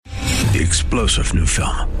the explosive new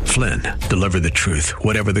film, Flynn, Deliver the Truth,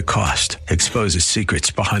 Whatever the Cost, exposes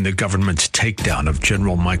secrets behind the government's takedown of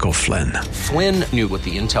General Michael Flynn. Flynn knew what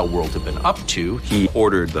the intel world had been up to. He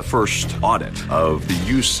ordered the first audit of the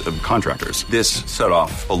use of contractors. This set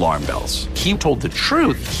off alarm bells. He told the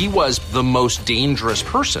truth. He was the most dangerous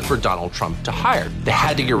person for Donald Trump to hire. They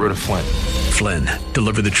had to get rid of Flynn. Flynn,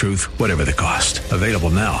 Deliver the Truth, Whatever the Cost. Available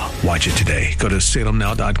now. Watch it today. Go to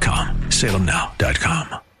salemnow.com.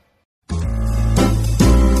 salemnow.com.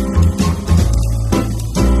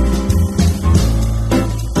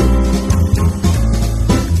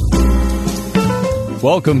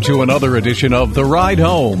 Welcome to another edition of The Ride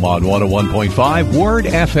Home on 101.5 Word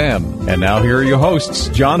FM. And now here are your hosts,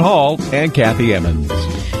 John Hall and Kathy Emmons.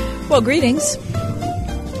 Well, greetings.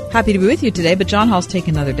 Happy to be with you today, but John Hall's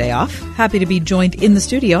taking another day off. Happy to be joined in the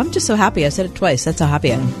studio. I'm just so happy. I said it twice. That's how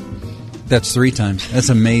happy I am. That's 3 times. That's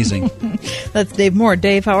amazing. That's Dave Moore.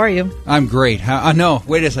 Dave, how are you? I'm great. No,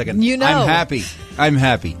 wait a second. You know. I'm happy. I'm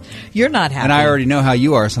happy. You're not happy. And I already know how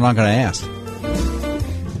you are, so I'm not going to ask.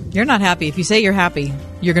 You're not happy. If you say you're happy,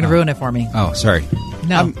 you're going to ruin it for me. Oh, sorry.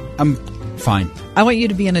 No. I'm fine. I want you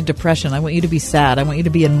to be in a depression. I want you to be sad. I want you to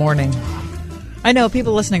be in mourning. I know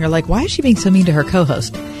people listening are like, why is she being so mean to her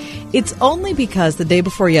co-host? It's only because the day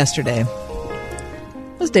before yesterday.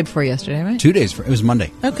 It was the day before yesterday, right? 2 days. It was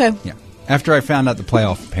Monday. Okay. Yeah. After I found out the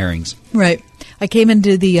playoff pairings. Right. I came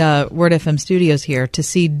into the Word FM studios here to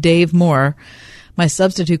see Dave Moore, my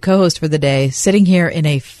substitute co-host for the day, sitting here in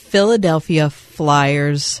a Philadelphia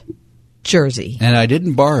Flyers jersey. And I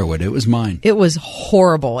didn't borrow it. It was mine. It was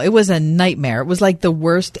horrible. It was a nightmare. It was like the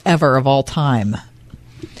worst ever of all time.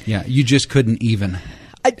 Yeah, you just couldn't even.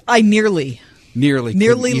 I nearly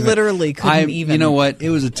literally couldn't even. You know what? It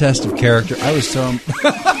was a test of character. I was so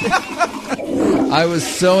I was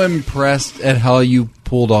so impressed at how you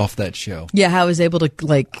pulled off that show. Yeah, how I was able to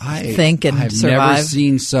think and I've survive. I've never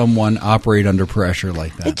seen someone operate under pressure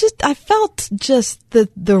like that. I felt just the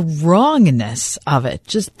wrongness of it,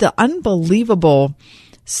 just the unbelievable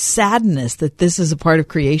sadness that this is a part of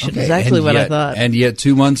creation. Okay, is actually what I thought. And yet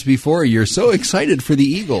 2 months before, you're so excited for the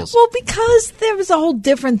Eagles. Well, because there was a whole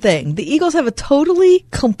different thing. The Eagles have a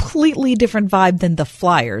completely different vibe than the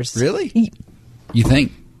Flyers. Really? You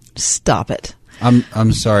think? Stop it.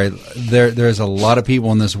 I'm sorry. There's a lot of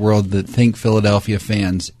people in this world that think Philadelphia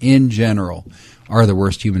fans, in general, are the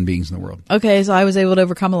worst human beings in the world. Okay, so I was able to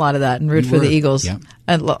overcome a lot of that and root for the Eagles. Yeah.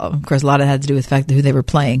 And, of course, a lot of it had to do with the fact that who they were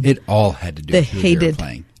playing. It all had to do with who they were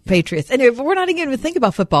playing. Patriots. Anyway, but we're not even going to think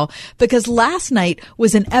about football because last night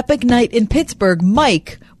was an epic night in Pittsburgh.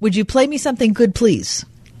 Mike, would you play me something good, please?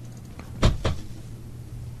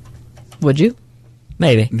 Would you?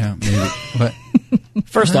 Maybe. No, maybe. But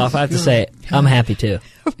first off, I have to say, I'm happy too.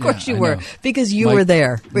 Of course you were, know. because you Mike- were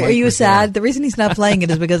there. Mike Are you was sad? there. The reason he's not playing it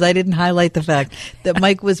is because I didn't highlight the fact that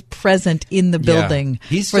Mike was present in the building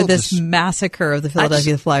He's for still this just- massacre of the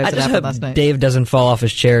Philadelphia Flyers I that just happened hope last night. Dave doesn't fall off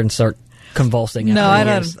his chair and start convulsing. No, after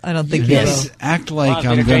I years. don't think you he will. guys act like Crosby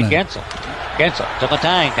I'm to going Jake to... Gensel to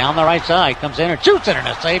Letang down the right side. Comes in and shoots it, and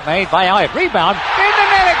a save made by Elliott. Rebound. In the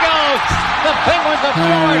net it goes. The Penguins have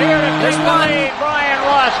scored here to take the lead. Brian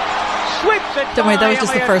Rust sweeps it. Don't worry, that was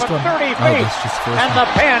just the Elliott first from one. 30 feet. that's just the first and one. the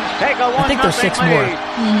Pens take a 1-0 I think there's 6 more. lead.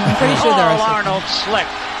 I'm pretty sure there are Paul six. Arnold slick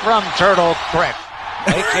from Turtle Creek.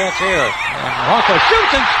 Late chance here. And Ronco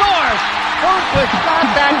shoots and scores. Hornquist got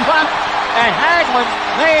that puck. And Hagelin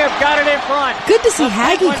may have got it in front. Good to see The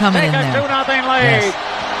Haggy Penguins coming take in a there. 2-0 lead.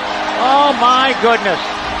 Oh, my goodness.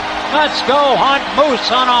 Let's go hunt moose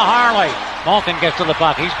on a Harley. Malkin gets to the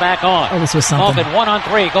puck. He's back on. Oh, this was something. Malkin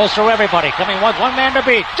 1-on-3. Goes through everybody. Coming one man to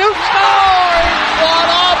beat. Shoots, scores! What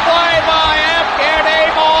a play by Evgeny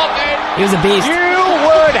Malkin. He was a beast. You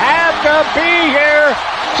would have to be here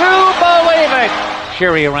to believe it.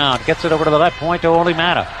 Sheary around. Gets it over to the left point to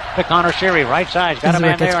Olimata. To Connor Sheary. Right side. Got a This is man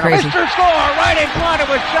where it there. gets And a crazy. Mr. Score right in front. It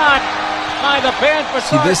was shot by the Pens. But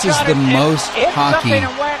See, this is the most hockey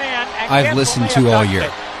I've listened to all year.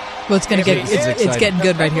 Well, it's going to get It's it's exciting. getting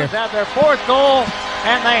good right here. They have their 4th goal,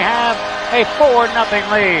 and they have a 4-0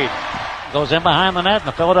 lead. Goes in behind the net in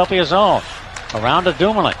the Philadelphia zone. Around to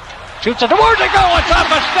Dumoulin. Shoots it. Where's it going? It's up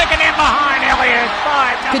a stick and in behind Elliott.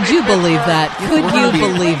 5-0. Could you believe that? Could you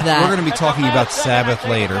believe We're that? going to be talking about Sabbath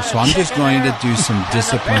later, so I'm just going to do some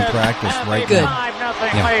discipline practice right Good. now.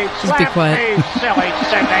 5-0 Yeah. lead. Just be quiet. Silly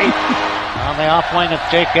Sydney. On the off wing of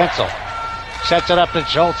Jake Gensel. Sets it up to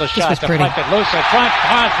Schultz. A shot was pretty. deflected loose in front.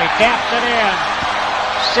 Crosby taps it in.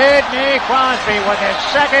 Sidney Crosby with his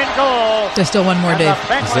 2nd goal. There's still one more, And Dave. the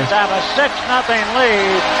Penguins have a 6-0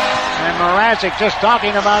 lead. And Mrazek just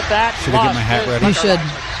talking about that. Should I get my hat ready? You should.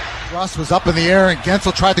 Ross was up in the air, and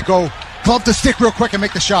Gensel tried to go glove the stick real quick and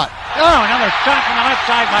make the shot. Oh, another shot from the left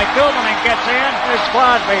side by Dumoulin gets in. Here's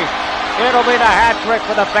Crosby. It'll be the hat trick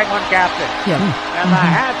for the Penguin captain. Yeah. And the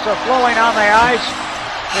hats are flowing on the ice.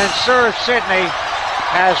 And Sir Sidney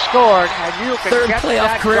has scored. And you can Third get playoff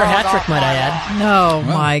that career dog hat trick, off might I my add. No,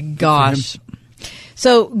 my gosh.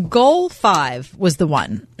 So goal 5 was the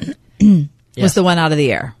one. Was Yes. the one out of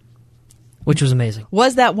the air. Which was amazing.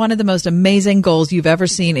 Was that one of the most amazing goals you've ever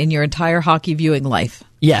seen in your entire hockey viewing life?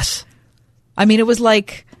 Yes. I mean, it was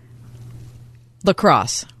like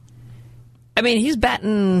lacrosse. I mean, he's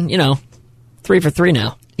batting, 3 for 3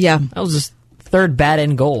 now. Yeah. That was his third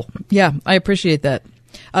bat-in goal. Yeah, I appreciate that.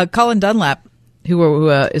 Colin Dunlap, who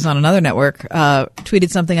is on another network, tweeted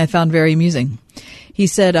something I found very amusing. He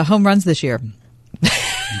said, home runs this year.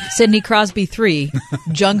 Sidney Crosby 3,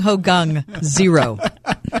 Jung Ho Gung 0.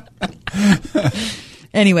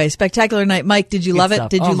 Anyway, spectacular night. Mike, did you love it? stuff.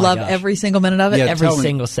 Did you Oh, my love gosh. every single minute of it? Yeah, Every tell me.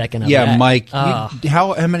 single second of Yeah, it. Mike, Oh.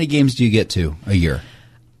 how many games do you get to a year?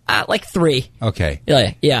 Like 3. Okay.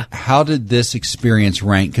 Yeah. How did this experience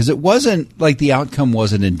rank? Because it wasn't like the outcome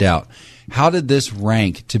wasn't in doubt. How did this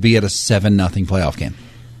rank to be at a 7-0 playoff game?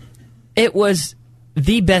 It was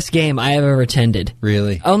the best game I have ever attended.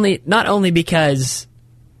 Really? Not only because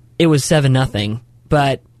it was 7-0,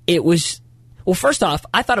 but it was. Well, first off,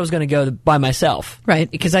 I thought I was going to go by myself, Right.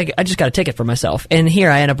 Because I just got a ticket for myself, and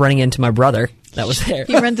here I end up running into my brother that was there,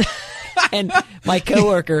 He ran to- and my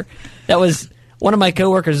coworker that was one of my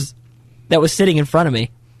coworkers that was sitting in front of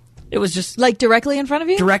me. It was just like directly in front of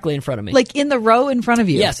you? directly in front of me, Like in the row in front of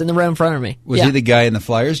you? yes, in the row in front of me. Was Yeah. he the guy in the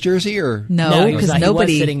Flyers jersey or? No, he was because not.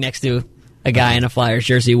 nobody. He was sitting next to a guy in a Flyers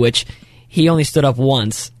jersey, which he only stood up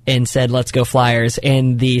once and said, "Let's go Flyers."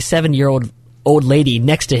 And the 7-year-old old lady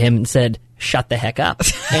next to him said, "Shut the heck up."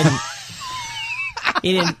 And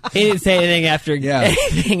he didn't say anything after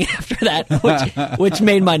that, which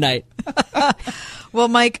made my night. Well,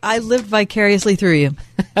 Mike, I lived vicariously through you.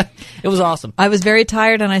 It was awesome. I was very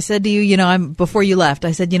tired, and I said to you, before you left,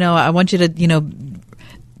 I said, I want you to,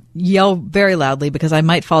 yell very loudly because I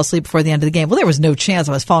might fall asleep before the end of the game. Well, there was no chance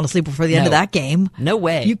I was falling asleep before the end of No. that game. No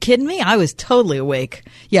way. You kidding me? I was totally awake.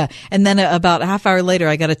 Yeah. And then about a half hour later,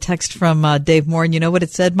 I got a text from Dave Moore, and you know what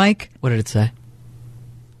it said, Mike? What did it say?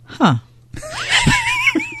 Huh.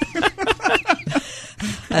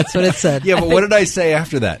 That's what it said. Yeah, but what did I say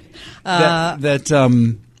after that?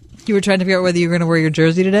 You were trying to figure out whether you were going to wear your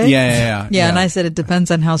jersey today? Yeah. Yeah, and I said it depends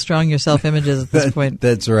on how strong your self-image is at this point.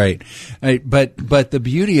 That's right. But the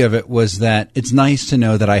beauty of it was that it's nice to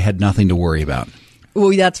know that I had nothing to worry about.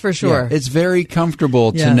 Well, that's for sure. Yeah, it's very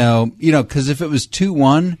comfortable Yeah. to know, because if it was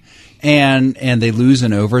 2-1 and they lose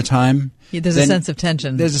in overtime, Yeah, there's a then sense of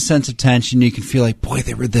tension. There's a sense of tension. You can feel like, boy,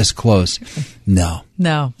 they were this close. No,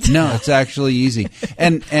 it's actually easy.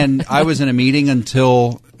 And I was in a meeting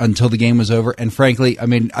until the game was over. And frankly, I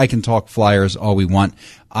mean, I can talk Flyers all we want.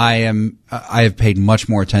 I have paid much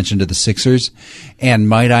more attention to the Sixers, and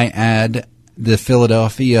might I add, the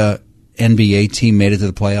Philadelphia NBA team made it to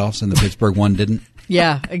the playoffs, and the Pittsburgh one didn't.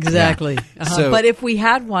 Yeah, exactly. Yeah. So- but if we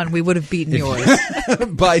had one, we would have beaten yours.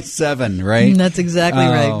 By 7, right? That's exactly Oh.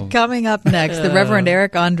 right. Coming up next, the Reverend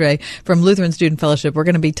Eric Andre from Lutheran Student Fellowship. We're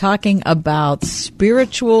going to be talking about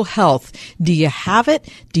spiritual health. Do you have it?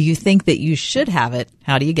 Do you think that you should have it?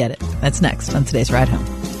 How do you get it? That's next on today's Ride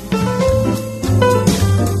Home.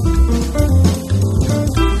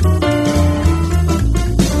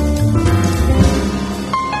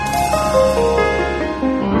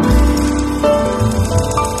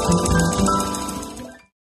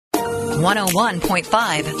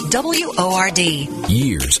 WORD.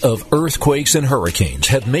 Years of earthquakes and hurricanes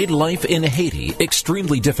have made life in Haiti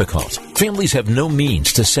extremely difficult. Families have no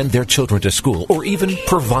means to send their children to school or even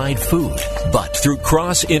provide food. But through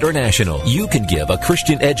Cross International, you can give a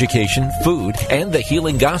Christian education, food, and the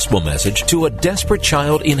healing gospel message to a desperate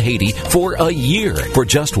child in Haiti for a year for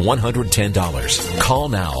just $110. Call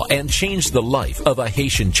now and change the life of a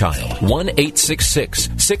Haitian child.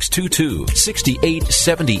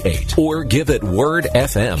 1-866-622-6878 or give at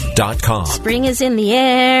wordfm.com. Spring is in the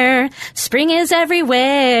air. Spring is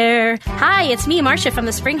everywhere. Hi, it's me, Marcia from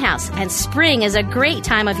the Spring House, and spring is a great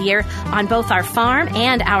time of year on both our farm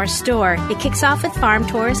and our store. It kicks off with farm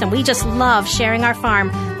tours, and we just love sharing our farm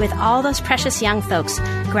with all those precious young folks.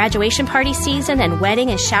 Graduation party season and wedding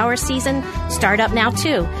and shower season start up now,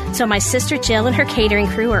 too. So my sister Jill and her catering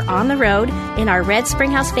crew are on the road in our red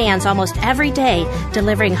Spring House vans almost every day,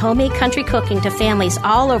 delivering homemade country cooking to families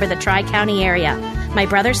all over the Tri-County area. My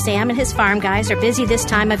brother Sam and his farm guys are busy this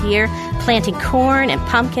time of year planting corn and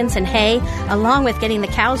pumpkins and hay, along with getting the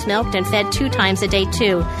cows milked and fed 2 times a day,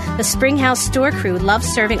 too. The Springhouse store crew loves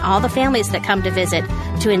serving all the families that come to visit,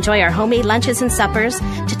 to enjoy our homemade lunches and suppers,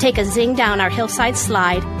 to take a zing down our hillside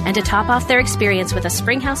slide, and to top off their experience with a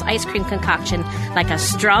Springhouse ice cream concoction like a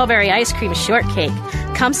strawberry ice cream shortcake.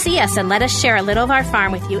 Come see us and let us share a little of our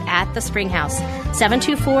farm with you at the Springhouse.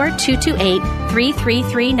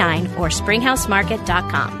 724-228-3339 or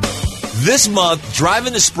springhousemarket.com. This month, drive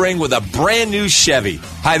into spring with a brand new Chevy.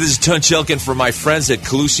 Hi, this is Tun Chilkin from my friends at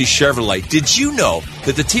Calusi Chevrolet. Did you know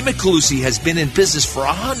that the team at Calusi has been in business for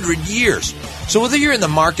 100 years? So whether you're in the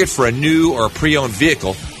market for a new or a pre-owned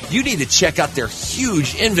vehicle, you need to check out their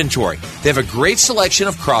huge inventory. They have a great selection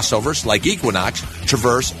of crossovers like Equinox,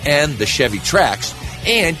 Traverse, and the Chevy Trax.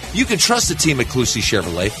 And you can trust the team at Calusi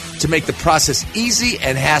Chevrolet to make the process easy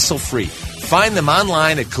and hassle-free. Find them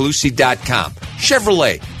online at Calusi.com.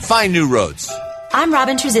 Chevrolet, find new roads. I'm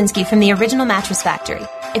Robin Trzynski from the Original Mattress Factory.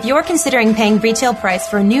 If you're considering paying retail price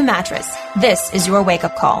for a new mattress, this is your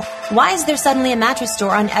wake-up call. Why is there suddenly a mattress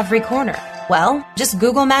store on every corner? Well, just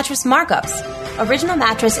Google mattress markups. Original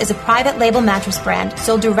Mattress is a private label mattress brand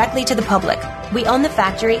sold directly to the public. We own the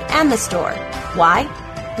factory and the store. Why?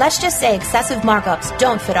 Let's just say excessive markups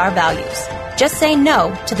don't fit our values. Just say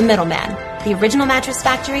no to the middleman. The Original Mattress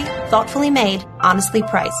Factory, thoughtfully made, honestly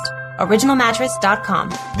priced. OriginalMattress.com.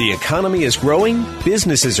 The economy is growing,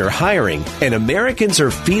 businesses are hiring, and Americans are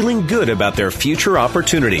feeling good about their future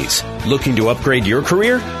opportunities. Looking to upgrade your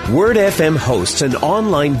career? Word FM hosts an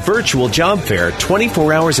online virtual job fair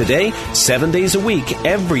 24 hours a day, 7 days a week,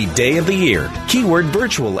 every day of the year. Keyword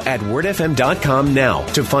virtual at wordfm.com now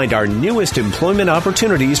to find our newest employment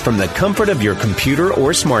opportunities from the comfort of your computer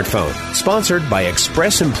or smartphone. Sponsored by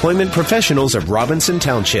Express Employment Professionals of Robinson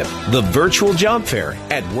Township. The virtual job fair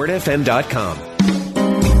at wordfm.com. The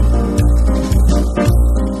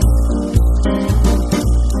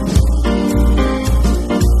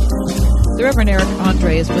Reverend Eric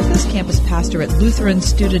Andre is with us, campus pastor at Lutheran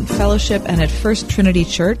Student Fellowship and at First Trinity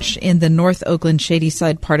Church in the North Oakland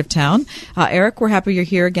Shadyside part of town. Eric, we're happy you're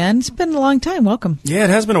here again. It's been a long time. Welcome. Yeah, it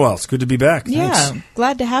has been a while. It's good to be back. Thanks. Yeah,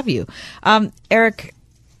 glad to have you. Eric,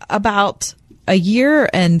 about a year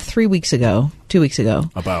and 2 weeks ago,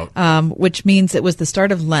 which means it was the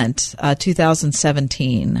start of Lent,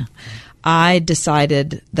 2017, I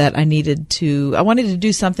decided that I wanted to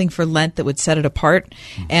do something for Lent that would set it apart.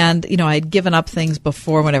 And, I'd given up things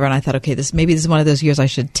before, whatever, and I thought, okay, this is one of those years I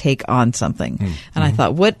should take on something. And I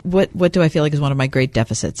thought, what do I feel like is one of my great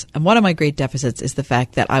deficits? And one of my great deficits is the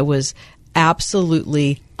fact that I was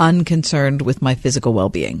absolutely unconcerned with my physical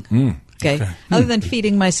well-being. Okay. Other than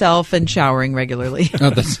feeding myself and showering regularly.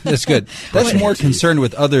 Oh, that's good. That's more concerned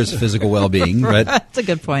with others' physical well-being. But that's a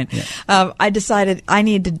good point. Yeah. I decided I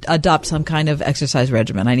need to adopt some kind of exercise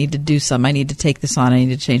regimen. I need to do some. I need to take this on. I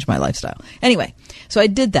need to change my lifestyle. Anyway, so I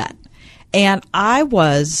did that. And I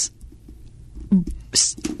was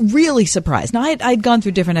really surprised. Now, I'd gone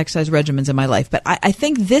through different exercise regimens in my life, but I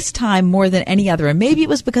think this time more than any other, and maybe it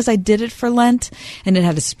was because I did it for Lent and it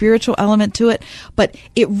had a spiritual element to it, but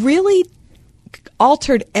it really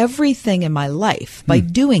altered everything in my life by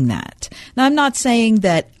doing that. Now, I'm not saying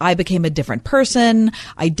that I became a different person.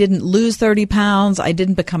 I didn't lose 30 pounds. I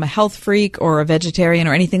didn't become a health freak or a vegetarian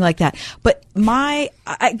or anything like that. But I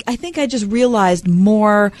think I just realized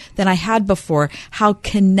more than I had before how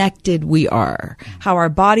connected we are, how our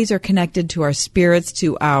bodies are connected to our spirits,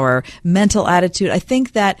 to our mental attitude. I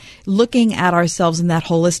think that looking at ourselves in that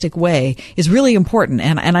holistic way is really important,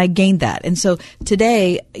 and I gained that. And so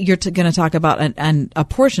today you're going to talk about a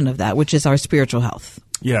portion of that, which is our spiritual health.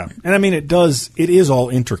 Yeah. And I mean, it is all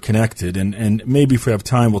interconnected. And maybe if we have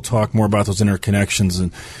time, we'll talk more about those interconnections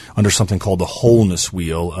and under something called the wholeness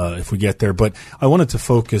wheel, if we get there. But I wanted to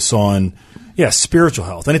focus on, spiritual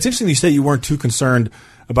health. And it's interesting you say you weren't too concerned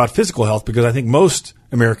about physical health, because I think most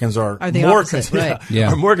Americans are more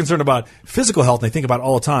concerned about physical health. And they think about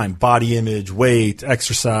all the time, body image, weight,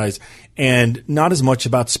 exercise, and not as much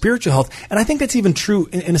about spiritual health. And I think that's even true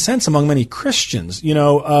in a sense among many Christians.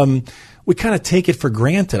 We kind of take it for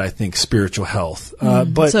granted, I think, spiritual health.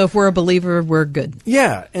 But so if we're a believer, we're good.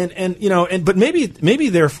 Yeah. But maybe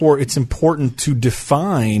therefore it's important to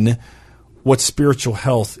define what spiritual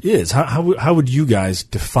health is. How would you guys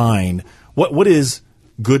define what is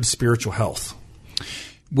good spiritual health?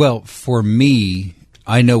 Well, for me,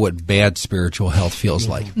 I know what bad spiritual health feels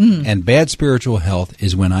like. And bad spiritual health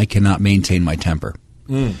is when I cannot maintain my temper.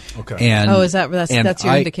 Okay. And, that's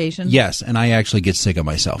your indication? Yes, and I actually get sick of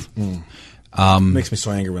myself. Makes me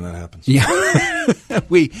so angry when that happens. Yeah.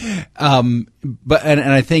 But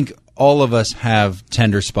I think all of us have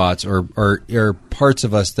tender spots or parts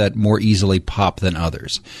of us that more easily pop than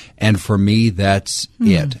others. And for me, that's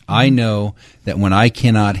it. I know that when I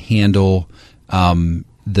cannot handle the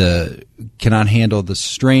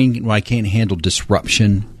strain, when I can't handle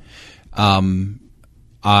disruption,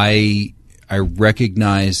 I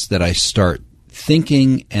recognize that I start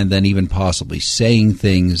thinking and then even possibly saying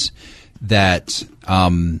things that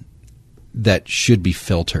that should be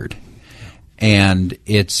filtered. And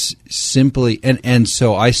it's simply and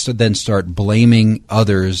so I then start blaming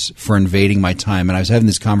others for invading my time. And I was having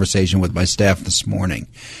this conversation with my staff this morning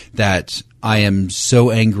that I am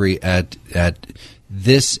so angry at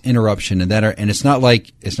this interruption and that and it's not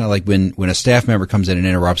like when a staff member comes in and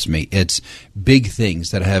interrupts me. It's big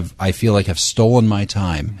things that I feel like have stolen my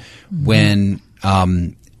time. When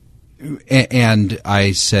and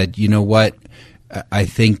I said, you know what? I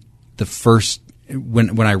think the first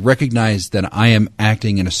when I recognize that I am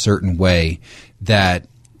acting in a certain way, that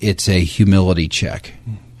it's a humility check,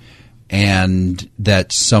 and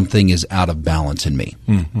that something is out of balance in me.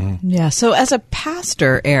 Yeah. So as a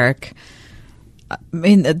pastor, Eric, I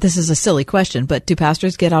mean, this is a silly question, but do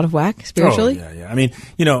pastors get out of whack spiritually? Oh, yeah. I mean,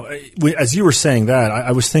 as you were saying that,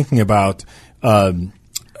 I was thinking about, that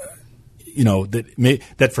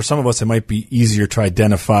for some of us it might be easier to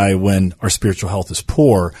identify when our spiritual health is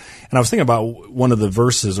poor. And I was thinking about one of the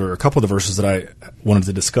verses, or a couple of the verses that I wanted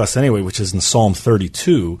to discuss anyway, which is in Psalm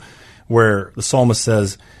 32, where the psalmist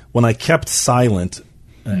says, when I kept silent,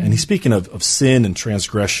 and he's speaking of sin and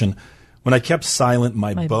transgression, when I kept silent,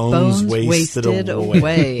 my bones wasted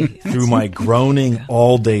away through my groaning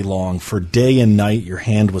all day long. For day and night your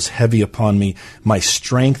hand was heavy upon me. My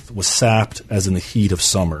strength was sapped as in the heat of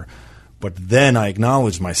summer. But then I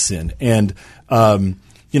acknowledged my sin. And,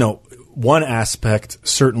 one aspect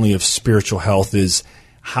certainly of spiritual health is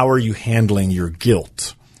how are you handling your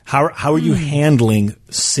guilt? How are you handling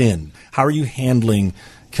sin? How are you handling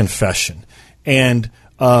confession? And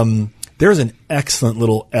there's an excellent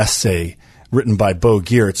little essay written by Bo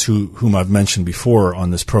Giertz, whom I've mentioned before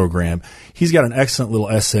on this program. He's got an excellent little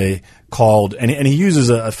essay called, and he uses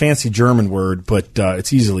a fancy German word, but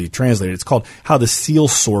it's easily translated. It's called How the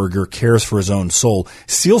Seelsorger Cares for His Own Soul.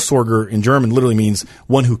 Seelsorger in German literally means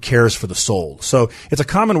one who cares for the soul. So it's a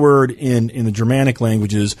common word in the Germanic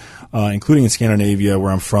languages, including in Scandinavia,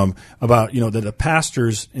 where I'm from, about, that a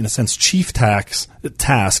pastor's, in a sense, chief task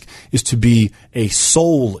is to be a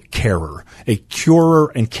soul carer, a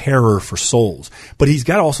curer and carer for souls. But he's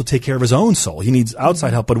got to also take care of his own soul. He needs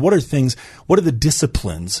outside help. But what are the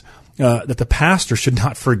disciplines that the pastor should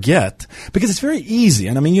not forget? Because it's very easy,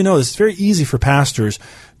 and it's very easy for pastors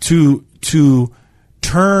to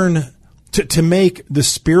make the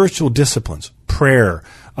spiritual disciplines, prayer,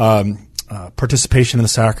 participation in the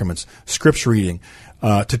sacraments, scripture reading,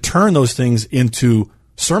 to turn those things into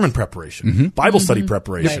sermon preparation, Bible study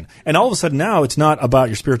preparation. Right. And all of a sudden now it's not about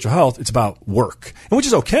your spiritual health, it's about work. And which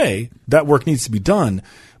is okay. That work needs to be done.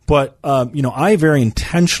 But, I very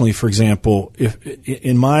intentionally, for example, if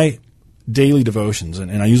in my daily devotions,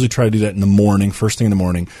 and I usually try to do that in the morning, first thing in the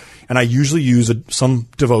morning, and I usually use some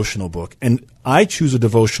devotional book. And I choose a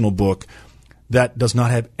devotional book that does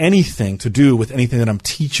not have anything to do with anything that I'm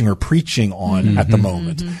teaching or preaching on at the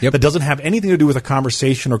moment. Yep. That doesn't have anything to do with a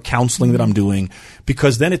conversation or counseling that I'm doing,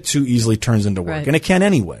 because then it too easily turns into work. Right. And it can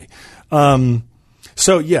anyway.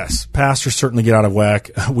 So yes, pastors certainly get out of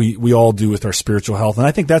whack. We all do with our spiritual health. And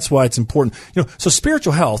I think that's why it's important. So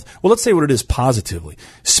spiritual health, well, let's say what it is positively.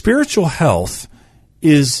 Spiritual health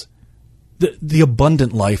is the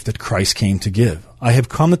abundant life that Christ came to give. I have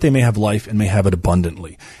come that they may have life and may have it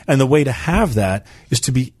abundantly. And the way to have that is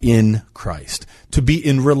to be in Christ, to be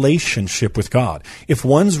in relationship with God. If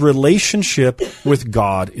one's relationship with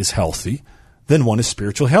God is healthy, then one is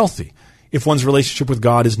spiritually healthy. If one's relationship with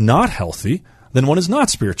God is not healthy, then one is not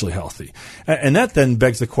spiritually healthy. And that then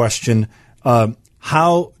begs the question,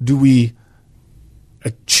 how do we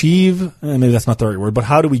achieve, maybe that's not the right word, but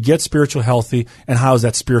how do we get spiritual healthy, and how is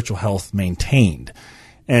that spiritual health maintained?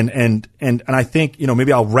 And I think,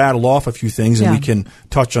 maybe I'll rattle off a few things and we can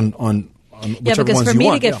touch on whichever ones you want. Yeah, because for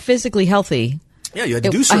me to get physically healthy, you had to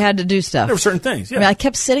do something. I had to do stuff. There were certain things. I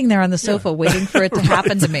kept sitting there on the sofa waiting for it to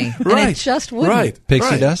happen to me, and it just wouldn't. Right.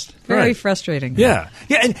 Pixie dust. Very frustrating. Yeah,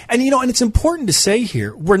 and it's important to say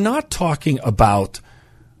here, we're not talking about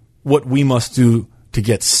what we must do to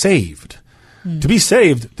get saved. To be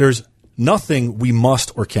saved, there's nothing we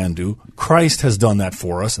must or can do. Christ has done that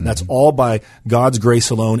for us, and that's all by God's grace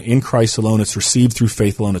alone, in Christ alone. It's received through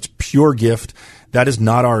faith alone. It's pure gift. That is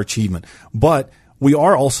not our achievement. But we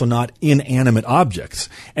are also not inanimate objects.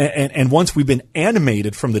 And once we've been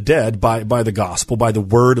animated from the dead by the gospel, by the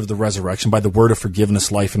word of the resurrection, by the word of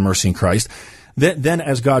forgiveness, life, and mercy in Christ, then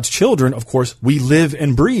as God's children, of course, we live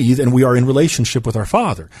and breathe and we are in relationship with our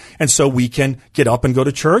Father. And so we can get up and go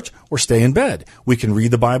to church or stay in bed. We can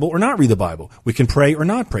read the Bible or not read the Bible. We can pray or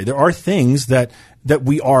not pray. There are things that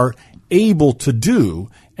we are able to do,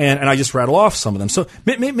 and I just rattle off some of them. So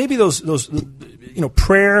maybe those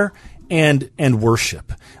prayer and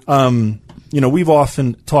worship. We've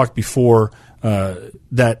often talked before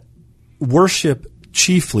that worship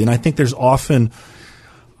chiefly, and I think there's often,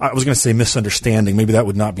 I was going to say misunderstanding. Maybe that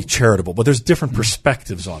would not be charitable, but there's different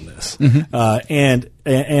perspectives on this.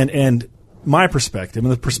 And my perspective,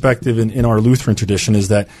 and the perspective in our Lutheran tradition, is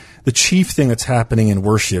that the chief thing that's happening in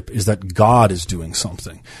worship is that God is doing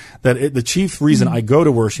something. That the chief reason I go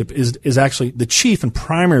to worship is actually, the chief and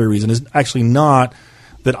primary reason is actually not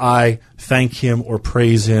that I thank him or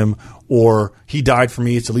praise him or he died for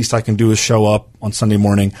me, it's the least I can do is show up on Sunday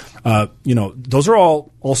morning. Those are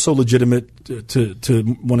all also legitimate to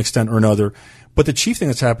one extent or another. But the chief thing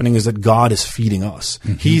that's happening is that God is feeding us.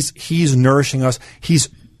 He's nourishing us. He's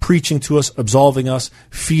preaching to us, absolving us,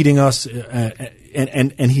 feeding us,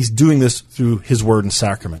 and he's doing this through his word and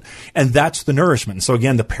sacrament. And that's the nourishment. And so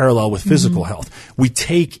again, the parallel with physical health. We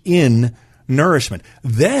take in nourishment.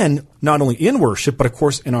 Then, not only in worship, but of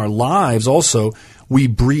course in our lives also, we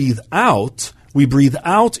breathe out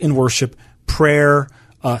in worship worship, prayer,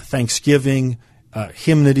 thanksgiving,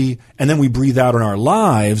 hymnody, and then we breathe out in our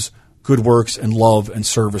lives good works and love and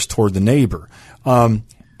service toward the neighbor. And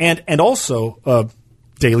also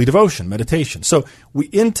daily devotion, meditation. So we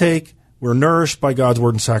intake, we're nourished by God's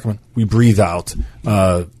word and sacrament. We breathe out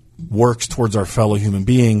works towards our fellow human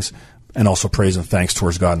beings, and also praise and thanks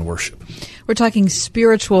towards God and worship. We're talking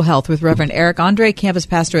spiritual health with Reverend Eric Andre, campus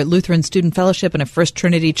pastor at Lutheran Student Fellowship and a First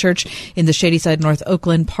Trinity Church in the Shadyside, North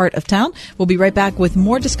Oakland part of town. We'll be right back with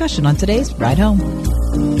more discussion on today's Ride Home.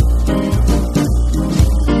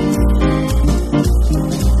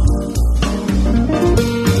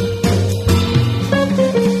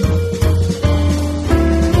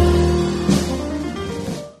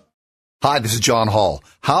 Hi, this is John Hall.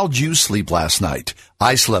 How'd you sleep last night?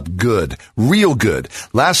 I slept good, real good.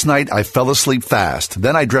 Last night, I fell asleep fast.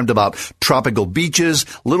 Then I dreamt about tropical beaches,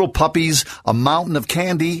 little puppies, a mountain of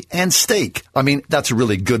candy, and steak. I mean, that's a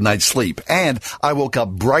really good night's sleep. And I woke up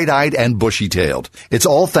bright-eyed and bushy-tailed. It's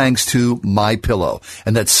all thanks to MyPillow.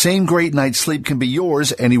 And that same great night's sleep can be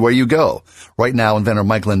yours anywhere you go. Right now, inventor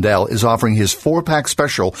Mike Lindell is offering his 4-pack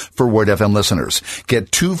special for Word FM listeners.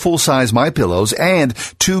 Get 2 full-size MyPillows and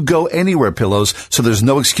 2 Go Anywhere pillows, so there's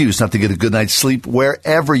no excuse not to get a good night's sleep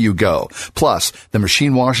wherever you go. Plus, they're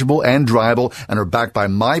machine washable and dryable and are backed by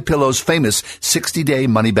MyPillow's famous 60-day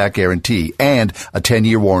money-back guarantee and a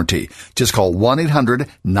 10-year warranty. Just call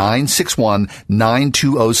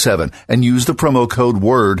 1-800-961-9207 and use the promo code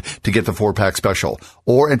WORD to get the 4-pack special.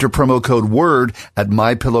 Or enter promo code WORD at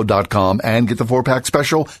MyPillow.com and get the 4-pack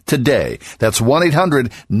special today. That's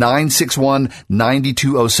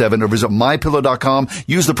 1-800-961-9207 or visit MyPillow.com.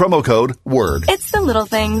 Use the promo code WORD. It's the little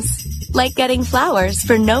things, like getting flowers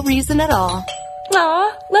for no reason at all.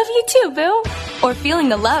 Aw, love you too, boo. Or feeling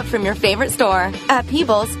the love from your favorite store. At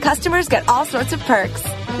Peebles, customers get all sorts of perks,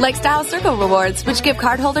 like Style Circle rewards, which give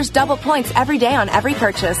cardholders double points every day on every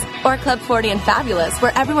purchase. Or Club 40 and Fabulous,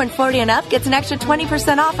 where everyone 40 and up gets an extra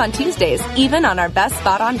 20% off on Tuesdays, even on our best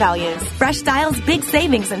spot-on values. Fresh styles, big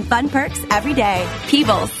savings, and fun perks every day.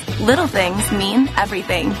 Peebles. Little things mean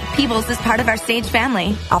everything. Peebles is part of our Sage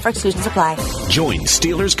family. Offer exclusions apply. Join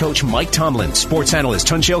Steelers coach Mike Tomlin, sports analyst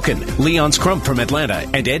Tunch Ilkin, Leon Scrump from Atlanta,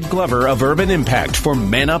 and Ed Glover of Urban Impact for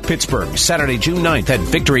Man Up Pittsburgh, Saturday, June 9th at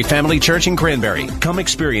Victory Family Church in Cranberry. Come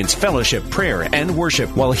experience fellowship, prayer, and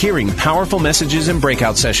worship while hearing powerful messages and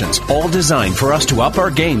breakout sessions, all designed for us to up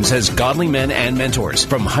our games as godly men and mentors.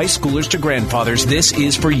 From high schoolers to grandfathers, this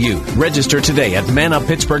is for you. Register today at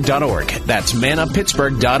manuppittsburgh.org. That's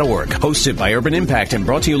manuppittsburgh.org. Hosted by Urban Impact and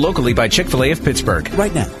brought to you locally by Chick-fil-A of Pittsburgh.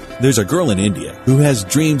 Right now, there's a girl in India who has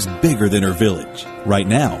dreams bigger than her village. Right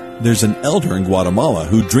now, there's an elder in Guatemala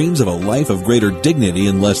who dreams of a life of greater dignity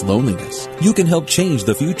and less loneliness. You can help change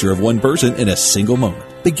the future of one person in a single moment.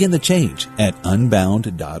 Begin the change at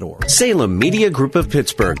unbound.org. Salem Media Group of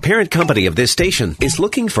Pittsburgh, parent company of this station, is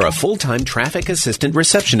looking for a full-time traffic assistant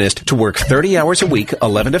receptionist to work 30 hours a week,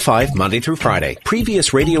 11 to 5, Monday through Friday.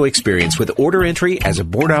 Previous radio experience with order entry as a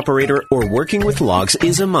board operator or working with logs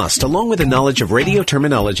is a must, along with a knowledge of radio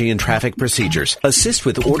terminology and traffic procedures. Assist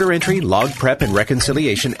with order entry, log prep, and record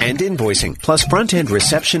reconciliation and invoicing, plus front-end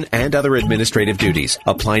reception and other administrative duties.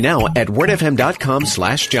 Apply now at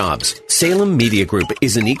wordfm.com/jobs. Salem Media Group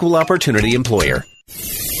is an equal opportunity employer.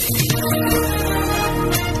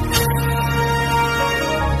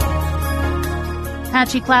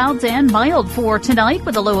 Patchy clouds and mild for tonight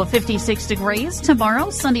with a low of 56 degrees. Tomorrow,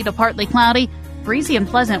 sunny to partly cloudy, breezy and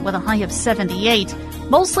pleasant with a high of 78.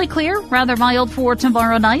 Mostly clear, rather mild for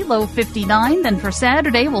tomorrow night, low 59. Then for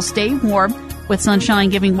Saturday, we'll stay warm with sunshine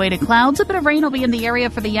giving way to clouds. A bit of rain will be in the area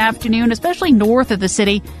for the afternoon, especially north of the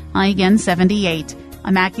city. High again 78.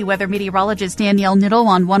 I'm AccuWeather meteorologist Danielle Niddle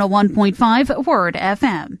on 101.5 Word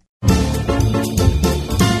FM.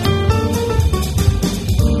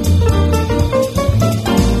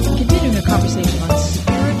 Conversation on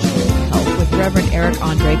spiritual health with Reverend Eric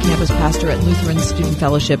Andre, campus pastor at Lutheran Student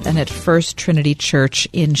Fellowship and at First Trinity Church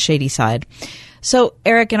in Shadyside. So,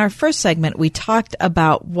 Eric, in our first segment, we talked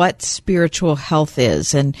about what spiritual health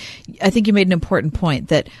is, and I think you made an important point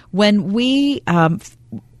that when we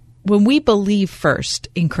believe first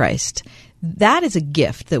in Christ, that is a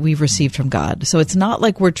gift that we've received from God. So it's not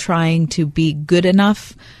like we're trying to be good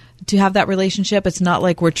enough to have that relationship. It's not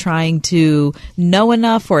like we're trying to know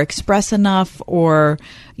enough or express enough or,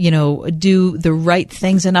 do the right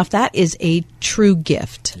things enough. That is a true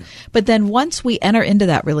gift. Yeah. But then once we enter into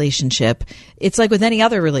that relationship, it's like with any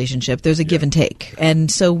other relationship, there's a give and take. And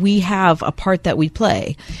so we have a part that we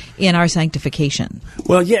play in our sanctification.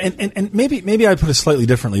 Well, yeah, and maybe I'd put it slightly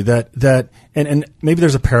differently that maybe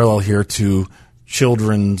there's a parallel here to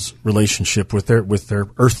children's relationship with their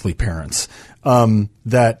earthly parents.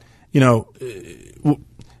 That,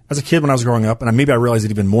 as a kid when I was growing up, and maybe I realized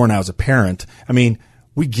it even more now as a parent,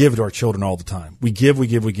 we give to our children all the time. We give. We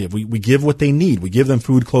give what they need. We give them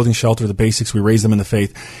food, clothing, shelter, the basics. We raise them in the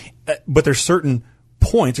faith. But there's certain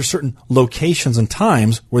points or certain locations and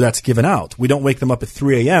times where that's given out. We don't wake them up at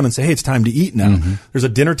 3 a.m. and say, hey, it's time to eat now. Mm-hmm. There's a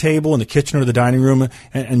dinner table in the kitchen or the dining room,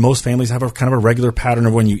 and most families have a kind of a regular pattern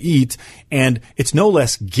of when you eat, and it's no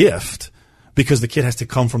less gift because the kid has to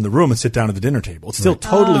come from the room and sit down at the dinner table. It's still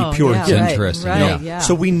totally pure gift. Interesting. Right, yeah.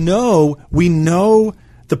 So we know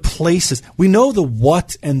the places, we know the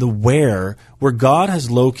what and the where God has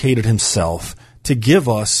located himself to give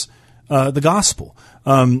us the gospel.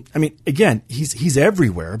 Again, he's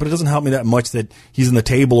everywhere, but it doesn't help me that much that he's in the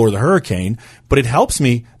table or the hurricane, but it helps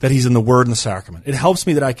me that he's in the Word and the sacrament. It helps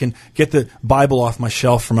me that I can get the Bible off my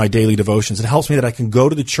shelf for my daily devotions. It helps me that I can go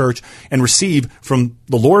to the church and receive from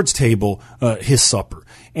the Lord's table his supper.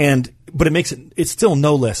 But it's still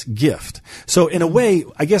no less gift. So in a way,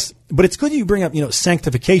 I guess, but it's good you bring up,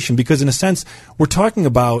 sanctification, because in a sense, we're talking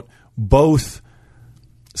about both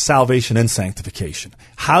salvation and sanctification.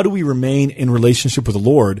 How do we remain in relationship with the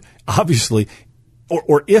Lord? Obviously,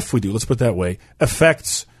 or if we do, let's put it that way,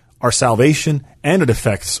 affects our salvation and it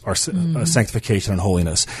affects our sanctification and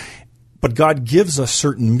holiness. But God gives us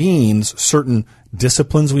certain means, certain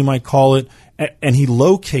disciplines, we might call it, and he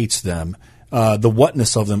locates them. The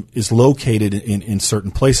whatness of them is located in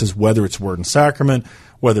certain places, whether it's word and sacrament,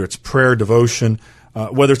 whether it's prayer, devotion,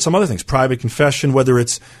 whether it's some other things, private confession, whether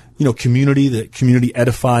it's community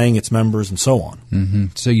edifying its members, and so on. Mm-hmm.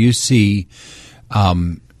 So you see,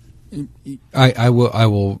 I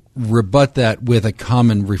will rebut that with a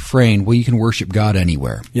common refrain. Well, you can worship God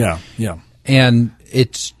anywhere. Yeah. And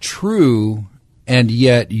it's true, and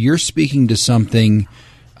yet you're speaking to something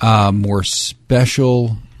more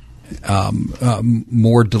special,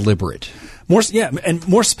 more deliberate. And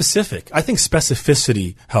more specific. I think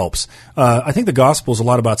specificity helps. I think the gospel is a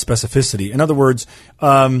lot about specificity. In other words,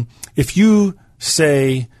 if you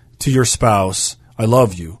say to your spouse, I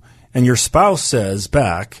love you, and your spouse says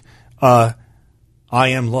back, I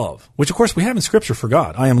am love, which of course we have in Scripture for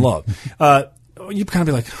God, I am love. You kind of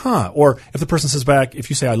be like, huh. Or if the person says back, if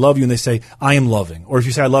you say I love you and they say I am loving, or if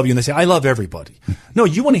you say I love you and they say I love everybody. No,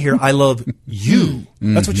 you want to hear I love you.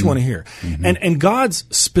 That's what you want to hear. Mm-hmm. And God's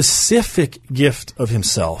specific gift of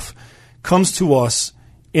himself comes to us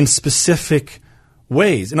in specific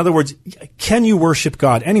ways. In other words, can you worship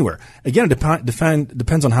God anywhere? Again, it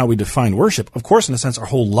depends on how we define worship. Of course, in a sense, our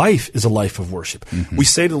whole life is a life of worship. Mm-hmm. We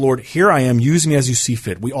say to the Lord, here I am, use me as you see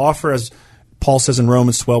fit. We offer, as Paul says in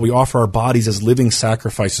Romans 12, we offer our bodies as living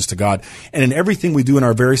sacrifices to God. And in everything we do in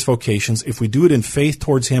our various vocations, if we do it in faith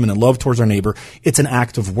towards him and in love towards our neighbor, it's an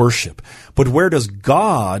act of worship. But where does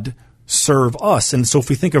God serve us? And so if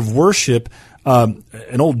we think of worship,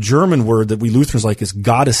 an old German word that we Lutherans like is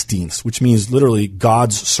Gottesdienst, which means literally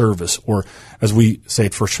God's service, or as we say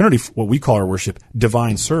at First Trinity, what we call our worship,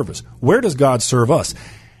 divine service. Where does God serve us?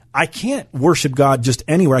 I can't worship God just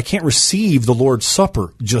anywhere. I can't receive the Lord's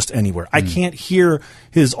Supper just anywhere. I can't hear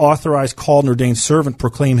his authorized, called, and ordained servant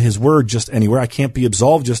proclaim his word just anywhere. I can't be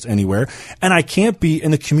absolved just anywhere. And I can't be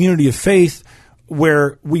in the community of faith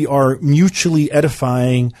where we are mutually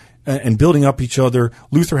edifying and building up each other.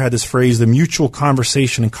 Luther had this phrase, the mutual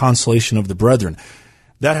conversation and consolation of the brethren.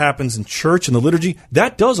 That happens in church and the liturgy.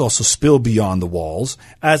 That does also spill beyond the walls,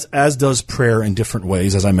 as does prayer in different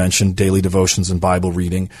ways, as I mentioned, daily devotions and Bible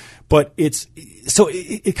reading. But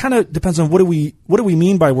it kind of depends on what do we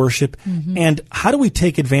mean by worship, and how do we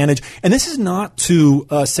take advantage. And this is not to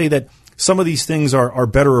say that some of these things are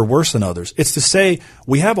better or worse than others. It's to say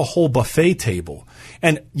we have a whole buffet table.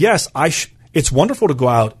 And yes, it's wonderful to go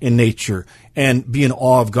out in nature and be in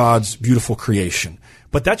awe of God's beautiful creation.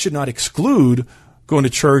 But that should not exclude going to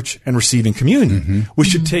church and receiving communion. We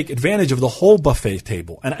should take advantage of the whole buffet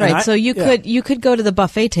table. So you could go to the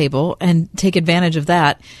buffet table and take advantage of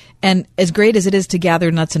that. And as great as it is to gather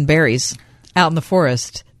nuts and berries out in the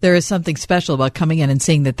forest, there is something special about coming in and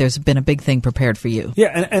seeing that there's been a big thing prepared for you.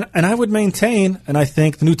 Yeah, and I would maintain, and I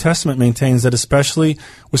think the New Testament maintains that, especially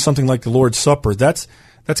with something like the Lord's Supper, that's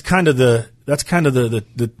kind of the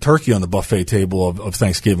turkey on the buffet table of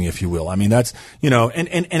Thanksgiving, if you will. I mean, that's,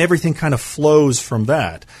 and everything kind of flows from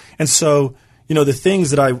that. And so, the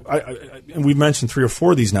things that I and we've mentioned 3 or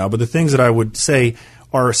 4 of these now, but the things that I would say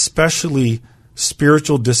are especially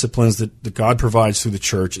spiritual disciplines that God provides through the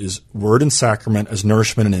church is word and sacrament as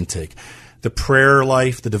nourishment and intake, the prayer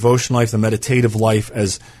life, the devotion life, the meditative life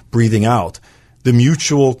as breathing out, the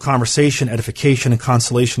mutual conversation, edification, and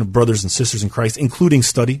consolation of brothers and sisters in Christ, including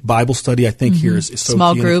study, Bible study, I think here is so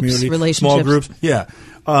small key groups, in the community. relationships. Small groups, yeah.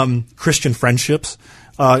 Christian friendships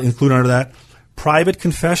included under that. Private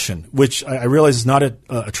confession, which I realize is not a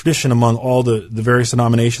tradition among all the various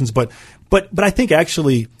denominations, but I think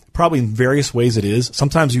actually probably in various ways it is.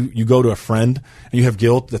 Sometimes you go to a friend and you have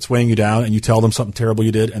guilt that's weighing you down, and you tell them something terrible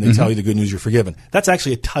you did, and they tell you the good news, you're forgiven. That's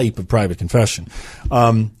actually a type of private confession.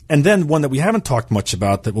 And then one that we haven't talked much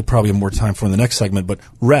about that we'll probably have more time for in the next segment, but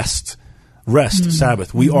rest,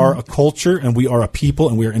 Sabbath. We are a culture, and we are a people,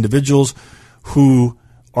 and we are individuals who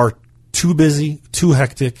are too busy, too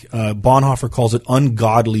hectic. Bonhoeffer calls it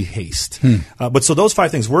ungodly haste. But so those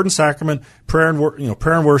 5 things: word and sacrament, prayer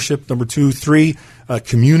and worship. Number 2, 3,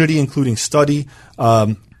 community, including study,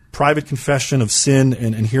 private confession of sin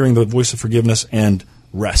and hearing the voice of forgiveness, and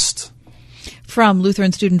rest. From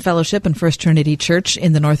Lutheran Student Fellowship and First Trinity Church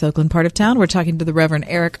in the North Oakland part of town, we're talking to the Reverend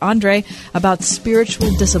Eric Andre about spiritual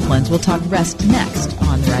disciplines. We'll talk rest next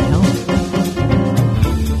on Ride Home.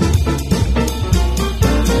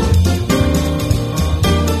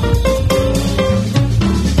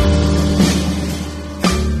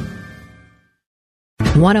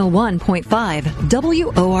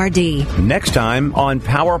 .5 WORD. Next time on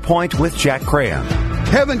PowerPoint with Jack Graham.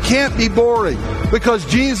 Heaven can't be boring because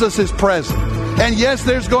Jesus is present. And yes,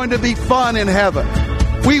 there's going to be fun in heaven.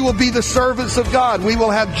 We will be the servants of God. We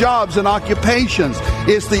will have jobs and occupations.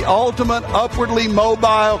 It's the ultimate upwardly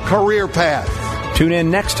mobile career path. Tune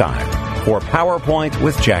in next time for PowerPoint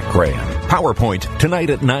with Jack Graham. PowerPoint tonight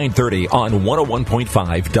at 9:30 on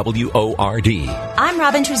 101.5 WORD. I'm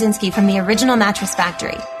Robin Trzynski from the Original Mattress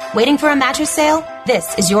Factory. Waiting for a mattress sale?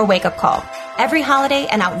 This is your wake-up call. Every holiday,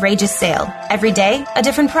 an outrageous sale. Every day, a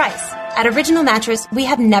different price. At Original Mattress, we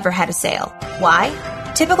have never had a sale. Why?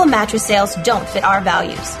 Typical mattress sales don't fit our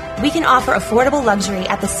values. We can offer affordable luxury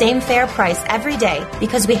at the same fair price every day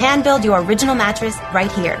because we hand-build your original mattress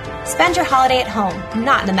right here. Spend your holiday at home,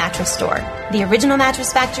 not in the mattress store. The Original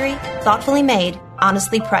Mattress Factory, thoughtfully made,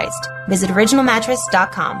 honestly priced. Visit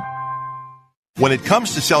originalmattress.com. When it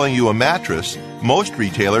comes to selling you a mattress, most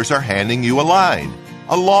retailers are handing you a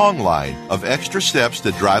long line of extra steps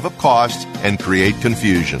that drive up costs and create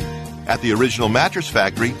confusion. At the Original Mattress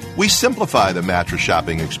Factory, we simplify the mattress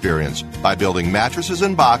shopping experience by building mattresses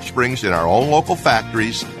and box springs in our own local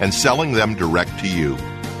factories and selling them direct to you.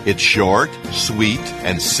 It's short, sweet,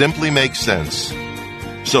 and simply makes sense.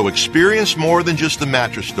 So experience more than just the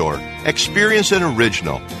mattress store. Experience an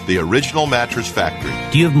original, the Original Mattress Factory.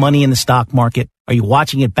 Do you have money in the stock market? Are you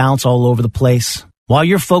watching it bounce all over the place? While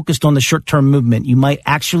you're focused on the short-term movement, you might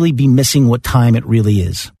actually be missing what time it really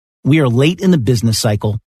is. We are late in the business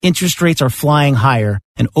cycle. Interest rates are flying higher,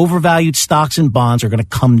 and overvalued stocks and bonds are going to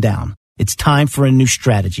come down. It's time for a new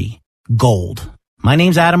strategy. Gold. My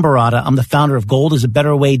name's Adam Barata. I'm the founder of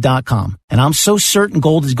goldisabetterway.com, and I'm so certain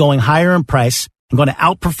gold is going higher in price and going to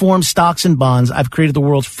outperform stocks and bonds. I've created the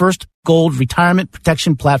world's first gold retirement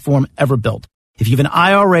protection platform ever built. If you have an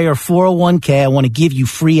IRA or 401k, I want to give you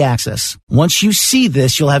free access. Once you see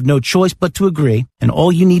this, you'll have no choice but to agree, and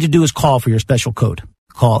all you need to do is call for your special code.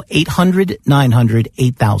 Call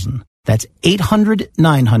 800-900-8000. That's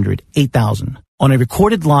 800-900-8000. On a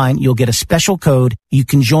recorded line, you'll get a special code. You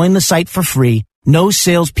can join the site for free. No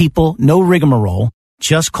salespeople, no rigmarole.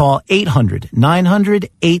 Just call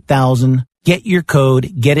 800-900-8000. Get your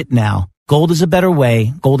code. Get it now. Gold is a better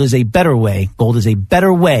way. Gold is a better way. Gold is a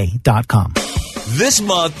better way.com. This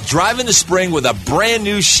month, drive into spring with a brand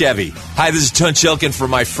new Chevy. Hi, this is Tunch Ilkin from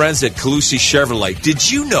my friends at Calusi Chevrolet.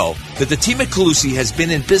 Did you know that the team at Calusi has been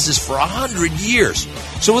in business for 100 years?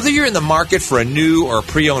 So whether you're in the market for a new or a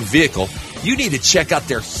pre-owned vehicle, you need to check out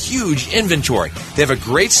their huge inventory. They have a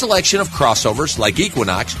great selection of crossovers like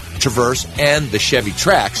Equinox, Traverse, and the Chevy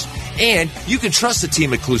Trax. And you can trust the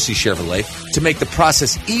team at Calusi Chevrolet to make the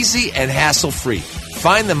process easy and hassle-free.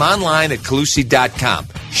 Find them online at Calusi.com.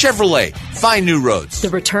 Chevrolet, find new roads. The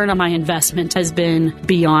return on my investment has been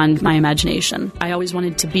beyond my imagination. I always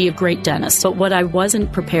wanted to be a great dentist, but what I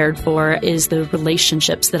wasn't prepared for is the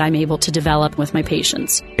relationships that I'm able to develop with my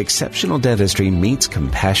patients. Exceptional dentistry meets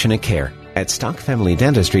compassionate care at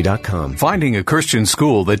StockFamilyDentistry.com. Finding a Christian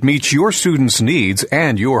school that meets your students' needs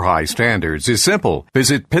and your high standards is simple.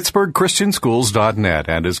 Visit PittsburghChristianSchools.net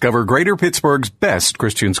and discover Greater Pittsburgh's best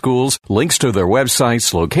Christian schools, links to their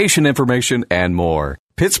websites, location information, and more.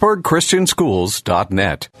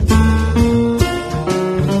 PittsburghChristianSchools.net.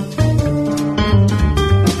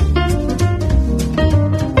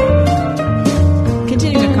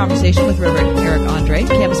 Continuing a conversation with Reverend Eric Andre,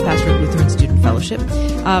 campus pastor of Lutheran Student Fellowship.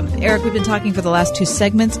 Eric, we've been talking for the last two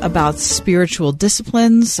segments about spiritual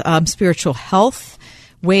disciplines, spiritual health,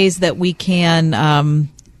 ways that we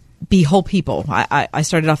can be whole people. I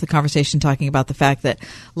started off the conversation talking about the fact that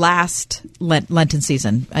last Lenten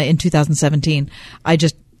season, in 2017, I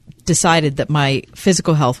just decided that my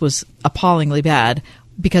physical health was appallingly bad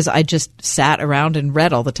because I just sat around and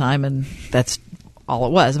read all the time, and that's all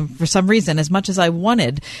it was. And for some reason, as much as I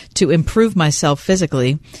wanted to improve myself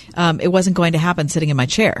physically, it wasn't going to happen sitting in my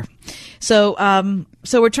chair. So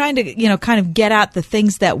we're trying to, kind of get at the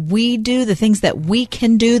things that we do, the things that we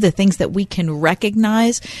can do, the things that we can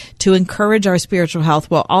recognize to encourage our spiritual health,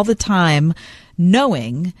 while all the time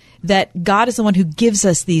knowing that God is the one who gives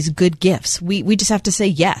us these good gifts. We just have to say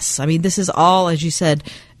yes. I mean, this is all, as you said,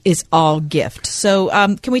 is all gift. So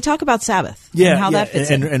can we talk about Sabbath and how that fits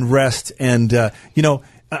in? And rest. And,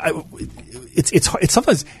 it's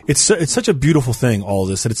sometimes it's such a beautiful thing, all of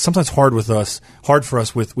this, that it's sometimes hard for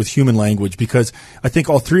us with human language, because I think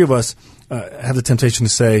all three of us have the temptation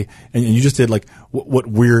to say, and you just did, like what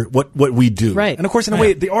we do. Right. And of course, in a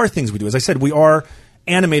way, they are things we do. As I said, we are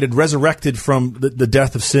animated, resurrected from the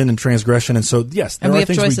death of sin and transgression, and so yes, there are things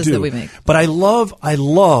we do. And we have choices that we make. But I love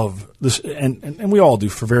this, and we all do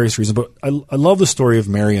for various reasons. But I love the story of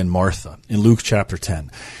Mary and Martha in Luke chapter 10,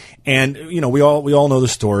 and we all know the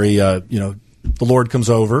story. The Lord comes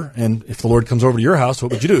over, and if the Lord comes over to your house,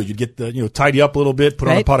 what would you do? You'd get tidy up a little bit, put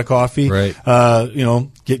on a pot of coffee, right?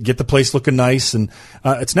 Get the place looking nice, and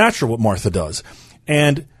it's natural what Martha does.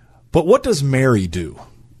 But what does Mary do?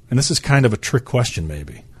 And this is kind of a trick question,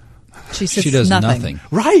 maybe. She does nothing.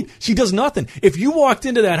 Right. She does nothing. If you walked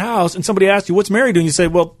into that house and somebody asked you, what's Mary doing? You say,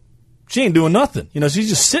 well, she ain't doing nothing. She's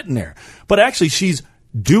just sitting there. But actually, she's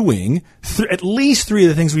doing at least three of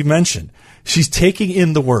the things we've mentioned. She's taking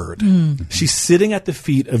in the Word. Mm. She's sitting at the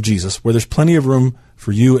feet of Jesus, where there's plenty of room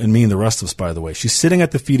for you and me and the rest of us, by the way. She's sitting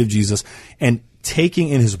at the feet of Jesus and taking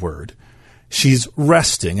in His Word. She's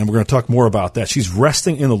resting, and we're going to talk more about that. She's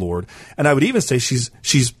resting in the Lord. And I would even say she's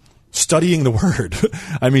studying the Word.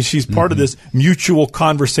 I mean, she's part of this mutual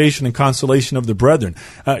conversation and consolation of the brethren.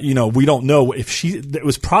 We don't know if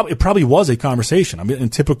it probably was a conversation. I mean, in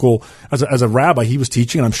typical, as a rabbi, he was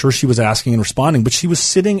teaching, and I'm sure she was asking and responding, but she was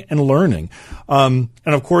sitting and learning. And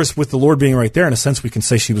of course, with the Lord being right there, in a sense, we can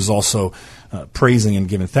say she was also praising and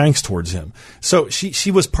giving thanks towards Him. So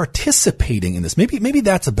she was participating in this. Maybe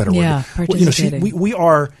that's a better word. Yeah, participating. We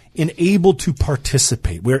are enabled to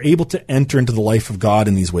participate. We're able to enter into the life of God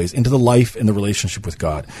in these ways, into the life and the relationship with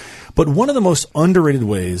God. But one of the most underrated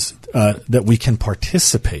ways that we can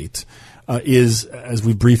participate is, as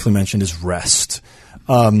we briefly mentioned, is rest.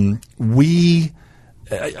 I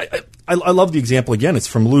love the example, again, it's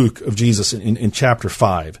from Luke, of Jesus in chapter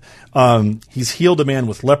 5. He's healed a man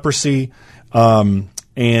with leprosy,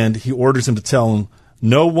 and he orders him to tell him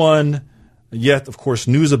no one. Yet, of course,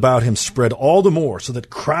 news about him spread all the more, so that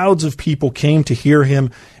crowds of people came to hear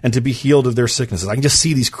him and to be healed of their sicknesses. I can just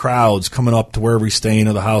see these crowds coming up to wherever he's staying,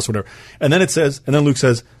 or the house, whatever. And then Luke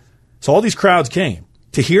says, so all these crowds came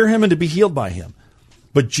to hear him and to be healed by him.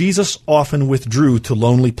 But Jesus often withdrew to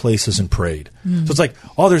lonely places and prayed. So it's like,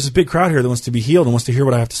 there's this big crowd here that wants to be healed and wants to hear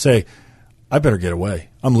what I have to say. I better get away.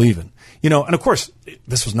 I'm leaving. And of course,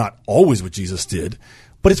 this was not always what Jesus did,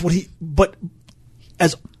 but it's what but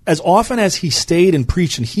as often as he stayed and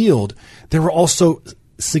preached and healed, there were also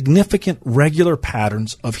significant regular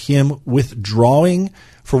patterns of him withdrawing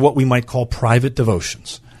for what we might call private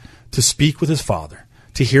devotions, to speak with his Father,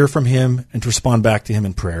 to hear from him and to respond back to him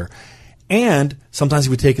in prayer. And sometimes he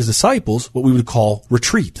would take his disciples, what we would call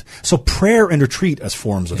retreat. So prayer and retreat as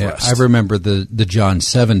forms of rest. I remember the John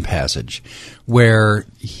 7 passage where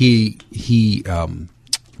the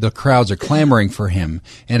crowds are clamoring for him,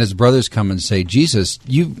 and his brothers come and say, Jesus,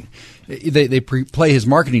 they play his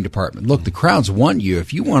marketing department. Look, the crowds want you.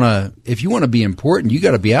 If you want to be important, you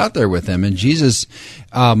got to be out there with them. And Jesus,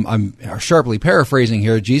 I'm sharply paraphrasing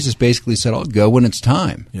here. Jesus basically said, "I'll go when it's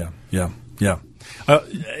time." Yeah.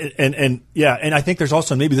 And I think there's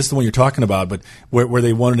also, maybe this is the one you're talking about, but where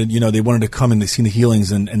they wanted to come and they seen the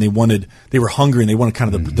healings and they were hungry and they wanted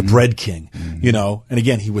kind of the bread king, and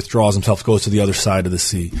again, he withdraws himself, goes to the other side of the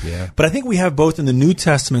sea. Yeah. But I think we have both in the New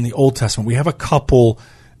Testament and the Old Testament, we have a couple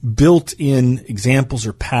built-in examples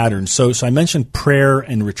or patterns. So I mentioned prayer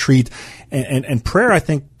and retreat, and prayer, I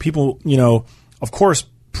think people, of course,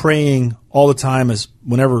 praying all the time as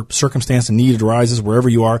whenever circumstance and need arises, wherever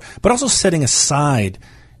you are, but also setting aside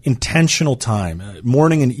intentional time.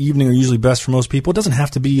 Morning and evening are usually best for most people. It doesn't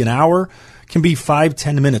have to be an hour. It can be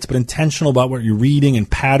 5-10 minutes, but intentional about what you're reading and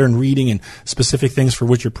pattern reading and specific things for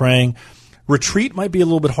which you're praying. Retreat might be a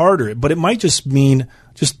little bit harder, but it might just mean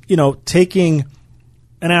taking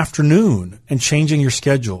an afternoon and changing your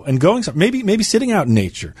schedule and going, maybe sitting out in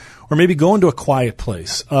nature, or maybe going to a quiet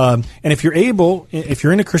place. And if you're able, if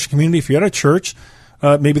you're in a Christian community, if you're at a church,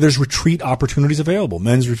 maybe there's retreat opportunities available: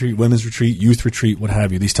 men's retreat, women's retreat, youth retreat, what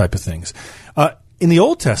have you, these type of things. In the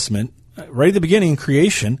Old Testament, right at the beginning in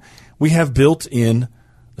creation, we have built in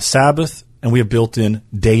the Sabbath and we have built in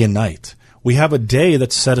day and night. We have a day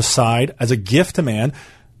that's set aside as a gift to man.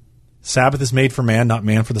 Sabbath is made for man, not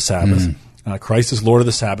man for the Sabbath. Christ is Lord of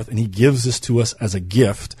the Sabbath, and he gives this to us as a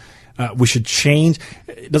gift. We should change.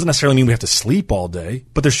 It doesn't necessarily mean we have to sleep all day,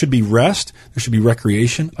 but there should be rest. There should be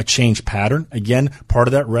recreation, a change pattern. Again, part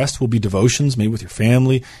of that rest will be devotions, maybe with your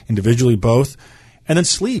family, individually, both. And then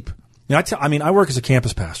sleep. I work as a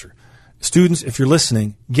campus pastor. Students, if you're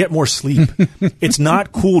listening, get more sleep. It's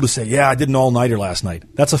not cool to say, I did an all-nighter last night.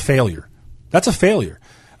 That's a failure.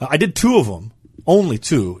 I did 2 of them. Only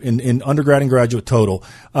 2 in undergrad and graduate total.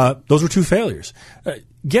 Those were 2 failures.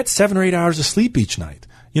 Get 7 or 8 hours of sleep each night.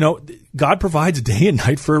 God provides day and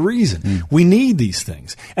night for a reason. We need these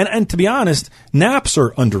things. And to be honest, naps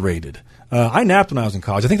are underrated. I napped when I was in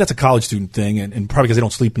college. I think that's a college student thing, and probably because they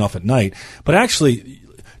don't sleep enough at night. But actually,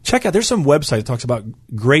 check out, there's some website that talks about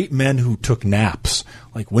great men who took naps,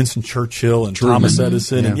 like Winston Churchill and Truman. Thomas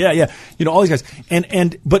Edison, and all these guys.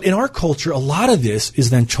 But in our culture, a lot of this is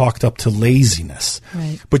then chalked up to laziness.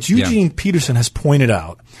 Right. But Eugene Peterson has pointed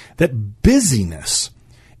out that busyness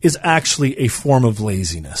is actually a form of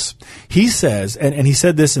laziness. He says, and he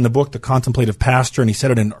said this in the book, The Contemplative Pastor, and he said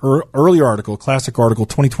it in an earlier article, a classic article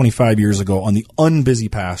 25 years ago on the unbusy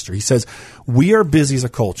pastor. He says, we are busy as a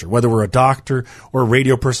culture, whether we're a doctor or a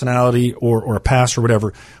radio personality or a pastor or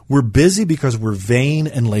whatever. We're busy because we're vain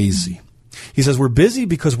and lazy. He says we're busy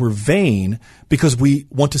because we're vain because we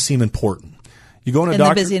want to seem important. You go in a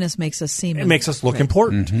doctor, the busyness makes us seem. It makes us look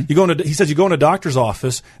important. He says you go in a doctor's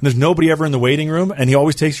office and there's nobody ever in the waiting room, and he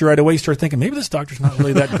always takes you right away. You start thinking, maybe this doctor's not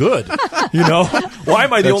really that good. Why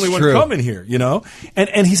am I the only one coming here?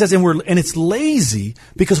 And he says, and it's lazy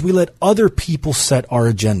because we let other people set our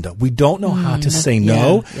agenda. We don't know how to say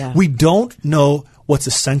no. Yeah. We don't know what's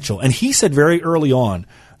essential. And he said very early on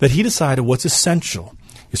that he decided what's essential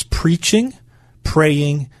is preaching,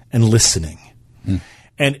 praying, and listening.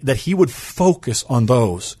 And that he would focus on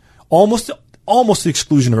those almost to the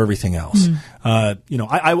exclusion of everything else.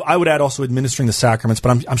 I would add also administering the sacraments,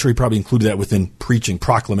 but I'm sure he probably included that within preaching,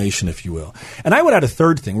 proclamation, if you will. And I would add a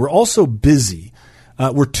third thing. We're also busy.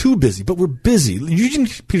 We're too busy, but we're busy. Eugene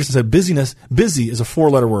Peterson said busy is a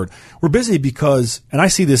 4-letter word. We're busy because, and I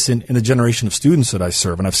see this in the generation of students that I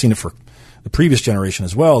serve, and I've seen it for the previous generation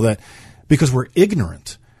as well, that because we're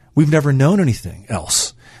ignorant, we've never known anything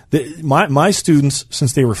else. My students,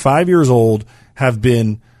 since they were 5 years old, have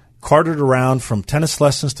been carted around from tennis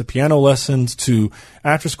lessons to piano lessons to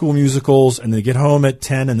after-school musicals, and they get home at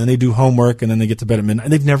 10, and then they do homework, and then they get to bed at midnight,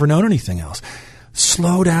 and they've never known anything else.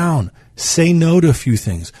 Slow down. Say no to a few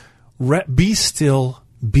things. Be still,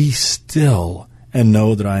 and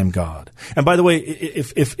know that I am God. And by the way,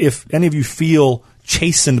 if any of you feel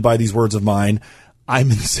chastened by these words of mine,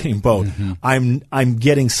 I'm in the same boat. I'm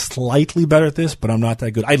getting slightly better at this, but I'm not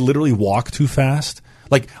that good. I literally walk too fast.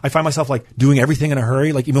 Like I find myself like doing everything in a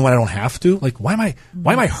hurry, like even when I don't have to. Like why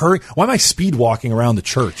am I speed walking around the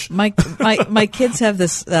church? My kids have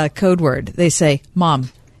this code word. They say,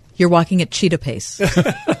 "Mom, you're walking at cheetah pace."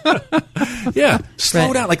 Yeah,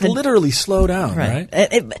 slow down, like literally slow down, right?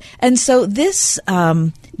 And so this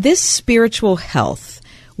spiritual health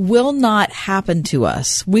will not happen to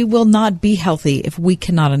us. We will not be healthy if we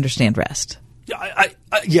cannot understand rest.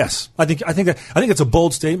 Yes, I think it's a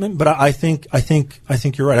bold statement, but I think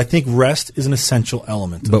you're right. I think rest is an essential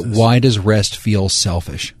element. But why does rest feel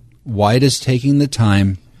selfish? Why does taking the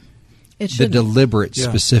time, the deliberate,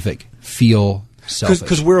 specific, feel selfish?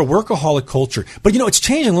 Because we're a workaholic culture. But, it's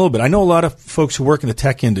changing a little bit. I know a lot of folks who work in the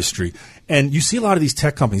tech industry, and you see a lot of these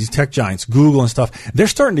tech companies, these tech giants, Google and stuff, they're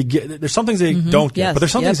starting to get – there's some things they don't get, but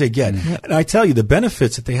there's some things they get. And I tell you, the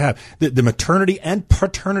benefits that they have, the maternity and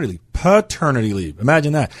paternity leave.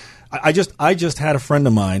 Imagine that. I just had a friend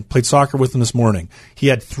of mine, played soccer with him this morning. He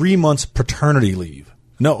had 3 months paternity leave.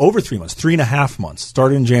 No, over 3 months, 3.5 months,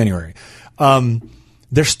 started in January.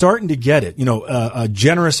 They're starting to get it, a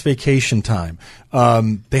generous vacation time.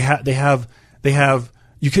 They have.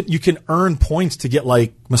 You can earn points to get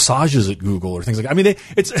like massages at Google or things like that. I mean,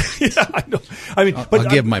 I know. I mean, I'll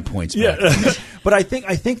give my points back. Yeah, but I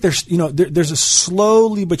think there's there's a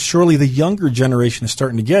slowly but surely the younger generation is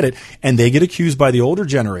starting to get it, and they get accused by the older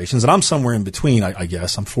generations. And I'm somewhere in between. I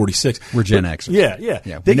guess I'm 46. We're Gen Xers.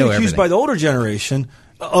 Yeah. They get accused by the older generation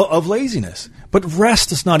of laziness. But rest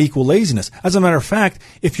does not equal laziness. As a matter of fact,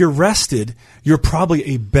 if you're rested, you're probably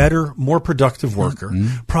a better, more productive worker,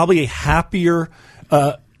 probably a happier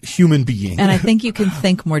human being. And I think you can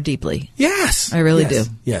think more deeply. Yes. I really do.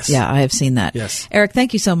 Yes. Yeah, I have seen that. Yes. Eric,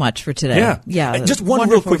 thank you so much for today. Yeah. Just one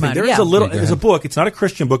real quick thing. There's a book. It's not a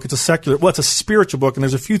Christian book. It's it's a spiritual book, and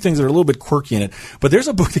there's a few things that are a little bit quirky in it. But there's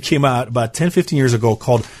a book that came out about 10, 15 years ago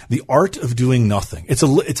called The Art of Doing Nothing. It's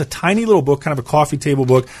a tiny little book, kind of a coffee table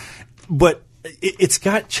book, but it's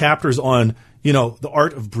got chapters on, the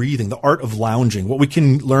art of breathing, the art of lounging, what we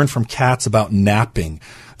can learn from cats about napping,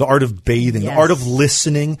 the art of bathing, the art of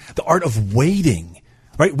listening, the art of waiting,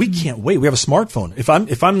 right? We can't wait. We have a smartphone.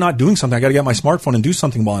 If I'm not doing something, I got to get my smartphone and do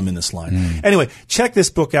something while I'm in this line. Anyway, check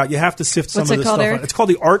this book out. You have to sift some of this stuff out. It's called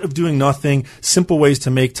The Art of Doing Nothing, Simple Ways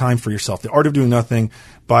to Make Time for Yourself. The Art of Doing Nothing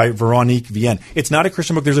by Veronique Vienne. It's not a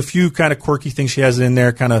Christian book. There's a few kind of quirky things she has in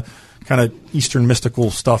there, kind of Eastern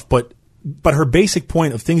mystical stuff, but her basic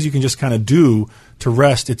point of things you can just kind of do to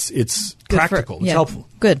rest, it's practical. It's helpful.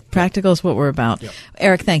 Good. Practical is what we're about. Yep.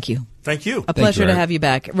 Eric, thank you. Thank you. A pleasure to have you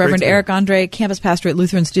back. Reverend Eric Andre, campus pastor at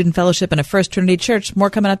Lutheran Student Fellowship and a First Trinity Church.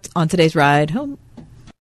 More coming up on today's Ride Home.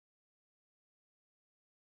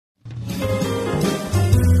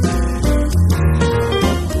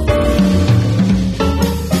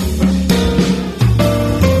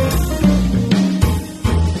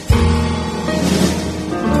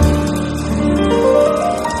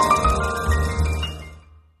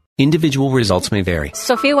 Individual results may vary.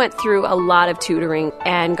 Sophia went through a lot of tutoring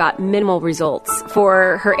and got minimal results.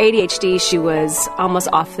 For her ADHD, she was almost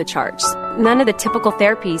off the charts. None of the typical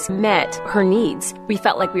therapies met her needs. We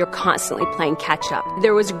felt like we were constantly playing catch up.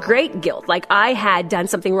 There was great guilt, like I had done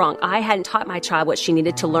something wrong. I hadn't taught my child what she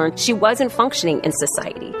needed to learn. She wasn't functioning in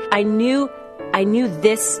society. I knew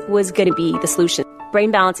this was going to be the solution.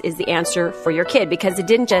 Brain Balance is the answer for your kid because it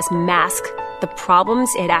didn't just mask the problems,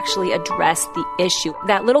 it actually addressed the issue.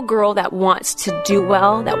 That little girl that wants to do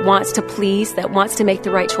well, that wants to please, that wants to make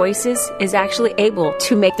the right choices is actually able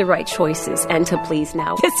to make the right choices and to please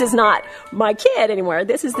now. This is not my kid anymore.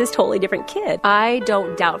 This is this totally different kid. I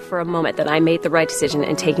don't doubt for a moment that I made the right decision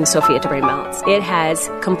in taking Sophia to Brain Balance. It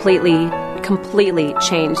has completely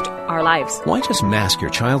changed our lives. Why just mask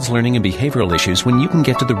your child's learning and behavioral issues when you can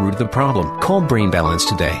get to the root of the problem? Call Brain Balance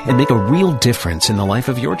today and make a real difference in the life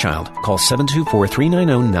of your child. Call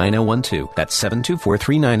 724-390-9012. That's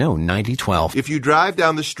 724-390-9012. If you drive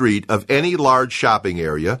down the street of any large shopping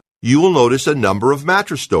area, you will notice a number of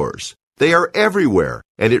mattress stores. They are everywhere,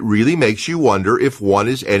 and it really makes you wonder if one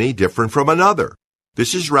is any different from another.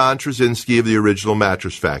 This is Ron Trzynski of the Original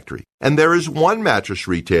Mattress Factory, and there is one mattress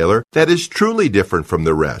retailer that is truly different from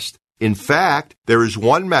the rest. In fact, there is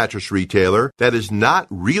one mattress retailer that is not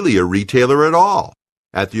really a retailer at all.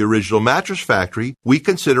 At the Original Mattress Factory, we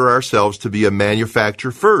consider ourselves to be a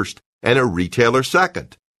manufacturer first and a retailer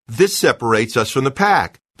second. This separates us from the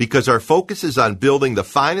pack because our focus is on building the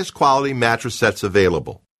finest quality mattress sets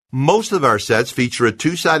available. Most of our sets feature a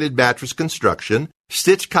two-sided mattress construction,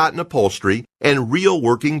 stitched cotton upholstery, and real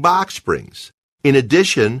working box springs. In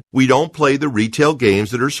addition, we don't play the retail games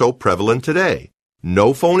that are so prevalent today.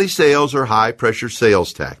 No phony sales or high-pressure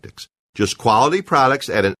sales tactics. Just quality products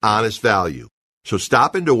at an honest value. So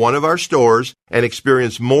stop into one of our stores and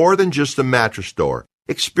experience more than just a mattress store.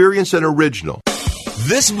 Experience an original.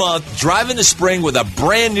 This month, drive into spring with a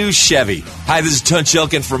brand new Chevy. Hi, this is Tunch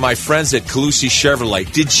Ilkin from my friends at Calusi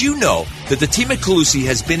Chevrolet. Did you know that the team at Calusi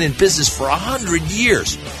has been in business for 100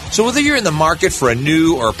 years? So whether you're in the market for a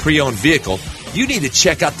new or a pre-owned vehicle, you need to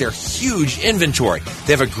check out their huge inventory.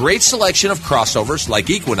 They have a great selection of crossovers like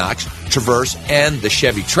Equinox, Traverse, and the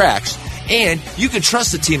Chevy Trax. And you can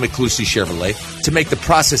trust the team at Calusi Chevrolet to make the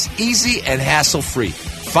process easy and hassle-free.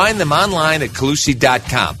 Find them online at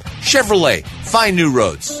Calusi.com. Chevrolet, find new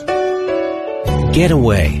roads. Get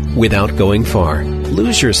away without going far.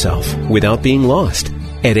 Lose yourself without being lost.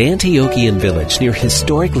 At Antiochian Village near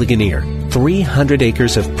historic Ligonier, 300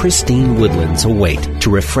 acres of pristine woodlands await to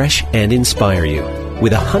refresh and inspire you.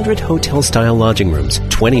 With 100 hotel-style lodging rooms,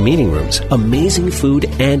 20 meeting rooms, amazing food,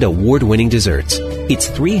 and award-winning desserts. It's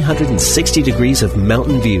 360 degrees of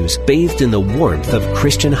mountain views bathed in the warmth of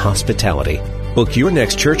Christian hospitality. Book your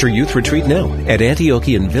next church or youth retreat now at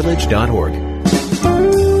AntiochianVillage.org.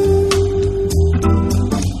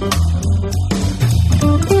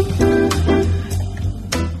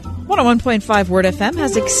 101.5 Word FM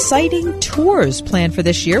has exciting tours planned for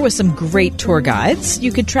this year with some great tour guides.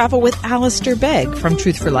 You could travel with Alistair Begg from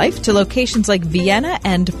Truth for Life to locations like Vienna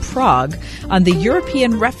and Prague on the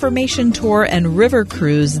European Reformation Tour and River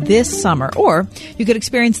Cruise this summer. Or you could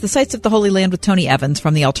experience the sights of the Holy Land with Tony Evans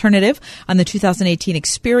from The Alternative on the 2018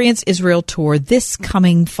 Experience Israel Tour this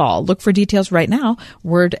coming fall. Look for details right now,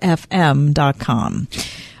 wordfm.com.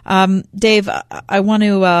 Dave, I want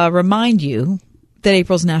to remind you that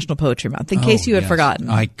April's National Poetry Month, in case you had forgotten.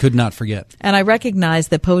 I could not forget. And I recognize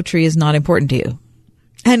that poetry is not important to you.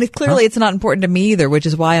 And clearly it's not important to me either, which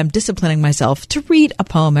is why I'm disciplining myself to read a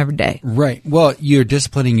poem every day. Right. Well, you're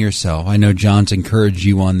disciplining yourself. I know John's encouraged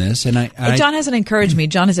you on this. And John hasn't encouraged me.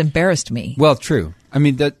 John has embarrassed me. Well, true. I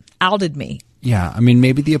mean, outed me. Yeah. I mean,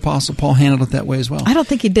 maybe the Apostle Paul handled it that way as well. I don't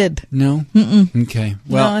think he did. No? Mm-mm. Okay.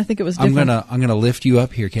 Well, no, I think it was different. I'm gonna lift you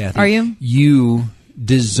up here, Kathy. Are you? You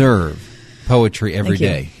deserve poetry every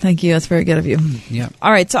day. Thank you. That's very good of you. Yeah.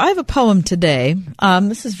 All right. So I have a poem today.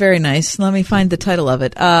 This is very nice. Let me find the title of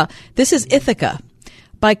it. This is Ithaca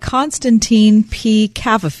by Constantine P.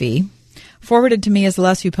 Cavafy. Forwarded to me as the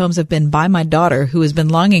last few poems have been by my daughter, who has been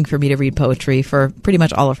longing for me to read poetry for pretty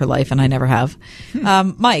much all of her life, and I never have.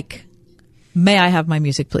 Mike, may I have my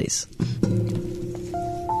music, please?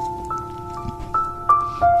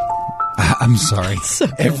 I'm sorry.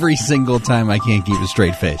 Okay. Every single time I can't keep a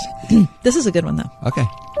straight face. This is a good one, though. Okay.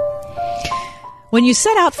 When you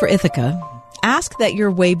set out for Ithaca, ask that your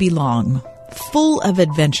way be long, full of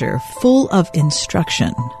adventure, full of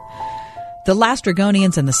instruction. The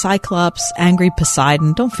Lastrygonians and the Cyclops, angry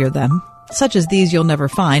Poseidon, don't fear them. Such as these you'll never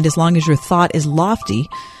find as long as your thought is lofty,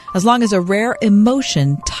 as long as a rare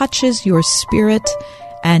emotion touches your spirit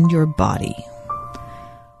and your body.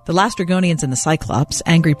 The Lastrygonians and the Cyclops,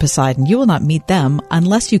 angry Poseidon, you will not meet them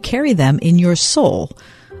unless you carry them in your soul,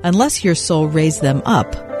 unless your soul raise them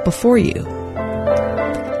up before you.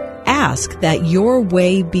 Ask that your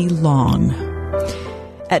way be long.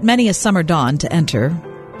 At many a summer dawn to enter,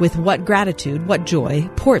 with what gratitude, what joy,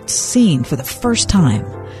 ports seen for the first time.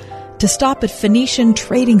 To stop at Phoenician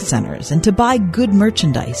trading centers and to buy good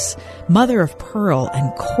merchandise, mother of pearl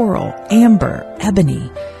and coral, amber, ebony,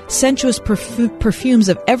 sensuous perfumes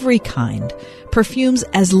of every kind, perfumes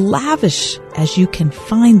as lavish as you can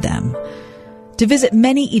find them. To visit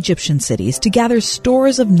many Egyptian cities to gather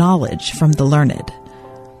stores of knowledge from the learned.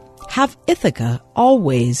 Have Ithaca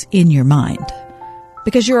always in your mind,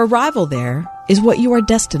 because your arrival there is what you are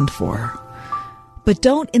destined for. But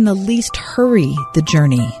don't in the least hurry the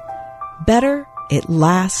journey. Better it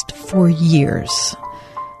last for years,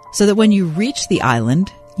 so that when you reach the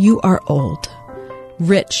island, you are old,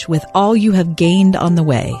 rich with all you have gained on the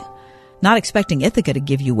way, not expecting Ithaca to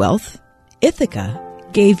give you wealth. Ithaca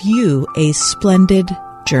gave you a splendid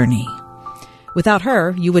journey. Without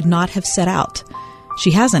her, you would not have set out.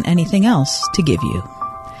 She hasn't anything else to give you.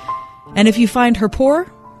 And if you find her poor,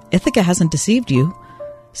 Ithaca hasn't deceived you.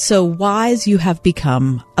 So wise you have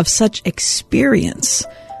become of such experience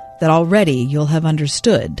that already you'll have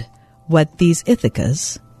understood what these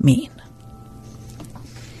Ithacas mean.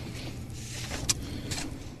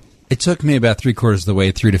 It took me about 3/4 of the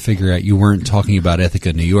way through to figure out you weren't talking about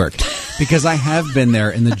Ithaca, New York, because I have been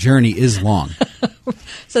there and the journey is long.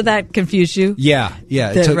 So that confused you? Yeah.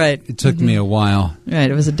 Right. It took me a while.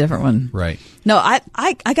 Right, it was a different one. Right. No,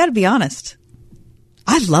 I got to be honest.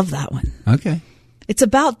 I love that one. Okay. It's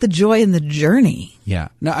about the joy in the journey. Yeah.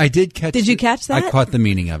 No, I did catch. Did you catch that? I caught the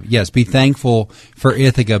meaning of it. Yes. Be thankful for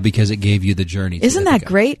Ithaca because it gave you the journey. Isn't that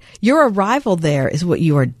great? Your arrival there is what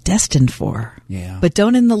you are destined for. Yeah. But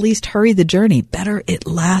don't in the least hurry the journey. Better it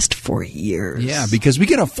last for years. Yeah, because we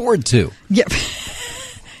can afford to. Yeah.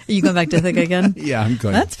 Are you going back to Ithaca again? Yeah, I'm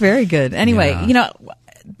going. That's very good. Anyway,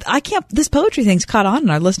 this poetry thing's caught on in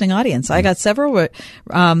our listening audience. I got several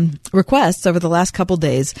requests over the last couple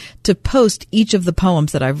days to post each of the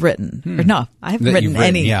poems that I've written. Or no, I haven't written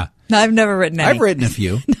any. Yeah. No, I've never written any. I've written a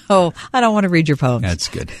few. No, I don't want to read your poems. That's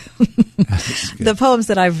good. The poems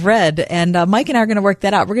that I've read, and Mike and I are going to work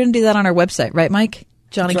that out. We're going to do that on our website, right, Mike?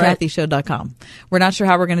 JohnnyCathyShow.com. We're not sure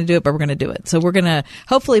how we're going to do it, but we're going to do it. So we're going to,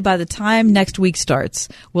 hopefully by the time next week starts,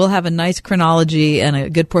 we'll have a nice chronology and a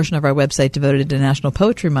good portion of our website devoted to National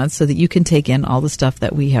Poetry Month so that you can take in all the stuff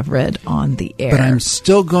that we have read on the air. But I'm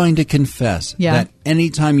still going to confess that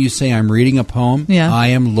anytime you say I'm reading a poem, I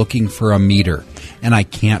am looking for a meter, and I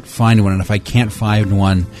can't find one. And if I can't find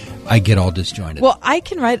one, I get all disjointed. Well, I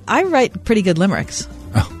write pretty good limericks.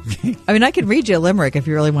 Okay. I mean, I could read you a limerick if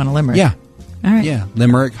you really want a limerick. Yeah. All right. Yeah,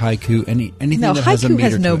 limerick, haiku, anything that has a meter. No, haiku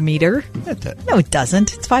has no meter. No, it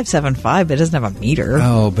doesn't. It's 575, but it doesn't have a meter.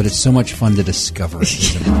 Oh, but it's so much fun to discover,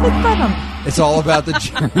 isn't it? It's all about the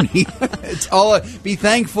journey. Be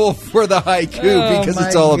thankful for the haiku because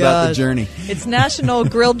it's all about the journey. It's National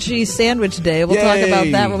Grilled Cheese Sandwich Day. We'll talk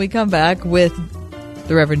about that when we come back with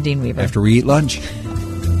the Reverend Dean Weaver. After we eat lunch.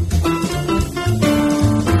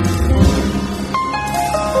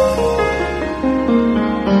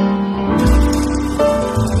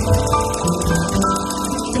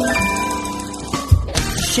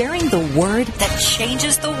 Sharing the word that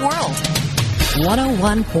changes the world.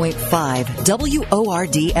 101.5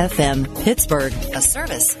 WORD FM, Pittsburgh, a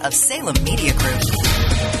service of Salem Media Group.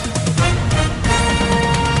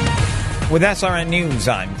 With SRN News,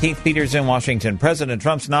 I'm Keith Peters in Washington. President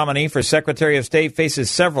Trump's nominee for Secretary of State faces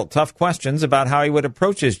several tough questions about how he would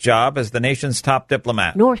approach his job as the nation's top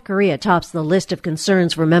diplomat. North Korea tops the list of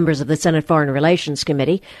concerns for members of the Senate Foreign Relations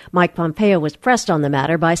Committee. Mike Pompeo was pressed on the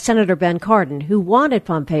matter by Senator Ben Cardin, who wanted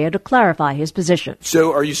Pompeo to clarify his position.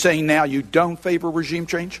 So are you saying now you don't favor regime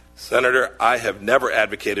change? Senator, I have never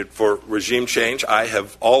advocated for regime change. I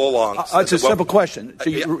have all along. It's a simple question. So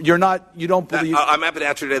you don't believe. I'm happy to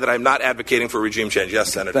answer today that I'm not advocating for regime change.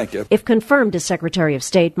 Yes, Senator. Thank you. If confirmed as Secretary of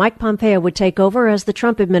State, Mike Pompeo would take over as the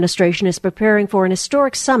Trump administration is preparing for an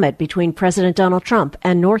historic summit between President Donald Trump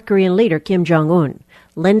and North Korean leader Kim Jong-un.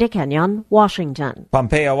 Linda Kenyon, Washington.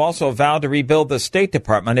 Pompeo also vowed to rebuild the State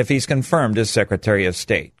Department if he's confirmed as Secretary of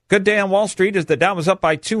State. Good day on Wall Street as the Dow was up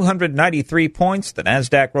by 293 points. The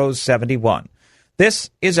Nasdaq rose 71. This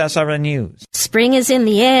is SRN News. Spring is in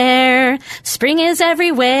the air. Spring is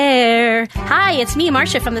everywhere. Hi, it's me,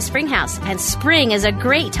 Marcia from the Spring House. And spring is a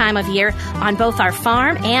great time of year on both our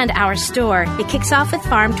farm and our store. It kicks off with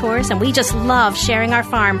farm tours, and we just love sharing our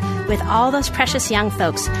farm with all those precious young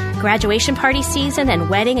folks. Graduation party season and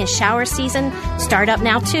wedding and shower season start up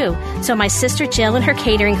now, too. So my sister Jill and her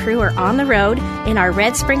catering crew are on the road in our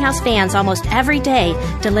red Spring House vans almost every day,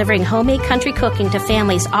 delivering homemade country cooking to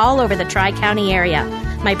families all over the Tri-County area.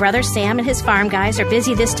 My brother Sam and his farm guys are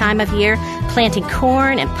busy this time of year planting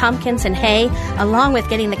corn and pumpkins and hay, along with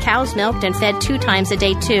getting the cows milked and fed 2 times a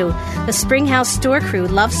day, too. The Spring House store crew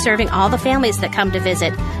loves serving all the families that come to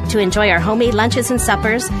visit, to enjoy our homemade lunches and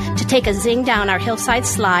suppers, to take a zing down our hillside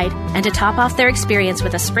slide, and to top off their experience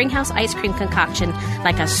with a Spring House ice cream concoction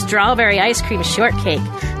like a strawberry ice cream shortcake.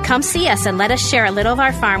 Come see us and let us share a little of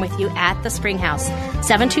our farm with you at the Spring House.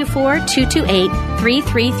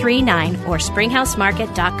 724-228-3339 or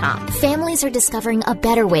springhousemarket.com. Families are discovering a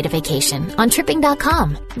better way to vacation on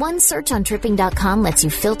Tripping.com. One search on Tripping.com lets you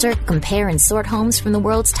filter, compare, and sort homes from the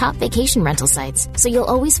world's top vacation rental sites, so you'll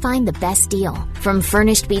always find the best deal. From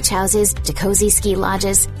furnished beach houses to cozy ski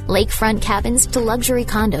lodges, lakefront cabins to luxury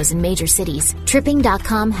condos in major cities,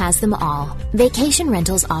 Tripping.com has them all. Vacation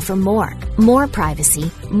rentals offer more privacy,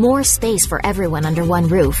 more space for everyone under one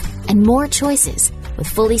roof, and more choices. With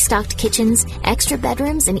fully stocked kitchens, extra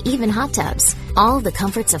bedrooms, and even hot tubs. All the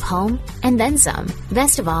comforts of home, and then some.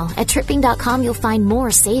 Best of all, at Tripping.com you'll find more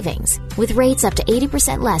savings, with rates up to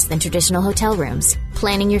 80% less than traditional hotel rooms.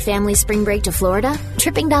 Planning your family's spring break to Florida?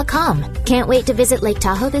 Tripping.com. Can't wait to visit Lake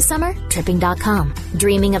Tahoe this summer? Tripping.com.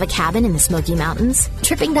 Dreaming of a cabin in the Smoky Mountains?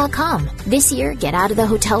 Tripping.com. This year, get out of the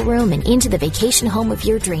hotel room and into the vacation home of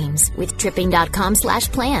your dreams with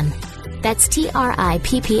Tripping.com/plan. That's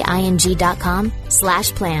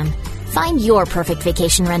TRIPPING.com/plan. Find your perfect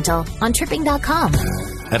vacation rental on Tripping.com.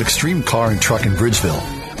 At Extreme Car and Truck in Bridgeville,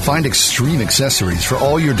 find extreme accessories for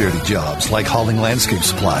all your dirty jobs like hauling landscape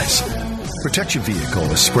supplies. Protect your vehicle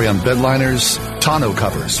with spray-on bed liners, tonneau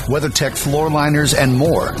covers, WeatherTech floor liners, and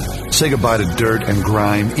more. Say goodbye to dirt and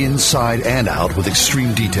grime inside and out with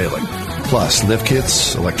extreme detailing. Plus, lift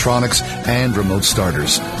kits, electronics, and remote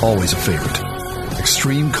starters. Always a favorite.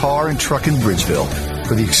 Extreme Car and Truck in Bridgeville.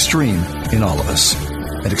 For the extreme in all of us.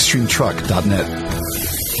 At extremetruck.net.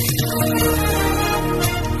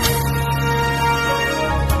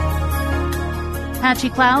 Patchy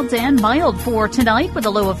clouds and mild for tonight with a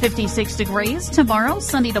low of 56 degrees. Tomorrow,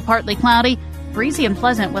 sunny to partly cloudy, breezy and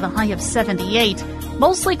pleasant with a high of 78.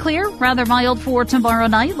 Mostly clear, rather mild for tomorrow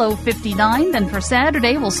night, low 59. Then for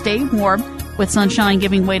Saturday, we'll stay warm with sunshine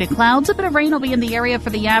giving way to clouds. A bit of rain will be in the area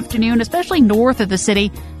for the afternoon, especially north of the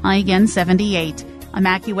city. High again 78. I'm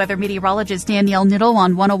AccuWeather meteorologist Danielle Niddle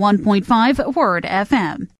on 101.5 Word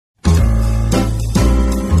FM.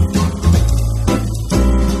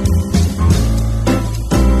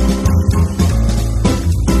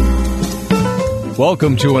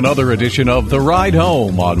 Welcome to another edition of The Ride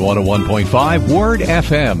Home on 101.5 Word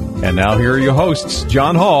FM. And now here are your hosts,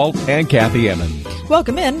 John Hall and Kathy Emmons.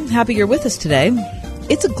 Welcome in. Happy you're with us today.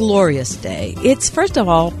 It's a glorious day. It's, first of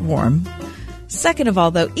all, warm. Second of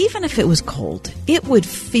all, though, even if it was cold, it would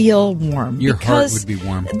feel warm. Your heart would be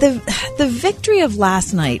warm. The victory of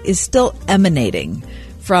last night is still emanating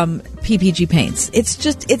from PPG Paints.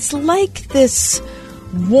 It's like this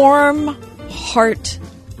warm heart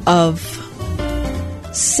of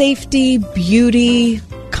safety, beauty,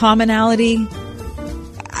 commonality.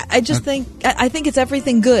 I think it's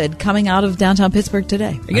everything good coming out of downtown Pittsburgh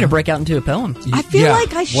today. You're going to break out into a poem. I feel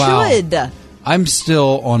like I should. I'm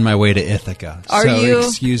still on my way to Ithaca. Are you?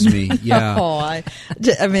 Excuse me. Yeah. I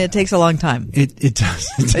mean, it takes a long time. It does.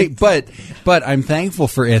 But I'm thankful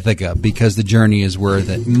for Ithaca because the journey is worth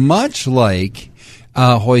it. Much like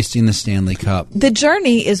hoisting the Stanley Cup. The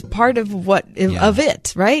journey is part of of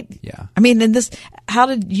it, right? Yeah. I mean, how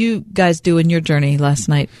did you guys do in your journey last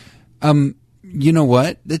night? You know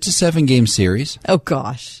what? It's a 7-game series. Oh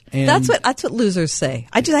gosh, and that's what losers say.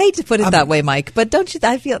 I hate to put it that way, Mike, but don't you?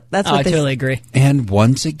 I feel that's what I totally agree. And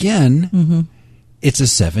once again, it's a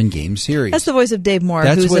 7-game series. That's the voice of Dave Moore,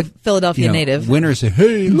 who's a Philadelphia native. Winners say,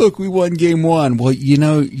 "Hey, look, we won game 1." Well,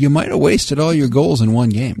 you might have wasted all your goals in one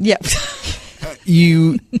game. Yep.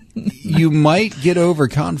 You might get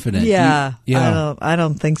overconfident. Yeah. I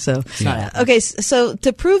don't think so. Okay, so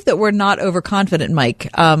to prove that we're not overconfident, Mike,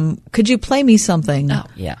 could you play me something? Oh,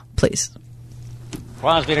 yeah. Please.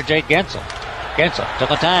 Crosby to Jake Gensel. Gensel to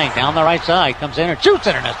Letang down the right side. Comes in and shoots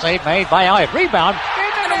it, and a save made by Elliott. Rebound.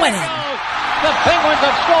 And a win. The Penguins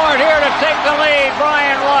have scored here to take the lead.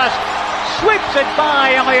 Brian Rust sweeps it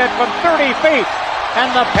by Elliott from 30 feet. And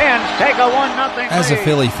the Pens take a 1-0 lead. As a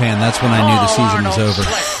Philly fan, that's when I knew the season was over.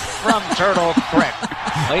 From Turtle Creek.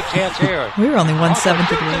 Late chance here. We were only 1/7 of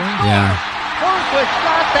the way. Yeah. Hornquist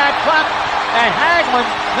got that puck, and Hagman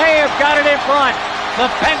may have got it in front. The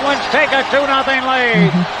Penguins take a 2-0 lead.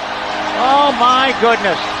 Oh, my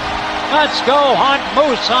goodness. Let's go hunt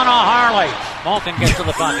moose on a Harley. Malkin gets to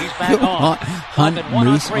the puck. He's back on. Hunt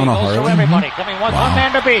moose on a Harley? To everybody. Coming one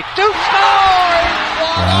man to beat. Two scores!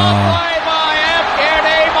 Wow.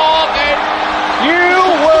 You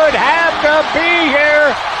would have to be here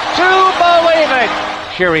to believe it.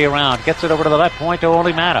 Sheary around, gets it over to the left point to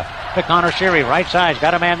Olimata. To Connor Sheary, right side,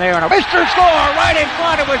 got a man there, and a Mr. Score right in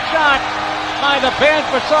front. It was shot by the Pens.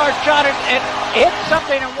 Brassard shot it, and hit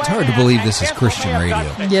something. It's hard to believe this is Christian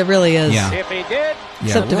radio. Yeah, it really is. Yeah. If he did,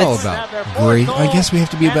 yeah, we're all about great. I guess we have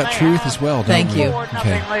to be about truth as well. Thank you.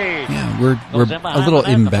 Okay. Yeah, we're a little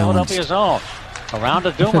imbalanced. Around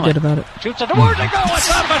to Dumoulin. Forget about it. Shoots it towards the goal.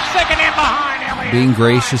 It's up, but sticking in behind Elliott. Being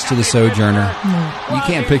gracious to the Sojourner. You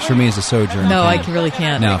can't picture me as a Sojourner. No, fan. I really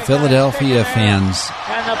can't. Now, Philadelphia fans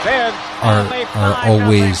are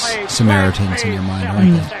always Samaritans in your mind,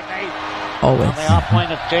 aren't they? Always. On the off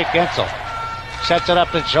point of Jake Gensel. Sets it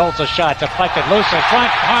up to Schultz, a shot. Deflected loose in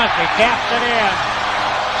front. Crosby taps it in.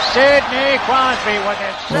 Sidney Crosby with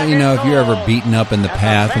his Well, if you're ever beaten up in the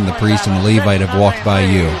path and the priest and the Levite have walked by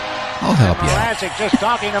you, I'll help you out. Just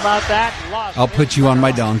talking about that. I'll put you on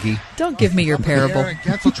my donkey. Don't give me your parable.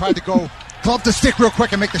 Gensel tried to go club the stick real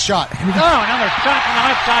quick and make the shot. Oh, another shot from the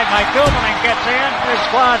left side by Dumoulin gets in. There's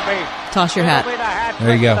Crosby. Toss your hat.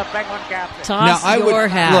 There you go. Toss your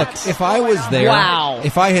hat. Look, if I was there,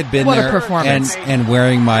 if I had been what there a performance. and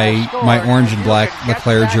wearing my orange and black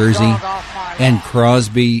LeClaire jersey, and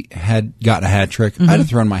Crosby had gotten a hat trick, I'd have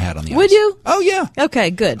thrown my hat on the ice. Would you? Oh, yeah.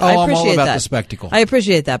 Okay, good. Oh, I appreciate I'm all about that. the spectacle. I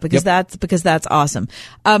appreciate that because that's awesome.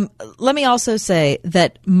 Let me also say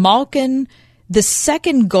that Malkin, the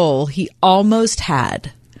second goal he almost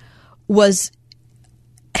had was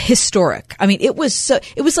historic. I mean, it was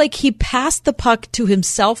like he passed the puck to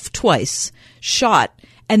himself twice, shot,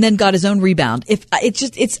 and then got his own rebound.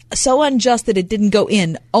 It's so unjust that it didn't go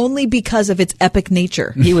in only because of its epic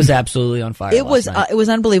nature. He was absolutely on fire. It was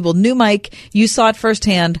unbelievable. New Mike, you saw it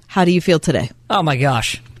firsthand. How do you feel today? Oh my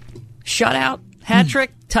gosh. Shutout, hat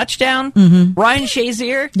trick, touchdown, Ryan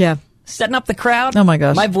Shazier. Yeah. Setting up the crowd. Oh, my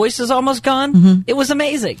gosh. My voice is almost gone. It was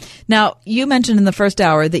amazing. Now, you mentioned in the first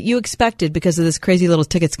hour that you expected, because of this crazy little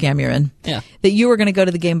ticket scam you're in, that you were going to go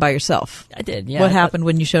to the game by yourself. I did, yeah. What happened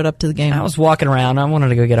when you showed up to the game? I was walking around. I wanted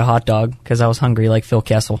to go get a hot dog because I was hungry like Phil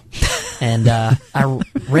Kessel. And I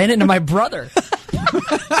ran into my brother.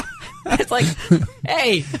 It's like,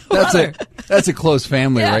 hey, brother. That's a close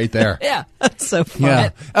family right there. Yeah. That's so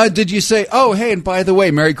fun. Yeah. Did you say, oh, hey, and by the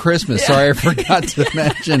way, Merry Christmas. Sorry, I forgot to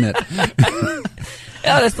mention it.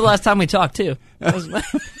 Yeah, that's the last time we talked, too.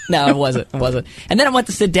 No, it wasn't. It wasn't. And then I went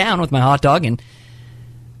to sit down with my hot dog and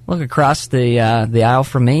look across the aisle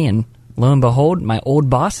from me, and lo and behold, my old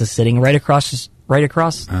boss is sitting right across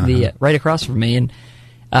from me,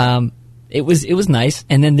 and it was nice.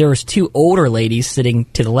 And then there was two older ladies sitting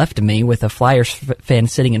to the left of me with a Flyers fan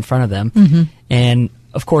sitting in front of them, and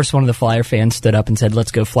of course, one of the Flyer fans stood up and said,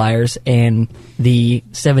 "Let's go Flyers!" And the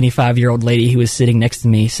 75-year-old lady who was sitting next to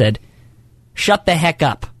me said, "Shut the heck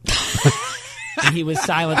up." And he was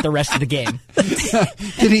silent the rest of the game.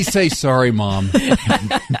 Did he say, sorry, Mom?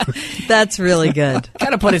 That's really good.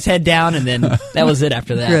 Kind of put his head down, and then that was it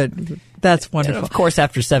after that. Good. That's wonderful. And of course,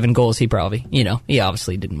 after 7 goals, he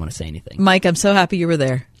obviously didn't want to say anything. Mike, I'm so happy you were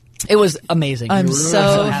there. It was amazing. I'm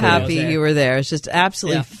so happy you were there. It's just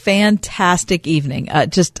absolutely fantastic evening.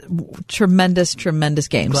 Just tremendous, tremendous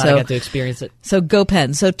game. Glad I got to experience it. So go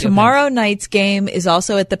Pens. So tomorrow night's game is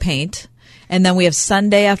also at the Paint, and then we have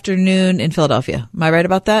Sunday afternoon in Philadelphia. Am I right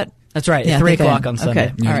about that? That's right. At 3 o'clock on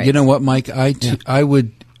Sunday. Okay. All right. You know what, Mike? I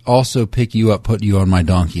would also pick you up, put you on my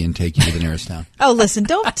donkey, and take you to the nearest town. Oh, listen,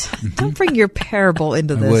 don't bring your parable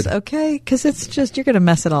into this, okay? Because it's just, you're going to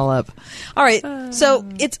mess it all up. All right, so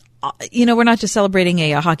it's, we're not just celebrating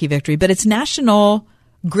a hockey victory, but it's National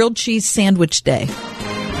Grilled Cheese Sandwich Day.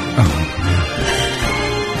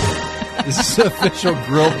 Is this official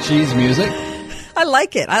grilled cheese music? I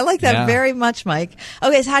like it. I like that very much, Mike.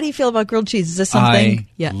 Okay, so how do you feel about grilled cheese? Is this something?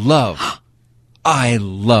 I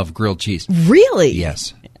love grilled cheese. Really?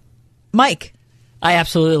 Yes. Mike? I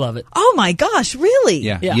absolutely love it. Oh, my gosh, really?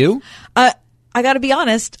 Yeah. You? I got to be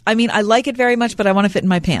honest. I mean, I like it very much, but I want to fit in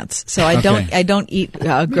my pants, so I don't eat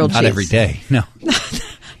grilled cheese. Not every day. No.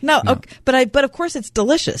 No. Okay, but of course it's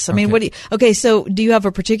delicious. I mean, so do you have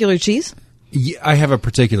a particular cheese? Yeah, I have a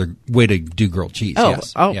particular way to do grilled cheese. Oh,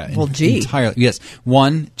 yes. Well, gee. Entirely. Yes.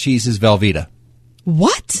 One cheese is Velveeta.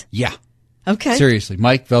 What? Yeah. Okay. Seriously,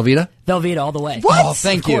 Mike, Velveeta? Velveeta all the way. What? Oh,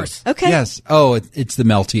 thank you. Of course. Okay. Yes. Oh, it's the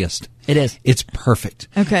meltiest. It is. It's perfect.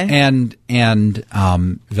 Okay. And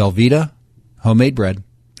Velveeta, homemade bread.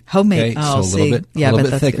 Homemade. Okay, so a little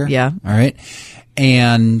bit thicker. Good. Yeah. All right.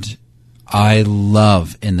 And I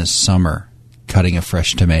love in the summer cutting a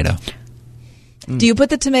fresh tomato. Do you put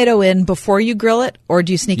the tomato in before you grill it, or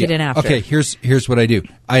do you sneak it in after? Okay, here's what I do.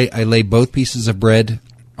 I lay both pieces of bread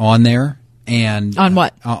on there, and on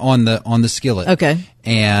what? On the skillet. Okay.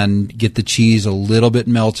 And get the cheese a little bit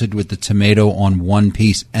melted with the tomato on one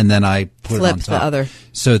piece, and then I put it on top the other,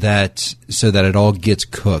 so that it all gets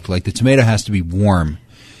cooked. Like the tomato has to be warm,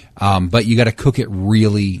 but you got to cook it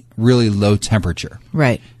really, really low temperature,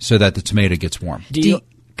 right? So that the tomato gets warm.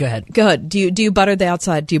 Go ahead. Go ahead. Do you butter the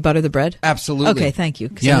outside? Do you butter the bread? Absolutely. Okay, thank you.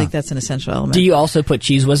 Because I think that's an essential element. Do you also put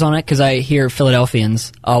Cheese Whiz on it? Because I hear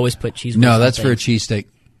Philadelphians always put Cheese Whiz on it. No, that's for a cheesesteak.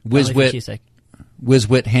 Whiz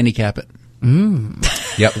Wit handicap it.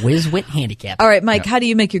 Yep. Whiz Wit handicap it. All right, Mike, how do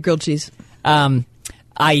you make your grilled cheese?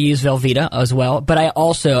 I use Velveeta as well, but I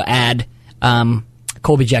also add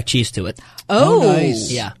Colby Jack cheese to it. Oh,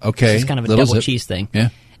 nice. Yeah. Okay. It's kind of a double cheese thing. Yeah.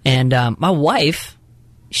 And my wife,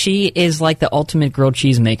 she is like the ultimate grilled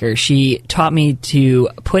cheese maker. She taught me to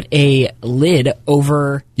put a lid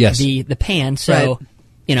over the pan so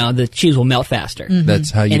the cheese will melt faster. Mm-hmm. That's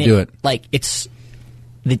how you do it. Like it's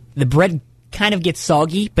the bread kind of gets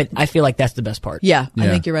soggy, but I feel like that's the best part. Yeah, I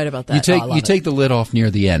think you're right about that. You take the lid off near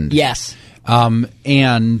the end. Yes.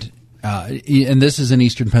 And this is an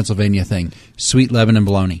Eastern Pennsylvania thing: sweet Lebanon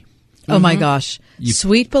bologna. Oh my gosh.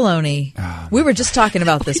 Sweet bologna. We were just talking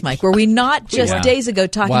about this, Mike. Were we not just days ago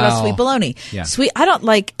talking about sweet bologna? Yeah. I don't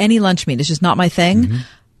like any lunch meat. It's just not my thing,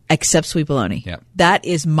 except sweet bologna. Yeah. That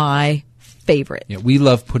is my favorite. Yeah, we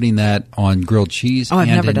love putting that on grilled cheese I've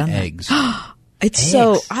and never in done eggs. It's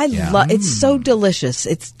so delicious.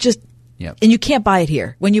 It's just Yep. And you can't buy it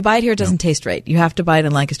here. When you buy it here, it doesn't taste right. You have to buy it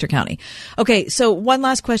in Lancaster County. Okay, so one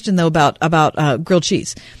last question, though, about grilled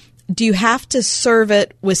cheese. Do you have to serve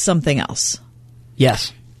it with something else?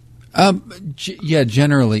 Yes. Yeah,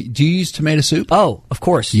 generally. Do you use tomato soup? Oh, of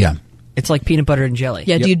course. Yeah. It's like peanut butter and jelly.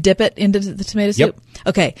 Yeah, do you dip it into the tomato soup? Yep.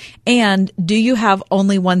 Okay. And do you have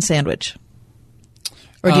only one sandwich?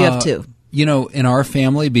 Or do you have two? You know, in our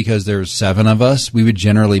family, because there's 7 of us, we would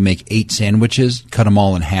generally make 8 sandwiches, cut them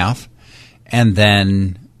all in half, and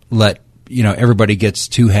then everybody gets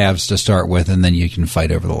 2 halves to start with, and then you can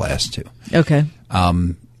fight over the last 2. Okay.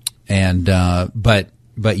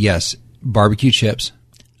 But yes, barbecue chips.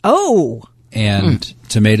 Oh. And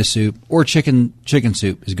tomato soup or chicken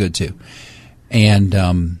soup is good too. And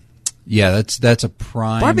that's a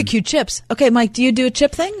prime barbecue chips. Okay, Mike, do you do a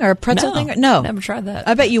chip thing or a pretzel thing? No, never tried that.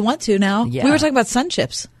 I bet you want to now. Yeah. We were talking about sun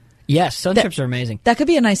chips. Yes, sun chips are amazing. That could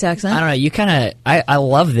be a nice accent. I don't know. You kind of. I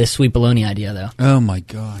love this sweet bologna idea though. Oh my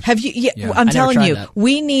gosh. Have you? Yeah. I'm telling you,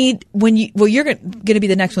 we need you're going to be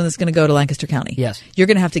the next one that's going to go to Lancaster County. Yes, you're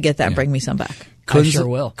going to have to get that and bring me some back. I sure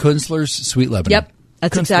will. Kunzler's Sweet Lebanon. Yep.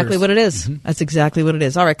 That's exactly what it is. Mm-hmm. That's exactly what it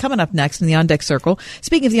is. All right, coming up next in the On Deck Circle.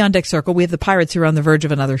 Speaking of the On Deck Circle, we have the Pirates who are on the verge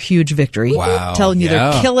of another huge victory. Wow. Telling you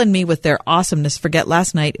they're killing me with their awesomeness. Forget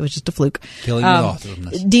last night. It was just a fluke. Killing with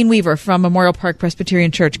awesomeness. Dean Weaver from Memorial Park Presbyterian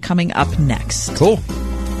Church coming up next. Cool.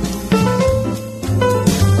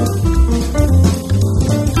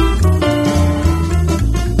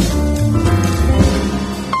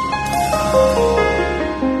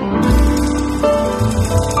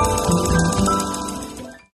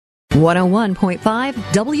 WORD.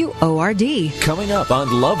 Coming up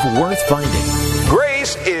on Love Worth Finding.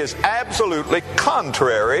 Grace is absolutely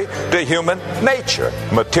contrary to human nature.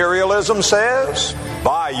 Materialism says,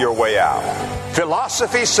 buy your way out.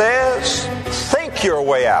 Philosophy says, think your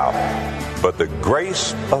way out. But the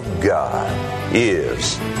grace of God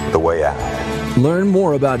is the way out. Learn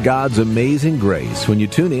more about God's amazing grace when you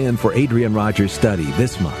tune in for Adrian Rogers' study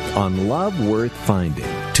this month on Love Worth Finding.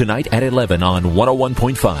 Tonight at 11 on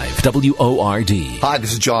 101.5 WORD. Hi,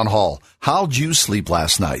 this is John Hall. How'd you sleep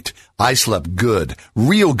last night? I slept good,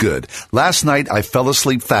 real good. Last night I fell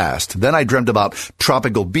asleep fast. Then I dreamt about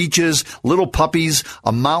tropical beaches, little puppies,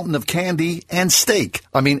 a mountain of candy, and steak.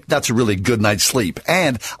 I mean, that's a really good night's sleep.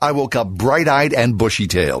 And I woke up bright-eyed and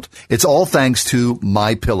bushy-tailed. It's all thanks to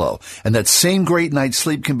MyPillow. And that same great night's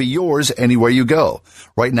sleep can be yours anywhere you go.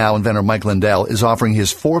 Right now, inventor Mike Lindell is offering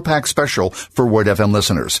his 4-pack special for Word FM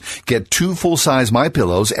listeners. Get 2 full-size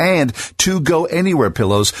MyPillows and 2 Go Anywhere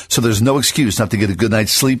pillows, so there's no excuse not to get a good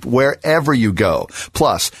night's sleep wherever you go.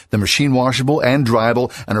 Plus, they're machine washable and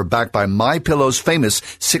dryable and are backed by MyPillow's famous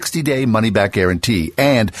 60-day money-back guarantee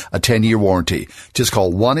and a 10-year warranty. Just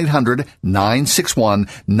call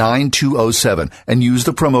 1-800-961-9207 and use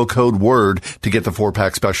the promo code WORD to get the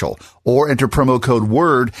 4-pack special. Or enter promo code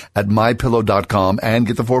WORD at MyPillow.com and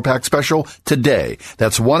get the 4-pack special today.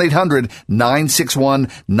 That's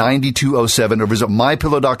 1-800-961-9207 or visit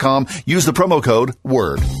MyPillow.com. Use the promo code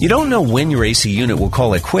WORD. You don't know when your AC unit will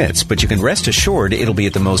call it quits, but you can rest assured it'll be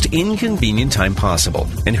at the most inconvenient time possible.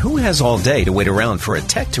 And who has all day to wait around for a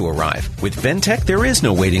tech to arrive? With Ventec, there is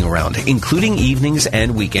no waiting around, including evenings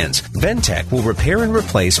and weekends. Ventec will repair and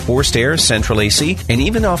replace forced air, central AC, and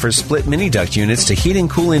even offers split mini duct units to heat and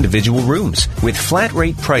cool individual rooms. With flat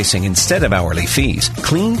rate pricing instead of hourly fees.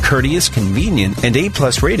 Clean, courteous, convenient, and A+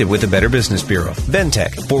 rated with the Better Business Bureau.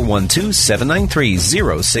 Ventec,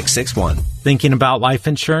 412-793-0661. Thinking about life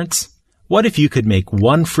insurance? What if you could make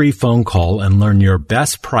one free phone call and learn your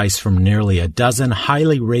best price from nearly a dozen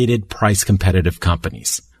highly rated, price-competitive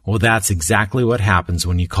companies? Well, that's exactly what happens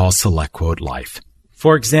when you call SelectQuote Life.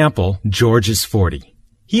 For example, George is 40.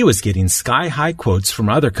 He was getting sky-high quotes from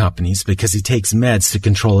other companies because he takes meds to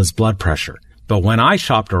control his blood pressure. But when I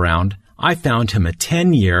shopped around, I found him a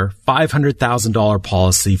 10-year, $500,000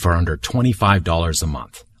 policy for under $25 a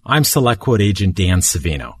month. I'm SelectQuote agent Dan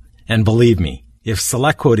Savino. And believe me, if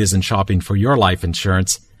SelectQuote isn't shopping for your life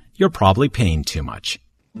insurance, you're probably paying too much.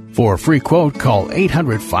 For a free quote, call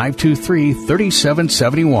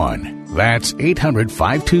 800-523-3771. That's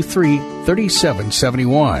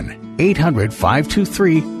 800-523-3771.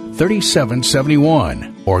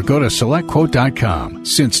 800-523-3771. Or go to SelectQuote.com.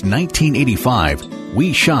 Since 1985,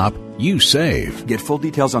 we shop, you save. Get full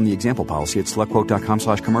details on the example policy at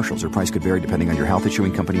selectquote.com/commercials. Or price could vary depending on your health,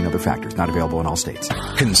 issuing company, and other factors. Not available in all states.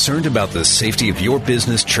 Concerned about the safety of your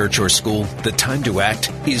business, church, or school? The time to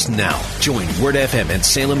act is now. Join Word FM and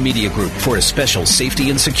Salem Media Group for a special safety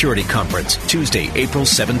and security conference Tuesday, April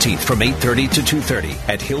 17th from 8:30 to 2:30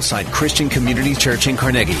 at Hillside Christian Community Church in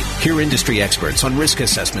Carnegie. Hear industry experts on risk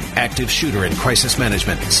assessment, active shooter and crisis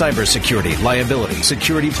management, cybersecurity, liability,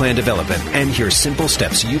 security plan development, and hear simple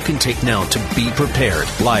steps you can take now to be prepared.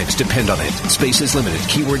 Lives depend on it. Space is limited.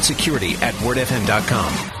 Keyword security at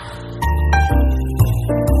wordfm.com.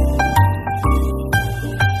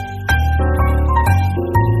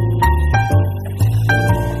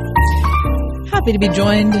 Happy to be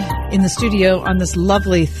joined in the studio on this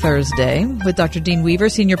lovely Thursday with Dr. Dean Weaver,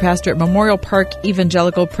 Senior Pastor at Memorial Park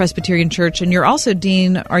Evangelical Presbyterian Church. And you're also,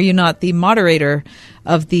 Dean, are you not, the moderator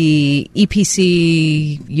of the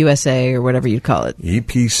EPC USA or whatever you'd call it?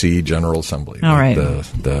 EPC General Assembly. All right.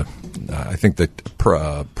 I think the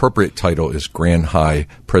appropriate title is Grand High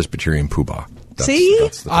Presbyterian Poobah. See?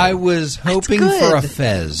 I was hoping for a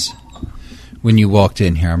fez. When you walked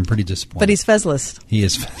in here, I'm pretty disappointed. But he's fezless. He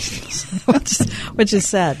is fezless. which is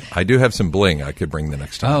sad. I do have some bling I could bring the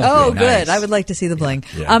next time. Oh, nice. good. I would like to see the bling.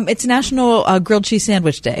 Yeah. It's National Grilled Cheese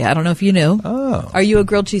Sandwich Day. I don't know if you knew. Oh. Are you a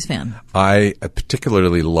grilled cheese fan? I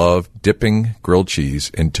particularly love dipping grilled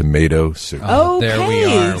cheese in tomato soup. There we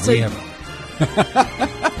are. So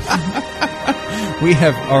we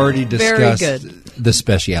have already Very discussed the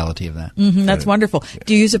speciality of that. That's wonderful.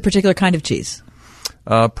 Do you use a particular kind of cheese?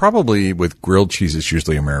 Probably with grilled cheese, it's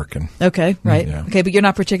usually American. Okay, right. Yeah. Okay, but you're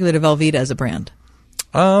not particular to Velveeta as a brand.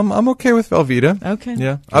 I'm okay with Velveeta. Okay.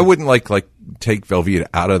 Yeah. I wouldn't like take Velveeta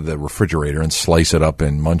out of the refrigerator and slice it up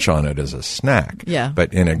and munch on it as a snack. Yeah.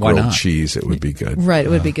 But in a Why grilled not? cheese, it would be good. Right, it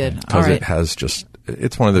would be good. All Because right. it has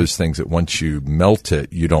it's one of those things that once you melt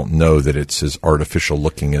it, you don't know that it's as artificial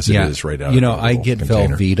looking as it is right out of the I get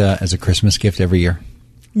container. Velveeta as a Christmas gift every year.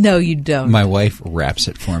 No, you don't. My wife wraps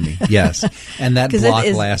it for me. Yes. And that 'Cause block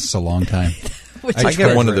it is- lasts a long time. I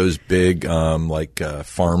get one of those big,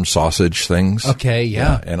 farm sausage things. Okay,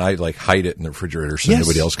 yeah. And I hide it in the refrigerator so Yes.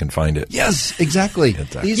 nobody else can find it. Yes, exactly.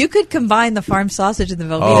 You could combine the farm sausage and the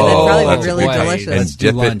Velveeta. Oh, That'd probably that's be really right. delicious. And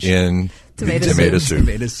dip it in tomato soup.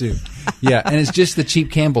 Tomato soup. Yeah, and it's just the cheap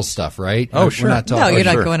Campbell stuff, right? Oh, We're sure. not talking. No, you're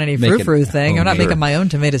not sure. going any Make it frou-frou thing. I'm not sure. making my own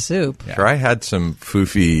tomato soup. Sure, I had some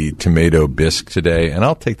foofy tomato bisque today, and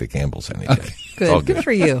I'll take the Campbell's any day. It's all Good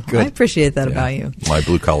for you. I appreciate that about you. My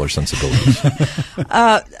blue-collar sensibilities.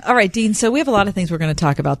 All right, Dean, so we have a lot of things we're going to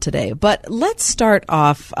talk about today, but let's start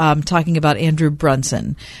off talking about Andrew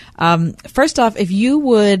Brunson. First off, if you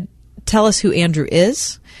would tell us who Andrew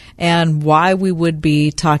is and why we would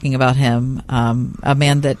be talking about him, a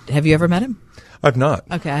man that, have you ever met him? I've not.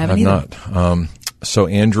 Okay, I haven't either. Not. So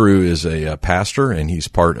Andrew is a pastor, and he's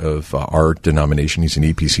part of our denomination. He's an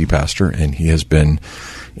EPC pastor, and he has been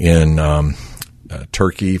in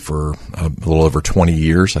Turkey for a little over 20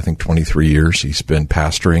 years, I think 23 years. He's been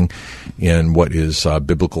pastoring in what is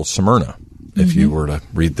biblical Smyrna, if you were to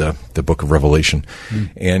read the book of Revelation.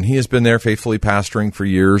 And he has been there faithfully pastoring for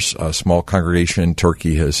years. A small congregation.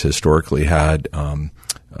 Turkey has historically had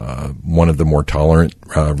one of the more tolerant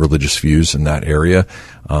religious views in that area.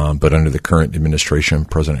 But under the current administration,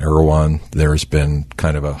 President Erdogan, there has been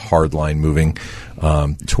kind of a hard line moving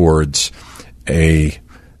towards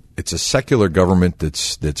it's a secular government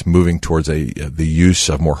that's moving towards the use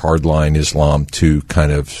of more hardline Islam to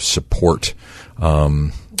kind of support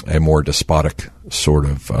a more despotic sort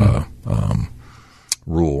of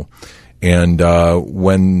rule. And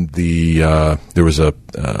when there was a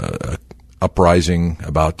uprising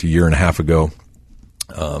about a year and a half ago,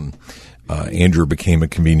 Andrew became a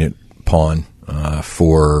convenient pawn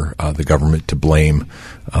for the government to blame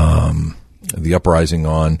the uprising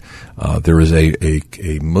on. There is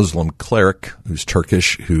a Muslim cleric who's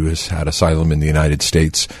Turkish who has had asylum in the United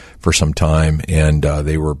States for some time, and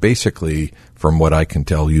they were basically, from what I can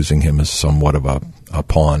tell, using him as somewhat of a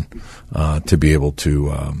pawn to be able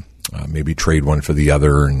to maybe trade one for the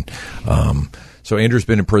other. And so Andrew's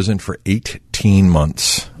been in prison for 18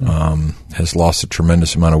 months, has lost a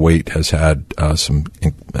tremendous amount of weight, has had some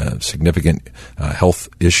significant health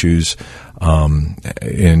issues,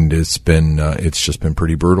 and it's just been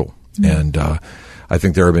pretty brutal. And I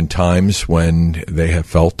think there have been times when they have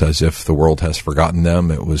felt as if the world has forgotten them.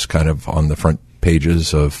 It was kind of on the front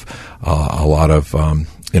pages of a lot of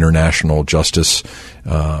international justice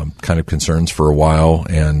kind of concerns for a while,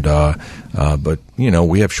 and but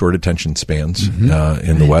we have short attention spans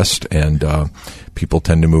in the West, and people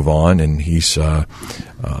tend to move on. And he's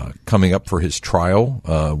coming up for his trial,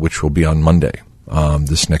 which will be on Monday.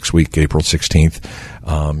 this next week, April 16th.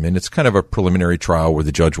 And it's kind of a preliminary trial where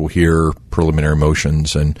the judge will hear preliminary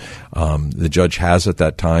motions, and the judge has at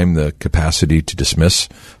that time the capacity to dismiss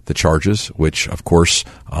the charges, which, of course,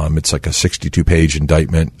 it's like a 62-page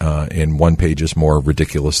indictment, and one page is more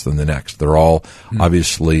ridiculous than the next. They're all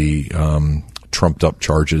obviously trumped up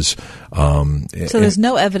charges. So there's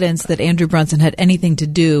no evidence that Andrew Brunson had anything to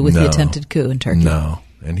do with the attempted coup in Turkey? No.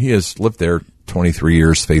 And he has lived there 23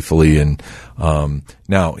 years faithfully, and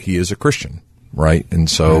now he is a Christian, right? And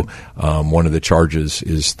so one of the charges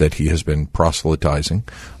is that he has been proselytizing,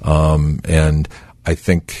 and I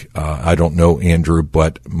think I don't know Andrew,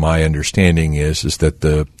 but my understanding is that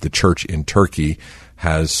the church in Turkey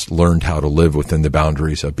has learned how to live within the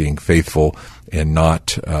boundaries of being faithful and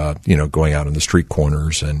not going out on the street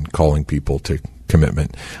corners and calling people to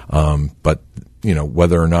commitment. But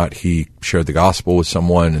whether or not he shared the gospel with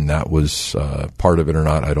someone and that was part of it or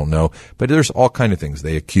not, I don't know. But there's all kind of things.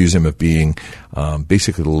 They accuse him of being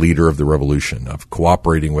basically the leader of the revolution, of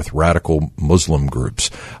cooperating with radical Muslim groups.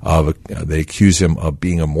 They accuse him of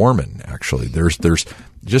being a Mormon, actually. There's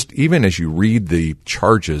just even as you read the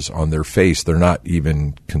charges on their face, they're not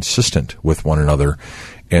even consistent with one another.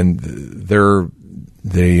 And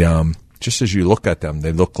they just as you look at them,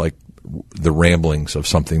 they look like the ramblings of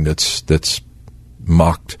something that's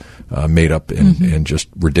mocked, made up, and just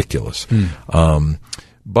ridiculous.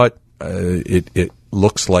 But it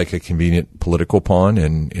looks like a convenient political pawn,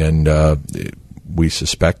 and we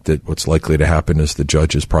suspect that what's likely to happen is the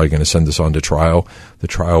judge is probably going to send this on to trial. The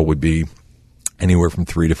trial would be anywhere from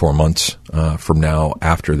 3 to 4 months from now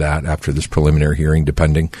after this preliminary hearing,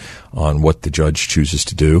 depending on what the judge chooses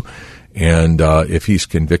to do. And if he's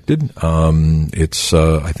convicted, it's,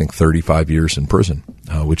 I think, 35 years in prison,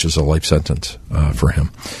 which is a life sentence for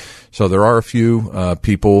him. So there are a few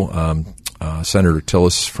people, Senator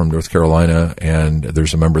Tillis from North Carolina, and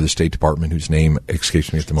there's a member of the State Department whose name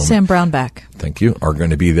escapes me at the moment. Sam Brownback. Thank you. Are going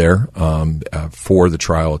to be there for the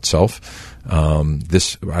trial itself.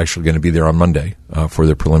 This actually going to be there on Monday for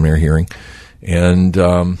the preliminary hearing. And,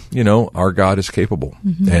 our God is capable.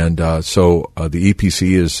 And so the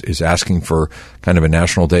EPC is asking for kind of a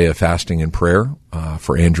national day of fasting and prayer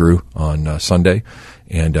for Andrew on Sunday.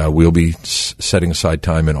 And we'll be setting aside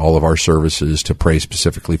time in all of our services to pray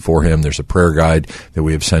specifically for him. There's a prayer guide that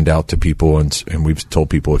we have sent out to people, and we've told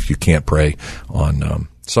people if you can't pray on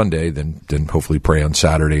Sunday, then hopefully pray on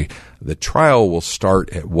Saturday. The trial will start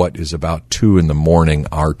at what is about 2 a.m.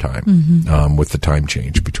 our time, with the time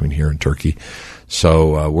change between here and Turkey.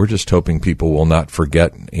 So we're just hoping people will not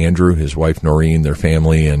forget Andrew, his wife Noreen, their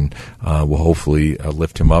family, and will hopefully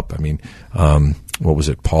lift him up. I mean, what was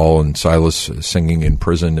it? Paul and Silas singing in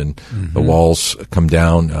prison, and the walls come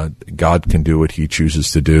down. God can do what he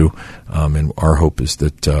chooses to do, and our hope is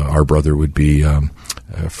that our brother would be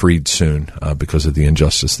freed soon because of the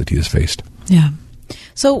injustice that he has faced. Yeah.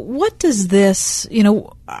 So what does this,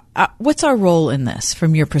 what's our role in this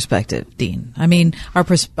from your perspective, Dean? I mean,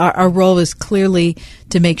 our role is clearly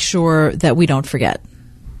to make sure that we don't forget.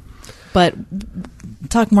 But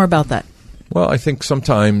talk more about that. Well, I think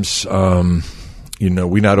sometimes, we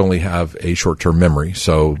not only have a short-term memory,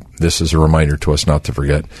 so this is a reminder to us not to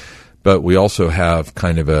forget, but we also have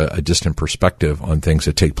kind of a distant perspective on things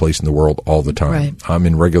that take place in the world all the time. Right. I'm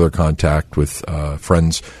in regular contact with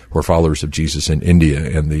friends who are followers of Jesus in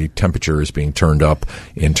India, and the temperature is being turned up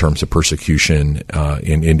in terms of persecution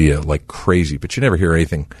in India like crazy, but you never hear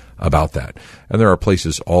anything about that. And there are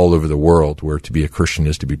places all over the world where to be a Christian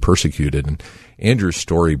is to be persecuted, and Andrew's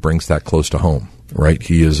story brings that close to home. Right,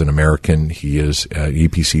 he is an American. He is an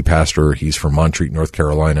EPC pastor. He's from Montreat, North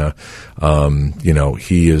Carolina.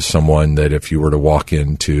 He is someone that if you were to walk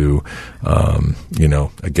into,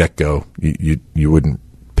 a Get-Go, you wouldn't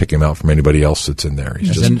pick him out from anybody else that's in there.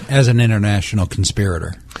 He's as an international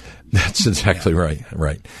conspirator. That's exactly right.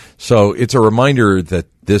 Right. So it's a reminder that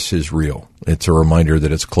this is real. It's a reminder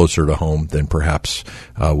that it's closer to home than perhaps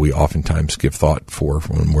we oftentimes give thought for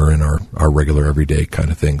when we're in our regular everyday kind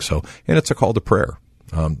of thing. So, and it's a call to prayer.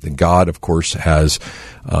 God, of course, has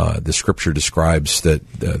the Scripture describes that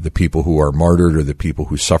the people who are martyred or the people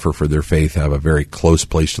who suffer for their faith have a very close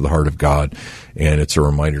place to the heart of God, and it's a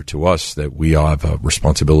reminder to us that we have a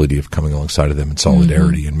responsibility of coming alongside of them in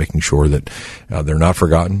solidarity and making sure that they're not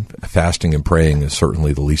forgotten. Fasting and praying is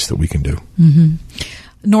certainly the least that we can do.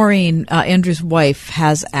 Noreen, Andrew's wife,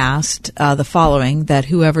 has asked the following, that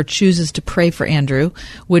whoever chooses to pray for Andrew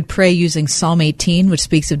would pray using Psalm 18, which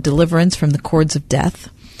speaks of deliverance from the cords of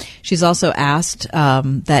death. She's also asked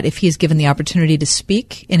that if he is given the opportunity to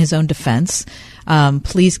speak in his own defense,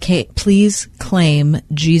 please claim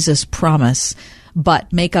Jesus' promise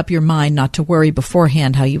but make up your mind not to worry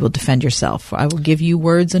beforehand how you will defend yourself. I will give you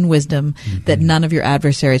words and wisdom that none of your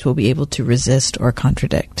adversaries will be able to resist or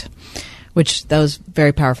contradict. Which, that was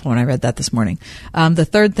very powerful when I read that this morning. The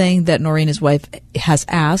third thing that Noreen, his wife, has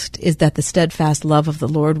asked is that the steadfast love of the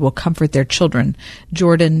Lord will comfort their children,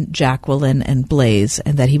 Jordan, Jacqueline, and Blaze,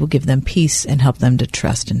 and that he will give them peace and help them to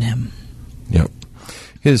trust in him. Yep.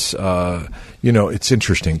 His, it's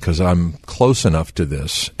interesting because I'm close enough to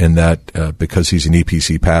this, and that because he's an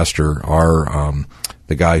EPC pastor,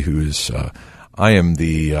 the guy who's, I am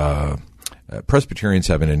the, Presbyterians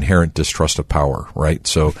have an inherent distrust of power, right?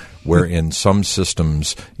 So where in some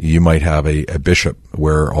systems you might have a bishop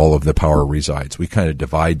where all of the power resides, we kind of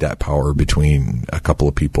divide that power between a couple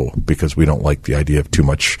of people because we don't like the idea of too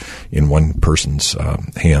much in one person's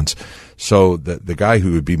hands. So the guy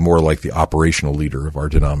who would be more like the operational leader of our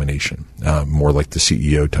denomination, more like the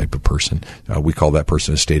CEO type of person, we call that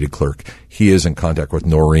person a stated clerk. He is in contact with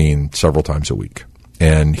Noreen several times a week.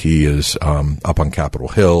 And he is up on Capitol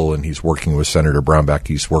Hill, and he's working with Senator Brownback.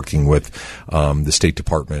 He's working with the State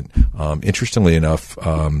Department. Interestingly enough,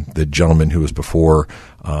 the gentleman who was before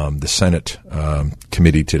the Senate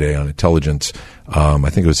committee today on intelligence, I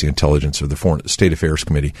think it was the Intelligence or the Foreign State Affairs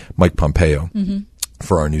Committee, Mike Pompeo,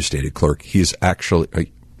 for our new stated clerk. He is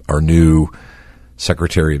actually our new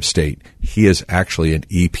Secretary of State. He is actually an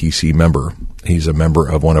EPC member. He's a member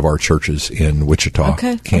of one of our churches in Wichita,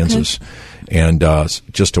 Kansas. Okay. And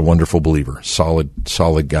just a wonderful believer,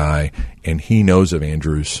 solid guy, and he knows of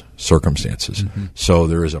Andrew's circumstances. So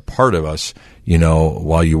there is a part of us,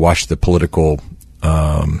 while you watch the political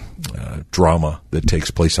drama that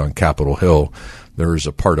takes place on Capitol Hill, there is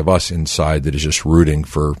a part of us inside that is just rooting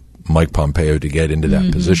for Mike Pompeo to get into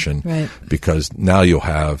that position, right? Because now you'll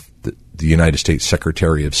have the United States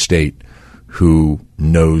Secretary of State who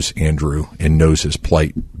knows Andrew and knows his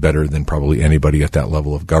plight better than probably anybody at that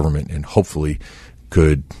level of government, and hopefully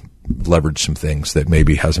could leverage some things that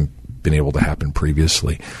maybe hasn't been able to happen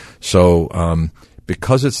previously. So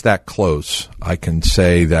because it's that close, I can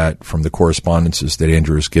say that from the correspondences that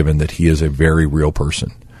Andrew has given that he is a very real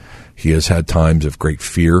person. He has had times of great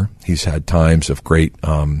fear. He's had times of great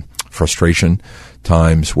frustration,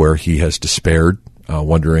 times where he has despaired,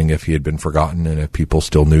 wondering if he had been forgotten and if people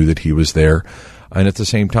still knew that he was there. And at the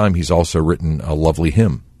same time, he's also written a lovely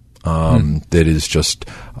hymn that is just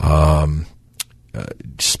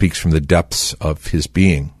speaks from the depths of his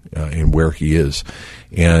being and where he is.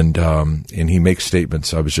 And he makes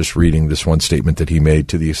statements. I was just reading this one statement that he made: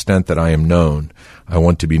 to the extent that I am known, I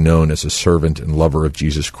want to be known as a servant and lover of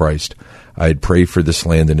Jesus Christ. I had prayed for this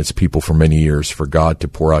land and its people for many years, for God to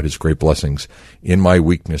pour out his great blessings. In my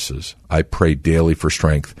weaknesses, I pray daily for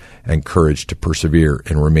strength and courage to persevere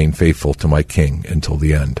and remain faithful to my King until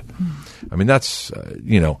the end. I mean, that's,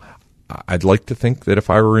 I'd like to think that if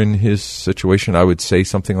I were in his situation, I would say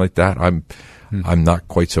something like that. I'm not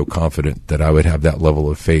quite so confident that I would have that level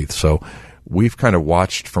of faith. So we've kind of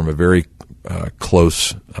watched from a very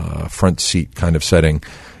close front seat kind of setting,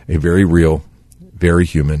 a very real, very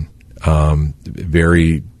human,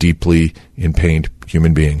 very deeply in pain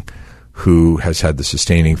human being who has had the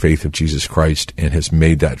sustaining faith of Jesus Christ and has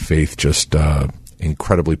made that faith just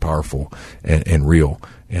incredibly powerful and real.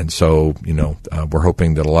 And so, we're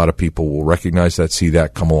hoping that a lot of people will recognize that, see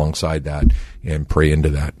that, come alongside that, and pray into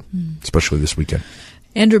that, especially this weekend.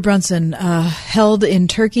 Andrew Brunson, held in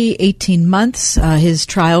Turkey 18 months, his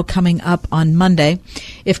trial coming up on Monday.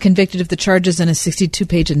 If convicted of the charges in a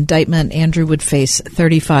 62-page indictment, Andrew would face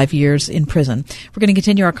 35 years in prison. We're going to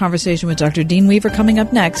continue our conversation with Dr. Dean Weaver coming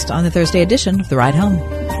up next on the Thursday edition of The Ride Home.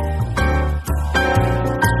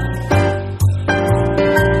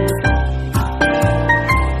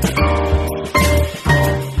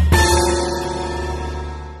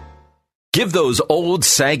 Give those old,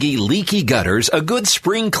 saggy, leaky gutters a good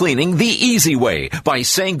spring cleaning the easy way by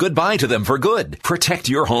saying goodbye to them for good. Protect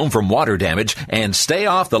your home from water damage and stay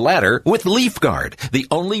off the ladder with LeafGuard, the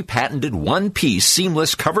only patented one-piece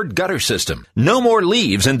seamless covered gutter system. No more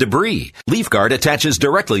leaves and debris. LeafGuard attaches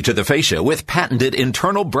directly to the fascia with patented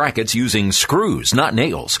internal brackets using screws, not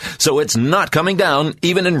nails, so it's not coming down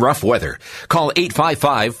even in rough weather. Call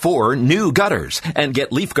 855-4-NEW-GUTTERS and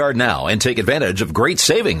get LeafGuard now and take advantage of great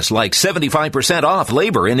savings like 75% off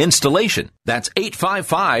labor and installation. That's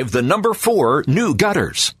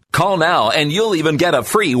 855-4-NEW-GUTTERS. Call now and you'll even get a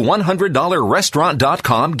free $100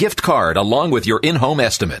 Restaurant.com gift card along with your in-home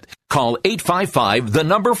estimate. Call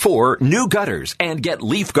 855-4-NEW-GUTTERS and get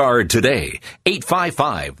LeafGuard today.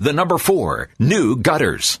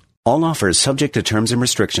 855-4-NEW-GUTTERS. All offers subject to terms and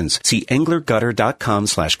restrictions. See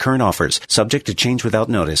anglergutter.com/current offers. Subject to change without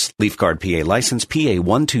notice. LeafGuard PA license PA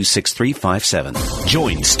 126357.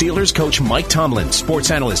 Join Steelers coach Mike Tomlin,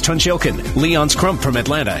 sports analyst Tunch Ilkin, Leon Scrump from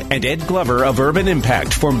Atlanta, and Ed Glover of Urban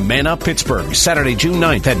Impact for Man Up Pittsburgh, Saturday, June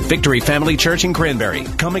 9th at Victory Family Church in Cranberry.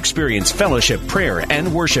 Come experience fellowship, prayer,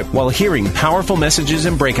 and worship while hearing powerful messages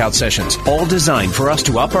and breakout sessions, all designed for us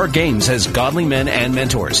to up our games as godly men and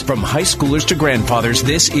mentors. From high schoolers to grandfathers,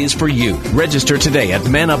 this is for you. Register today at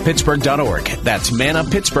manuppittsburgh.org. That's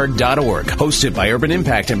manuppittsburgh.org. Hosted by Urban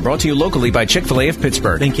Impact and brought to you locally by Chick-fil-A of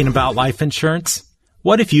Pittsburgh. Thinking about life insurance?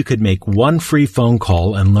 What if you could make one free phone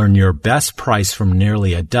call and learn your best price from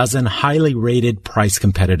nearly a dozen highly rated, price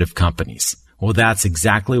competitive companies? Well, that's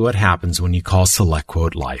exactly what happens when you call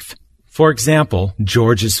SelectQuote Life. For example,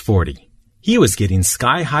 George is 40. He was getting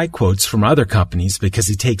sky-high quotes from other companies because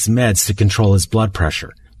he takes meds to control his blood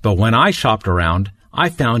pressure. But when I shopped around, I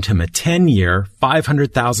found him a 10-year,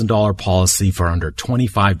 $500,000 policy for under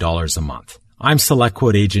 $25 a month. I'm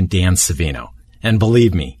SelectQuote agent Dan Savino. And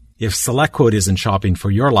believe me, if SelectQuote isn't shopping for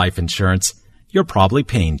your life insurance, you're probably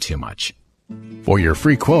paying too much. For your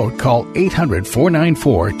free quote, call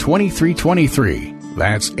 800-494-2323.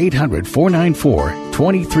 That's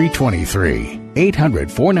 800-494-2323.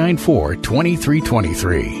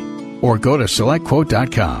 800-494-2323. Or go to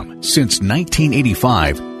SelectQuote.com. Since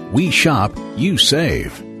 1985, we shop, you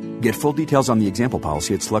save. Get full details on the example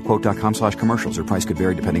policy at SelectQuote.com/commercials. Or price could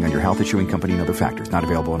vary depending on your health, issuing company, and other factors. Not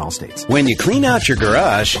available in all states. When you clean out your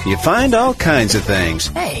garage, you find all kinds of things.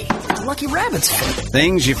 Hey, it's Lucky Rabbit's foot.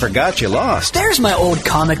 Things you forgot you lost. There's my old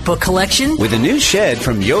comic book collection. With a new shed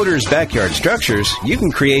from Yoder's Backyard Structures, you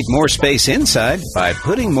can create more space inside by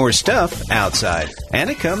putting more stuff outside. And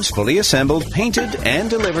it comes fully assembled, painted, and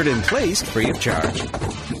delivered in place free of charge.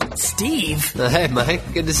 Steve? Hey, Mike.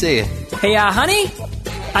 Good to see you. Hey, honey?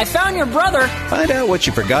 I found your brother. Find out what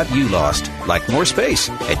you forgot you lost, like more space,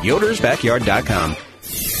 at yodersbackyard.com.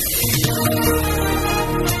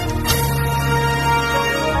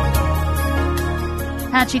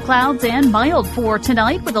 Patchy clouds and mild for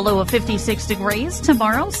tonight with a low of 56 degrees.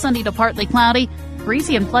 Tomorrow, sunny to partly cloudy,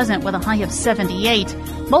 breezy and pleasant with a high of 78.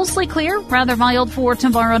 Mostly clear, rather mild for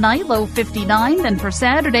tomorrow night, low 59. Then for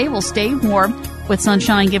Saturday, we'll stay warm with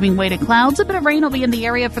sunshine giving way to clouds. A bit of rain will be in the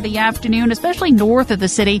area for the afternoon, especially north of the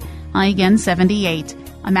city. High again 78.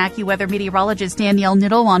 I'm AccuWeather meteorologist Danielle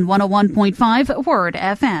Niddle on 101.5 Word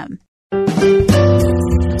FM.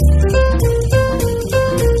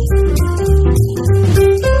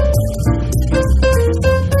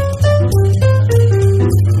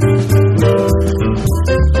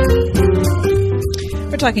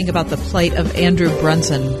 We're talking about the plight of Andrew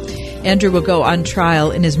Brunson. Andrew will go on trial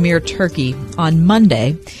in Izmir, Turkey on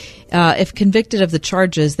Monday. If convicted of the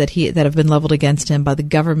charges that have been leveled against him by the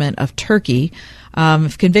government of Turkey,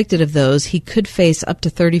 if convicted of those, he could face up to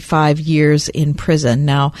 35 years in prison.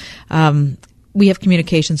 Now, we have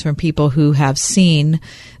communications from people who have seen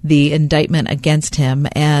the indictment against him,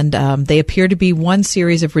 and they appear to be one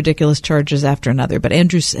series of ridiculous charges after another. But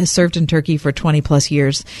Andrew has served in Turkey for 20-plus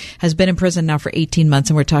years, has been in prison now for 18 months,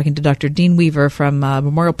 and we're talking to Dr. Dean Weaver from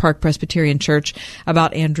Memorial Park Presbyterian Church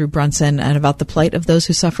about Andrew Brunson and about the plight of those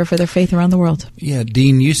who suffer for their faith around the world. Yeah,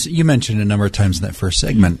 Dean, you mentioned a number of times in that first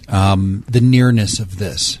segment the nearness of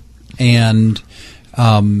this. And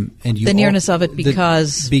the nearness of it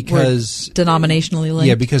because we're denominationally linked.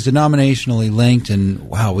 Yeah, because denominationally linked, and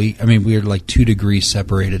we're like 2 degrees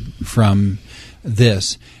separated from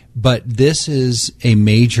this. But this is a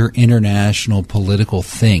major international political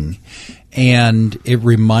thing, and it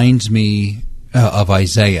reminds me of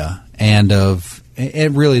Isaiah and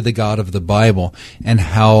really the God of the Bible, and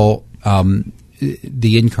how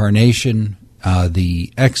the incarnation,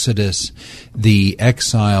 the Exodus, the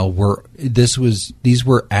exile these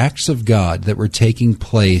were acts of God that were taking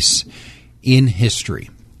place in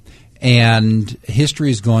history. And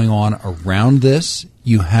history is going on around this.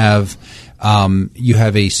 You have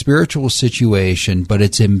a spiritual situation, but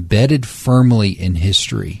it's embedded firmly in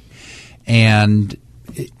history. And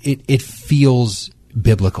it feels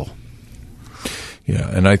biblical.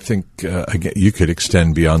 Yeah, and I think, again, you could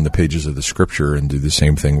extend beyond the pages of the Scripture and do the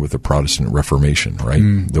same thing with the Protestant Reformation, right?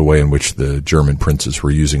 The way in which the German princes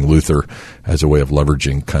were using Luther as a way of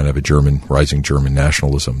leveraging kind of a rising German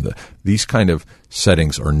nationalism. These kind of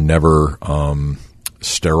settings are never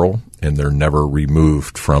sterile, and they're never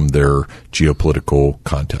removed from their geopolitical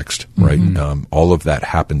context, right? Mm-hmm. All of that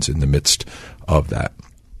happens in the midst of that.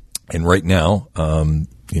 And right now,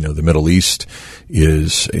 the Middle East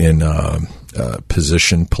is in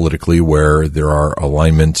position politically where there are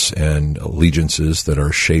alignments and allegiances that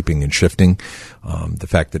are shaping and shifting. The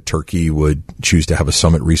fact that Turkey would choose to have a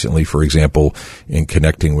summit recently, for example, in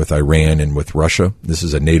connecting with Iran and with Russia. This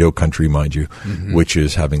is a NATO country, mind you, which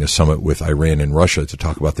is having a summit with Iran and Russia to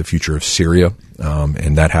talk about the future of Syria.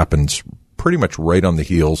 And that happens pretty much right on the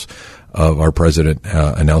heels of our president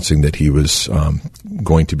announcing that he was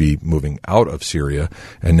going to be moving out of Syria.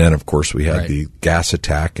 And then, of course, we had the gas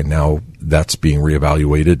attack, and now that's being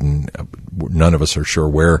reevaluated, and none of us are sure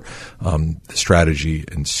where the strategy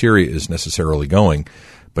in Syria is necessarily going.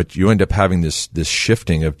 But you end up having this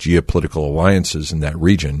shifting of geopolitical alliances in that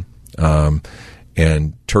region,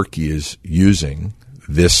 and Turkey is using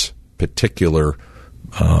this particular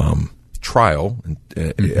trial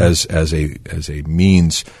as a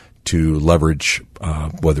means to leverage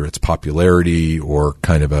whether it's popularity or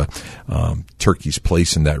kind of a Turkey's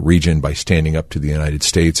place in that region by standing up to the United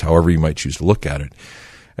States, however you might choose to look at it.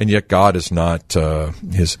 And yet God is not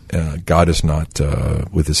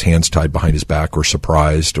with his hands tied behind his back or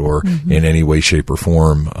surprised or in any way, shape, or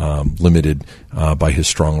form limited by his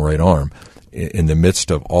strong right arm. In the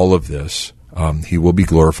midst of all of this, he will be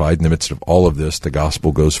glorified. In the midst of all of this, the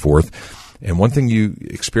gospel goes forth. And one thing you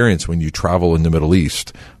experience when you travel in the Middle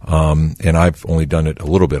East, and I've only done it a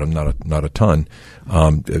little bit, I'm not a ton,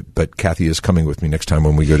 but Kathy is coming with me next time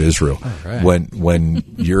when we go to Israel. Right. When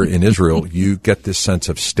you're in Israel, you get this sense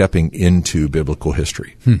of stepping into biblical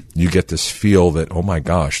history. You get this feel that, oh my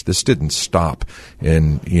gosh, this didn't stop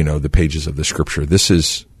in the pages of the Scripture.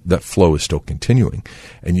 That flow is still continuing.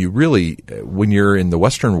 And you really, when you're in the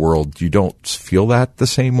Western world, you don't feel that the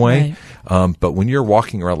same way. Right. But when you're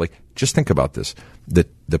walking around, just think about this.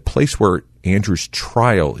 The place where Andrew's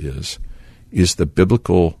trial is the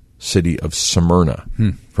biblical city of Smyrna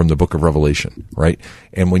from the book of Revelation, right?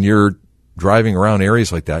 And when you're driving around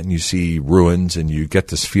areas like that and you see ruins and you get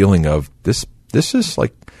this feeling of this is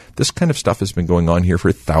like, this kind of stuff has been going on here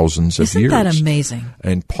for thousands of years. Isn't that amazing?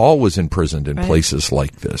 And Paul was imprisoned in places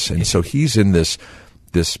like this. And so he's in this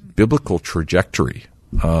biblical trajectory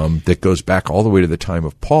that goes back all the way to the time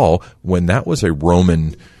of Paul, when that was a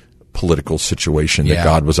Roman political situation that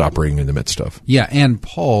God was operating in the midst of. Yeah, and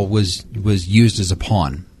Paul was used as a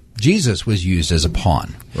pawn. Jesus was used as a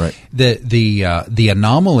pawn. Right. The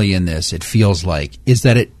anomaly in this, it feels like, is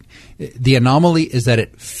that it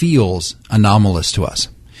feels anomalous to us.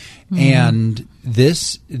 And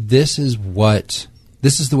this is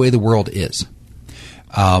the way the world is.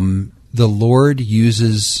 The Lord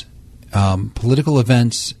uses political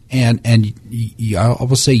events and I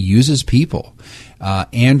will say uses people.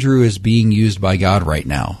 Andrew is being used by God right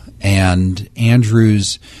now, and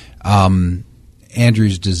Andrew's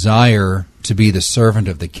desire to be the servant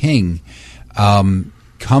of the King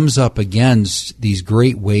comes up against these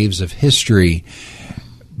great waves of history.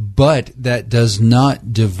 But that does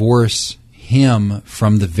not divorce him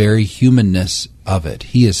from the very humanness of it.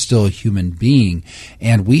 He is still a human being.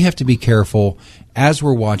 And we have to be careful as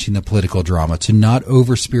we're watching the political drama to not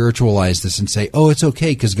over-spiritualize this and say, oh, it's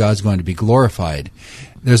okay because God's going to be glorified.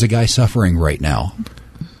 There's a guy suffering right now.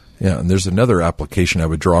 Yeah, and there's another application I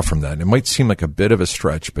would draw from that. It might seem like a bit of a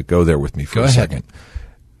stretch, but go there with me for a second.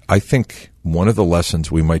 I think one of the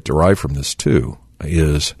lessons we might derive from this, too,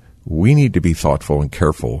 is we need to be thoughtful and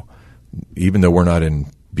careful, even though we're not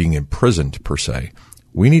being imprisoned per se.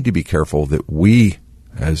 We need to be careful that we,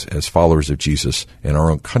 as followers of Jesus in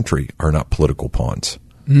our own country, are not political pawns,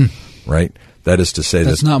 right? That is to say,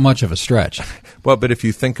 that's not much of a stretch. Well, but if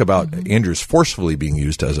you think about Andrew's forcefully being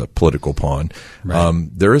used as a political pawn,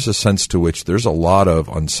 there is a sense to which there's a lot of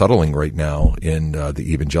unsettling right now in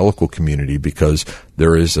the evangelical community, because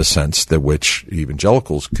there is a sense that which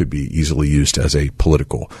evangelicals could be easily used as a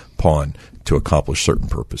political pawn to accomplish certain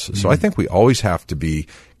purposes. So I think we always have to be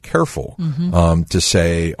careful to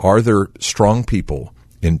say, are there strong people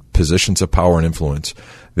in positions of power and influence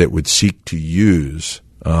that would seek to use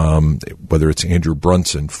whether it's Andrew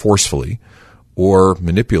Brunson forcefully or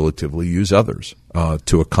manipulatively use others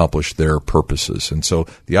to accomplish their purposes. And so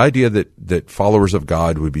the idea that followers of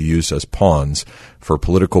God would be used as pawns for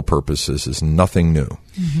political purposes is nothing new.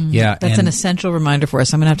 Yeah, that's an essential reminder for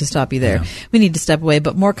us. I'm going to have to stop you there. Yeah. We need to step away,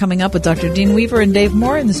 but more coming up with Dr. Dean Weaver and Dave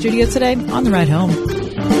Moore in the studio today on The Ride Home.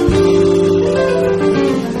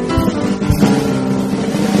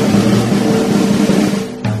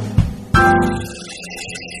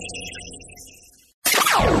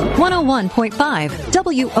 101.5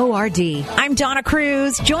 WORD. I'm Donna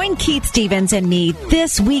Cruz. Join Keith Stevens and me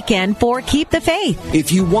this weekend for Keep the Faith.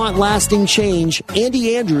 If you want lasting change,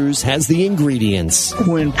 Andy Andrews has the ingredients.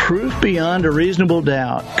 When proof beyond a reasonable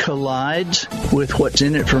doubt collides with what's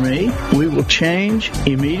in it for me, we will change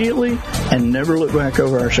immediately and never look back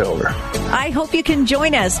over our shoulder. I hope you can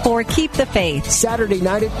join us for Keep the Faith. Saturday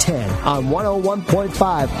night at 10 on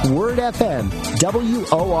 101.5 Word FM,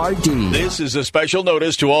 WORD. This is a special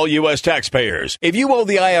notice to all U.S. taxpayers. If you owe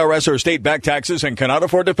the IRS or state-backed taxes and cannot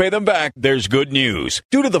afford to pay them back, there's good news.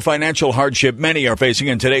 Due to the financial hardship many are facing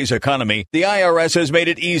in today's economy, the IRS has made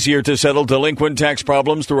it easier to settle delinquent tax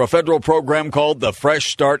problems through a federal program called the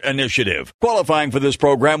Fresh Start Initiative. Qualifying for this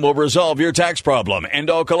program will resolve your tax problem, end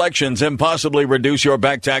all collections, and possibly reduce your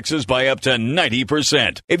back taxes by up to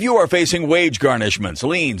 90%. If you are facing wage garnishments,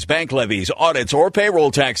 liens, bank levies, audits, or payroll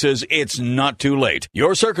taxes, it's not too late.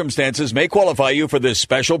 Your circumstances may qualify you for this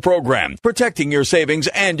special program, protecting your savings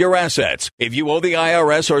and your assets. If you owe the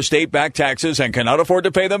IRS or state-backed taxes and cannot afford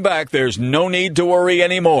to pay them back, there's no need to worry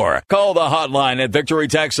anymore. Call the hotline at Victory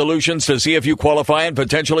Tax Solutions to see if you qualify and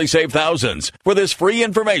potentially save thousands. For this free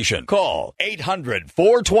information, call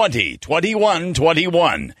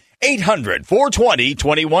 800-420-2121.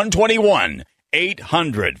 800-420-2121.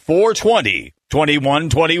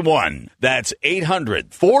 800-420-2121. That's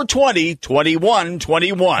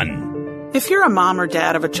 800-420-2121. If you're a mom or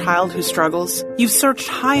dad of a child who struggles, you've searched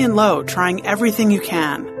high and low trying everything you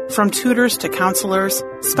can. From tutors to counselors,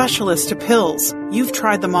 specialists to pills, you've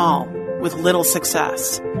tried them all with little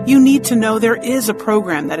success. You need to know there is a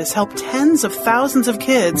program that has helped tens of thousands of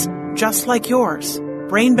kids just like yours.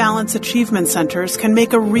 Brain Balance Achievement Centers can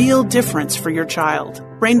make a real difference for your child.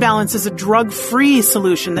 Brain Balance is a drug-free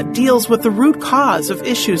solution that deals with the root cause of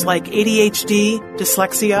issues like ADHD,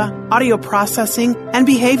 dyslexia, audio processing, and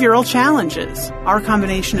behavioral challenges. Our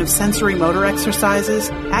combination of sensory motor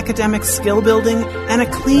exercises, academic skill building, and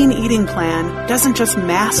a clean eating plan doesn't just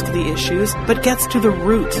mask the issues, but gets to the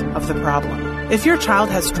root of the problem. If your child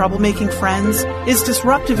has trouble making friends, is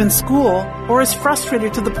disruptive in school, or is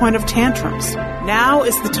frustrated to the point of tantrums, now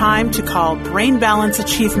is the time to call Brain Balance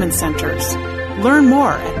Achievement Centers. Learn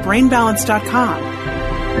more at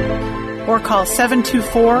brainbalance.com or call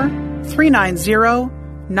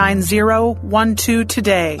 724-390-9012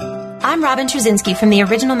 today. I'm Robin Trzynski from the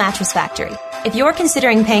Original Mattress Factory. If you're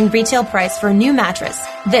considering paying retail price for a new mattress,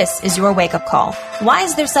 this is your wake-up call. Why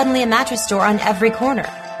is there suddenly a mattress store on every corner?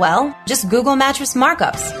 Well, just Google mattress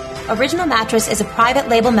markups. Original Mattress is a private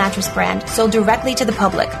label mattress brand sold directly to the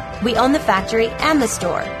public. We own the factory and the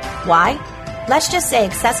store. Why? Let's just say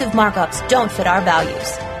excessive markups don't fit our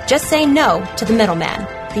values. Just say no to the middleman.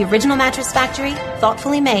 The Original Mattress Factory,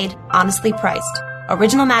 thoughtfully made, honestly priced.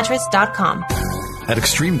 OriginalMattress.com. At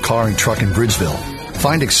Extreme Car and Truck in Bridgeville,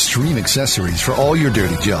 find extreme accessories for all your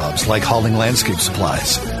dirty jobs, like hauling landscape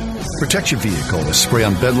supplies. Protect your vehicle with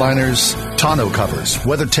spray-on bed liners, tonneau covers,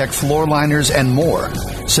 WeatherTech floor liners, and more.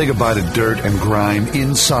 Say goodbye to dirt and grime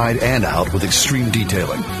inside and out with extreme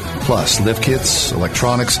detailing. Plus, lift kits,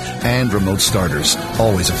 electronics, and remote starters.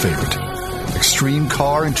 Always a favorite. Extreme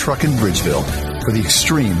Car and Truck in Bridgeville. For the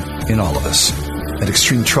extreme in all of us. At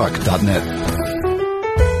extremetruck.net.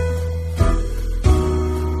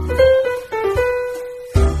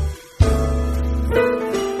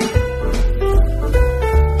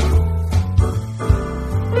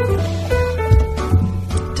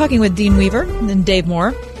 Talking with Dean Weaver and Dave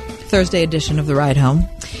Moore, Thursday edition of The Ride Home.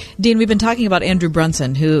 Dean, we've been talking about Andrew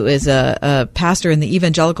Brunson, who is a pastor in the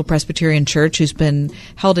Evangelical Presbyterian Church who's been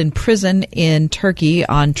held in prison in Turkey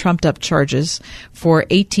on trumped-up charges for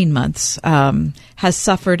 18 months, has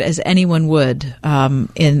suffered as anyone would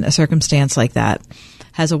in a circumstance like that.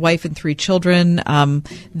 Has a wife and 3 children.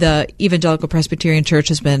 The Evangelical Presbyterian Church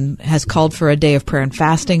has called for a day of prayer and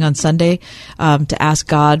fasting on Sunday to ask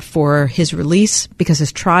God for his release because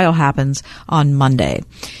his trial happens on Monday.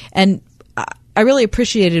 And I really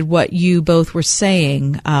appreciated what you both were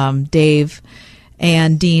saying, Dave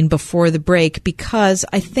and Dean, before the break, because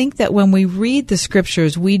I think that when we read the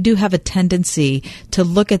scriptures, we do have a tendency to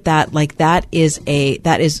look at that like that is a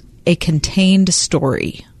contained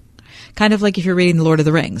story. Kind of like if you're reading The Lord of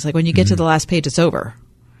the Rings. Like when you get to the last page, it's over,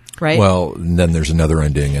 right? Well, and then there's another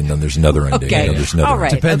ending, and then there's another ending, okay. and then there's another All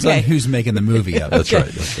right. ending. Depends on who's making the movie of it. That's right.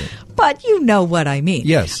 That's right. But you know what I mean.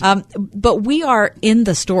 Yes. But we are in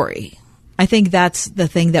the story. I think that's the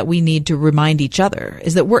thing that we need to remind each other,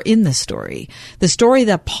 is that we're in the story. The story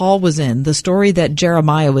that Paul was in, the story that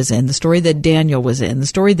Jeremiah was in, the story that Daniel was in, the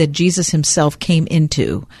story that Jesus himself came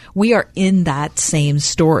into. We are in that same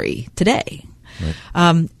story today. Right.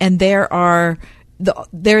 And there are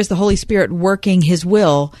there's the Holy Spirit working His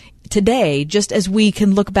will today, just as we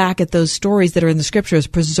can look back at those stories that are in the Scriptures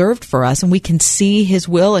preserved for us, and we can see His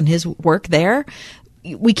will and His work there.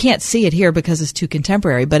 We can't see it here because it's too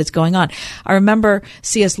contemporary, but it's going on. I remember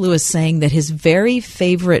C.S. Lewis saying that his very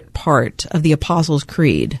favorite part of the Apostles'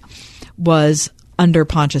 Creed was under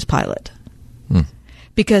Pontius Pilate.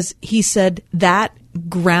 Because he said that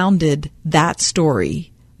grounded that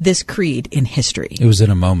story, this creed, in history. It was in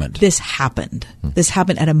a moment. This happened. This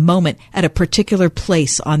happened at a moment, at a particular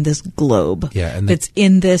place on this globe. Yeah, and that's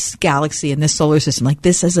in this galaxy, in this solar system. Like,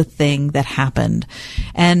 this is a thing that happened.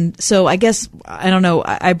 And so I guess, I don't know,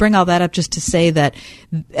 I bring all that up just to say that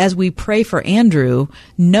as we pray for Andrew,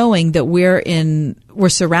 knowing that we're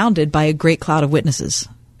surrounded by a great cloud of witnesses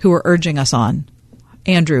who are urging us on,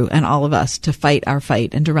 Andrew and all of us, to fight our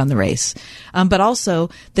fight and to run the race. But also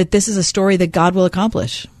that this is a story that God will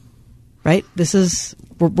accomplish, right? This is,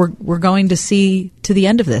 we're going to see to the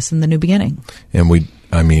end of this in the new beginning. And we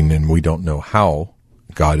don't know how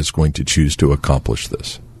God is going to choose to accomplish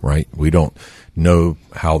this, right? We don't know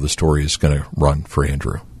how the story is going to run for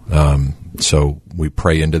Andrew. So we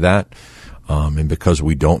pray into that. And because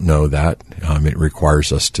we don't know that, it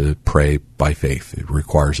requires us to pray by faith. It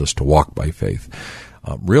requires us to walk by faith.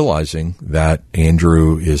 Realizing that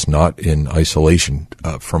Andrew is not in isolation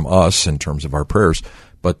from us in terms of our prayers,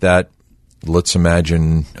 but that, let's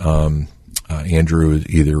imagine Andrew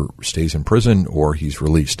either stays in prison or he's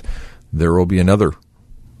released. There will be another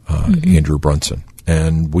Andrew Brunson.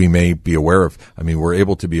 And we may be aware of, we're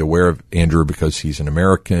able to be aware of Andrew because he's an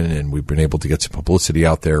American, and we've been able to get some publicity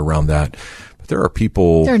out there around that. But there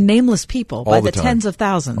are nameless people by the tens of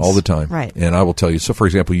thousands. All the time. Right. And I will tell you, so for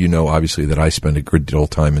example, obviously that I spend a good deal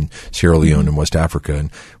of time in Sierra Leone and West Africa,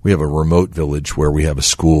 and we have a remote village where we have a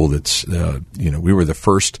school that's, we were the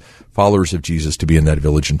first followers of Jesus to be in that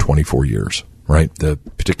village in 24 years. Right, the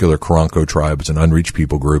particular Karanko tribe is an unreached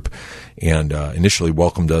people group, and initially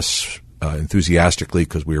welcomed us enthusiastically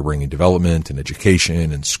because we were bringing development and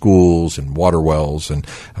education and schools and water wells and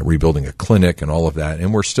rebuilding a clinic and all of that,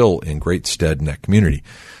 and we're still in great stead in that community.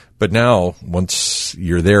 But now, once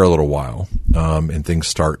you're there a little while, and things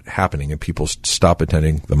start happening, and people stop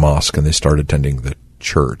attending the mosque and they start attending the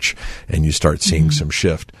church, and you start seeing some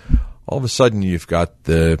shift, all of a sudden you've got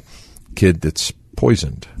the kid that's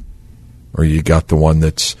poisoned. Or you got the one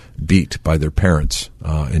that's beat by their parents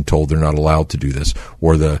and told they're not allowed to do this.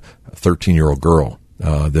 Or the 13-year-old girl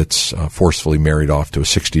that's forcefully married off to a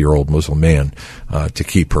 60-year-old Muslim man to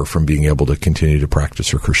keep her from being able to continue to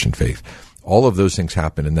practice her Christian faith. All of those things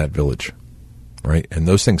happen in that village, right? And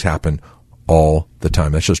those things happen all the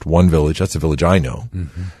time. That's just one village. That's the village I know.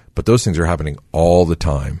 Mm-hmm. But those things are happening all the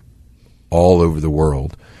time, all over the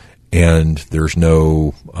world. And there's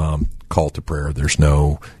no call to prayer. There's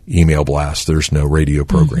no email blast. There's no radio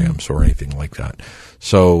programs or anything like that.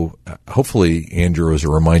 So hopefully, Andrew, is a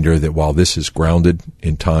reminder that while this is grounded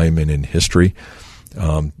in time and in history,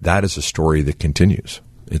 that is a story that continues.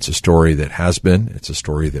 It's a story that has been. It's a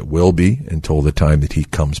story that will be until the time that he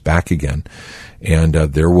comes back again. And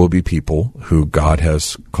there will be people who God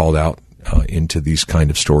has called out into these kind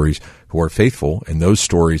of stories who are faithful, and those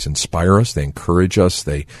stories inspire us, they encourage us,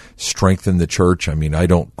 they strengthen the church. I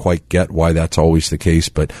don't quite get why that's always the case,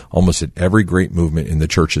 but almost at every great movement in the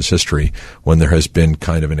church's history, when there has been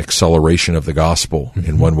kind of an acceleration of the gospel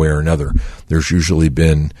in one way or another, there's usually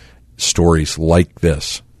been stories like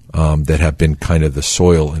this that have been kind of the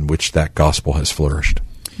soil in which that gospel has flourished.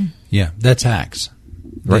 Yeah, that's Acts.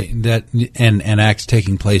 Right. And Acts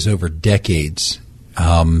taking place over decades.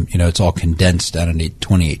 It's all condensed out into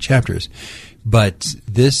 28 chapters. But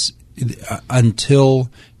this, until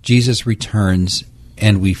Jesus returns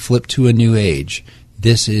and we flip to a new age,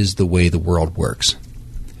 this is the way the world works.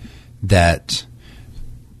 And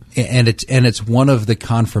it's one of the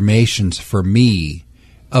confirmations for me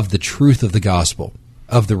of the truth of the gospel,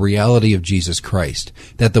 of the reality of Jesus Christ,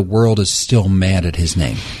 that the world is still mad at his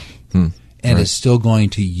name and is still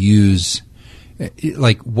going to use.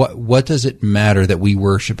 Like, what does it matter that we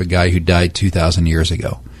worship a guy who died 2,000 years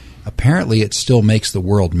ago? Apparently, it still makes the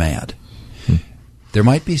world mad. There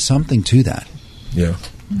might be something to that. Yeah.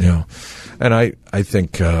 And I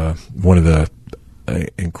think one of the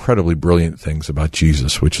incredibly brilliant things about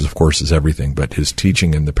Jesus, which is, of course, is everything, but his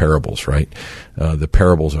teaching in the parables, right? The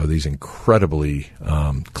parables are these incredibly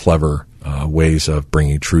clever ways of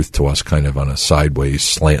bringing truth to us, kind of on a sideways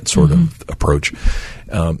slant sort of approach.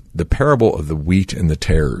 The parable of the wheat and the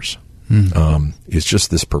tares is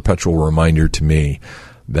just this perpetual reminder to me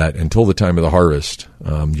that until the time of the harvest,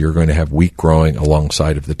 you're going to have wheat growing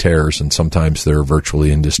alongside of the tares, and sometimes they're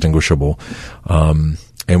virtually indistinguishable.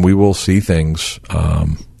 And we will see things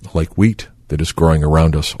like wheat that is growing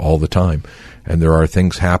around us all the time. And there are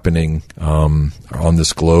things happening on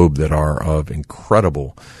this globe that are of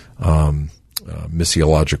incredible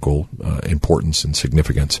missiological importance and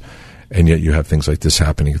significance. And yet you have things like this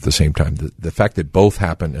happening at the same time. The fact that both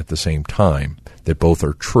happen at the same time, that both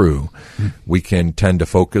are true, we can tend to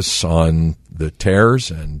focus on the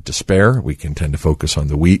tares and despair. We can tend to focus on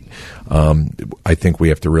the wheat. I think we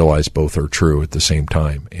have to realize both are true at the same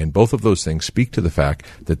time. And both of those things speak to the fact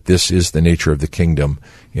that this is the nature of the kingdom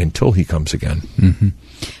until he comes again. Mm-hmm.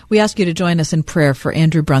 We ask you to join us in prayer for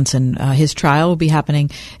Andrew Brunson. His trial will be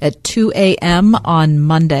happening at 2 a.m. on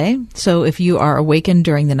Monday. So if you are awakened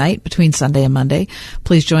during the night between Sunday and Monday,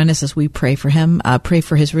 please join us as we pray for him. Pray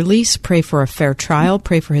for his release. Pray for a fair trial.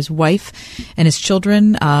 Pray for his wife and his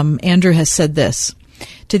children. Andrew has said this: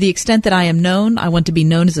 "To the extent that I am known, I want to be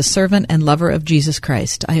known as a servant and lover of Jesus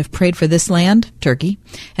Christ. I have prayed for this land, Turkey,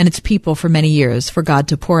 and its people for many years, for God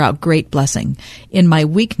to pour out great blessing. In my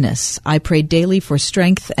weakness, I pray daily for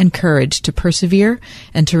strength and courage to persevere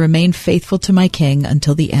and to remain faithful to my King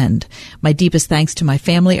until the end. My deepest thanks to my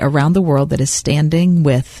family around the world that is standing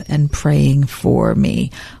with and praying for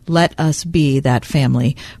me." Let us be that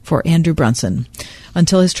family for Andrew Brunson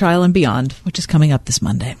until his trial and beyond, which is coming up this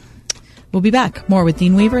Monday. We'll be back. More with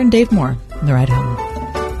Dean Weaver and Dave Moore on the ride home.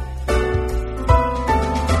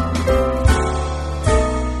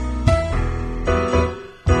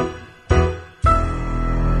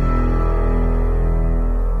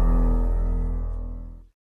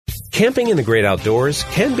 Camping in the great outdoors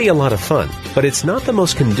can be a lot of fun, but it's not the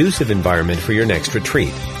most conducive environment for your next retreat.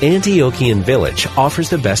 Antiochian Village offers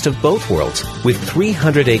the best of both worlds, with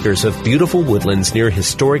 300 acres of beautiful woodlands near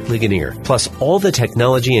historic Ligonier, plus all the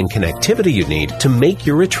technology and connectivity you need to make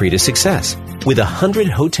your retreat a success. With 100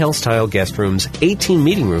 hotel-style guest rooms, 18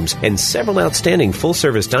 meeting rooms, and several outstanding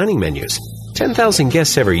full-service dining menus, 10,000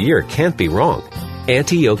 guests every year can't be wrong.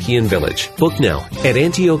 Antiochian Village. Book now at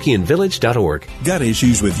antiochianvillage.org. Got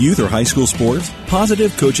issues with youth or high school sports?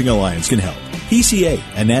 Positive Coaching Alliance can help. PCA,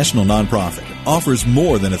 a national nonprofit, offers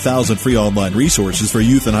more than 1,000 free online resources for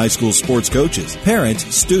youth and high school sports coaches,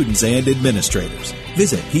 parents, students, and administrators.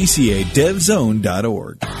 Visit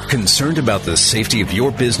PCADevZone.org. Concerned about the safety of your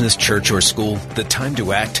business, church, or school? The time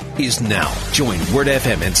to act is now. Join Word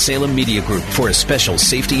FM and Salem Media Group for a special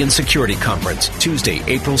safety and security conference Tuesday,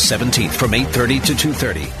 April 17th from 8:30 to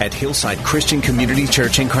 2:30 at Hillside Christian Community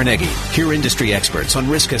Church in Carnegie. Hear industry experts on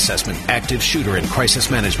risk assessment, active shooter and crisis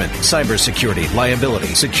management, cybersecurity,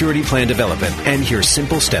 liability, security plan development, and hear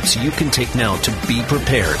simple steps you can take now to be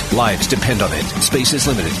prepared. Lives depend on it. Space is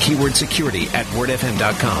limited. Keyword security at wordfm.com.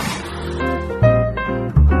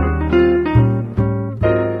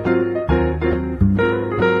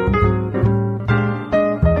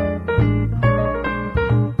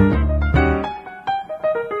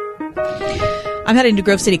 I'm heading to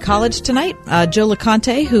Grove City College tonight. Joe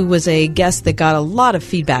LeConte, who was a guest that got a lot of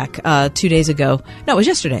feedback 2 days ago. No, it was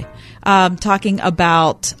yesterday. Talking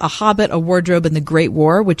about A Hobbit, A Wardrobe, and the Great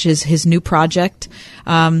War, which is his new project,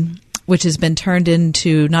 which has been turned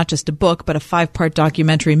into not just a book, but a 5-part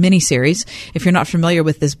documentary miniseries. If you're not familiar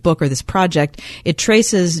with this book or this project, it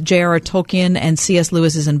traces J.R.R. Tolkien and C.S.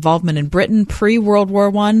 Lewis's involvement in Britain pre-World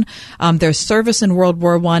War I, their service in World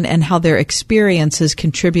War I, and how their experiences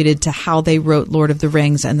contributed to how they wrote Lord of the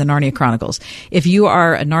Rings and the Narnia Chronicles. If you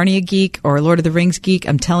are a Narnia geek or a Lord of the Rings geek,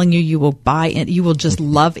 I'm telling you, you will buy it. You will just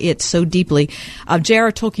love it so deeply.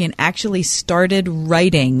 J.R.R. Tolkien actually started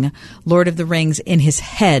writing Lord of the Rings in his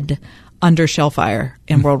head under shellfire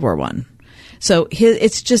in World War I. So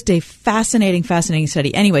it's just a fascinating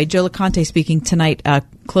study. Anyway, Joe LeConte speaking tonight,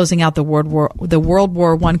 closing out the World War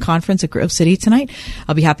I conference at Grove City tonight.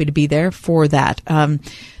 I'll be happy to be there for that.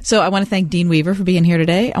 So I want to thank Dean Weaver for being here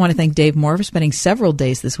today. I want to thank Dave Moore for spending several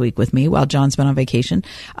days this week with me while John's been on vacation.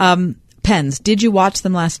 Pens, did you watch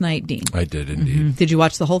them last night, Dean? I did indeed. Mm-hmm. Did you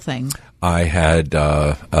watch the whole thing? I had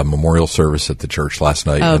a memorial service at the church last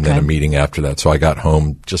night and then a meeting after that. So I got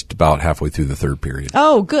home just about halfway through the third period.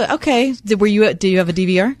 Oh, good. Okay. Do you have a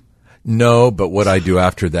DVR? No, but what I do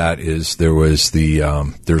after that is there's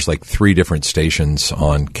like 3 different stations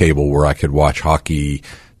on cable where I could watch hockey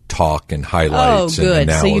talk and highlights and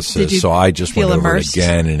analysis. So I just went over it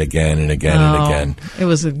again and again and again and again. It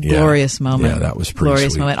was a glorious moment. Yeah, that was pretty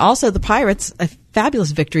sweet. Moment. Also, the Pirates,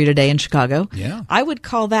 fabulous victory today in Chicago. Yeah. I would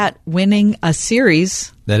call that winning a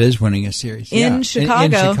series. That is winning a series. In Chicago.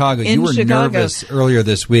 In Chicago. You were nervous earlier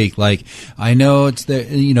this week. Like, I know it's the,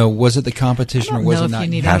 was it the competition or was it not?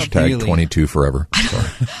 Hashtag 22 forever.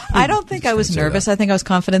 I don't think I was nervous. I think I was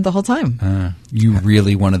confident the whole time. You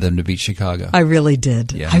really wanted them to beat Chicago. I really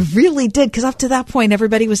did. Yeah. I really did. Because up to that point,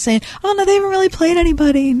 everybody was saying, oh, no, they haven't really played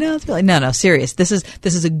anybody. No, no, serious. This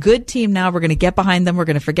is a good team now. We're going to get behind them. We're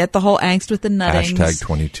going to forget the whole angst with the nuttings. Hashtag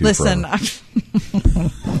 22 Listen,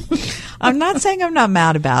 I'm not saying I'm not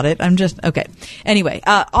mad about it. I'm just, okay. Anyway,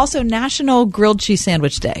 also National Grilled Cheese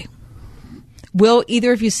Sandwich Day. Will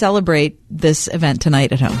either of you celebrate this event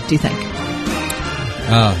tonight at home, do you think?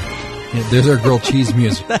 There's our grilled cheese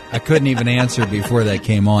music. I couldn't even answer before that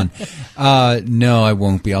came on. No, I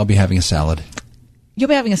won't be. I'll be having a salad. You'll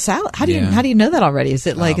be having a salad? How do you know that already? Is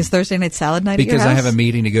it like is Thursday night salad night at your house? Because I have a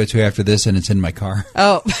meeting to go to after this, and it's in my car.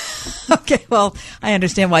 Oh, okay. Well, I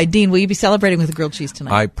understand why. Dean, will you be celebrating with grilled cheese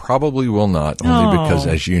tonight? I probably will not, only because,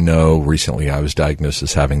 as you know, recently I was diagnosed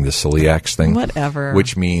as having the celiac thing. Whatever.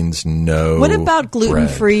 Which means no What about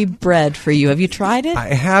gluten-free bread for you? Have you tried it?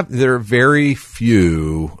 I have. There are very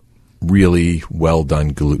few really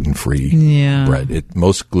well-done gluten-free bread.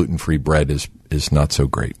 Most gluten-free bread is not so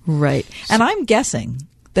great. Right. And I'm guessing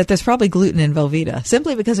that there's probably gluten in Velveeta,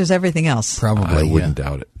 simply because there's everything else. Probably, I wouldn't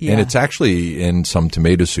doubt it. Yeah. And it's actually in some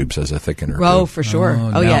tomato soups as a thickener. Oh, for sure.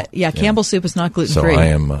 Yeah. Campbell's soup is not gluten-free.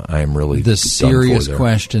 So I am really the serious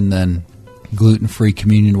question then, gluten-free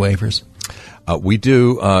communion wafers? We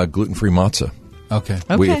do gluten-free matzah. Okay.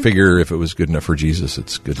 We figure if it was good enough for Jesus,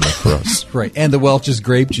 it's good enough for us. Right. And the Welch's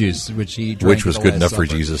grape juice, which he drank which was good enough for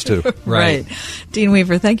Jesus, too. Right. Dean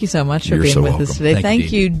Weaver, thank you so much for being with us today.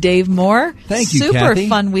 Thank you, Dave Moore. Thank you, Super Kathy.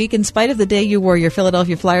 Fun week, in spite of the day you wore your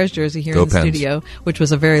Philadelphia Flyers jersey here in the studio, which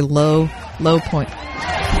was a very low point. There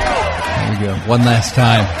we go. One last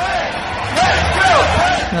time.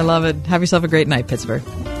 I love it. Have yourself a great night, Pittsburgh.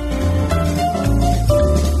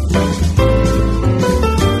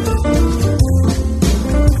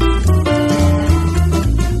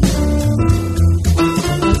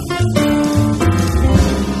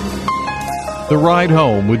 The Ride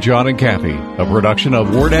Home with John and Kathy, a production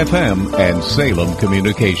of Word FM and Salem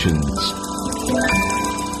Communications.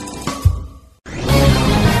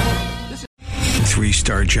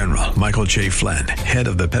 Three-star General Michael J. Flynn, head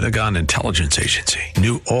of the Pentagon Intelligence Agency,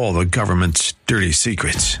 knew all the government's dirty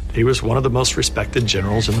secrets. He was one of the most respected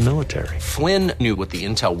generals in the military. Flynn knew what the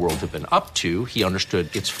intel world had been up to. He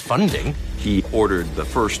understood its funding. He ordered the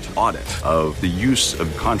first audit of the use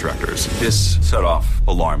of contractors. This set off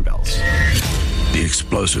alarm bells. The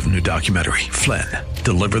explosive new documentary, Flynn,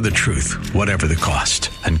 Deliver the Truth, Whatever the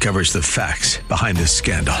Cost, uncovers the facts behind this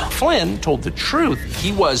scandal. Flynn told the truth.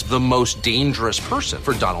 He was the most dangerous person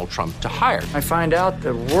for Donald Trump to hire. I find out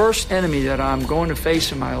the worst enemy that I'm going to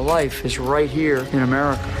face in my life is right here in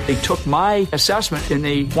America. They took my assessment and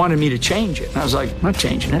they wanted me to change it. And I was like, I'm not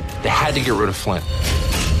changing it. They had to get rid of Flynn.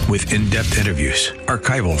 With in-depth interviews,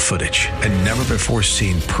 archival footage, and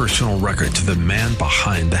never-before-seen personal records of the man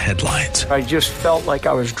behind the headlines. I just felt like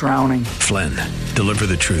I was drowning. Flynn, Deliver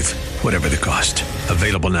the Truth, Whatever the Cost.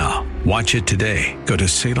 Available now. Watch it today. Go to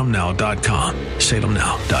salemnow.com.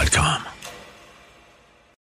 salemnow.com.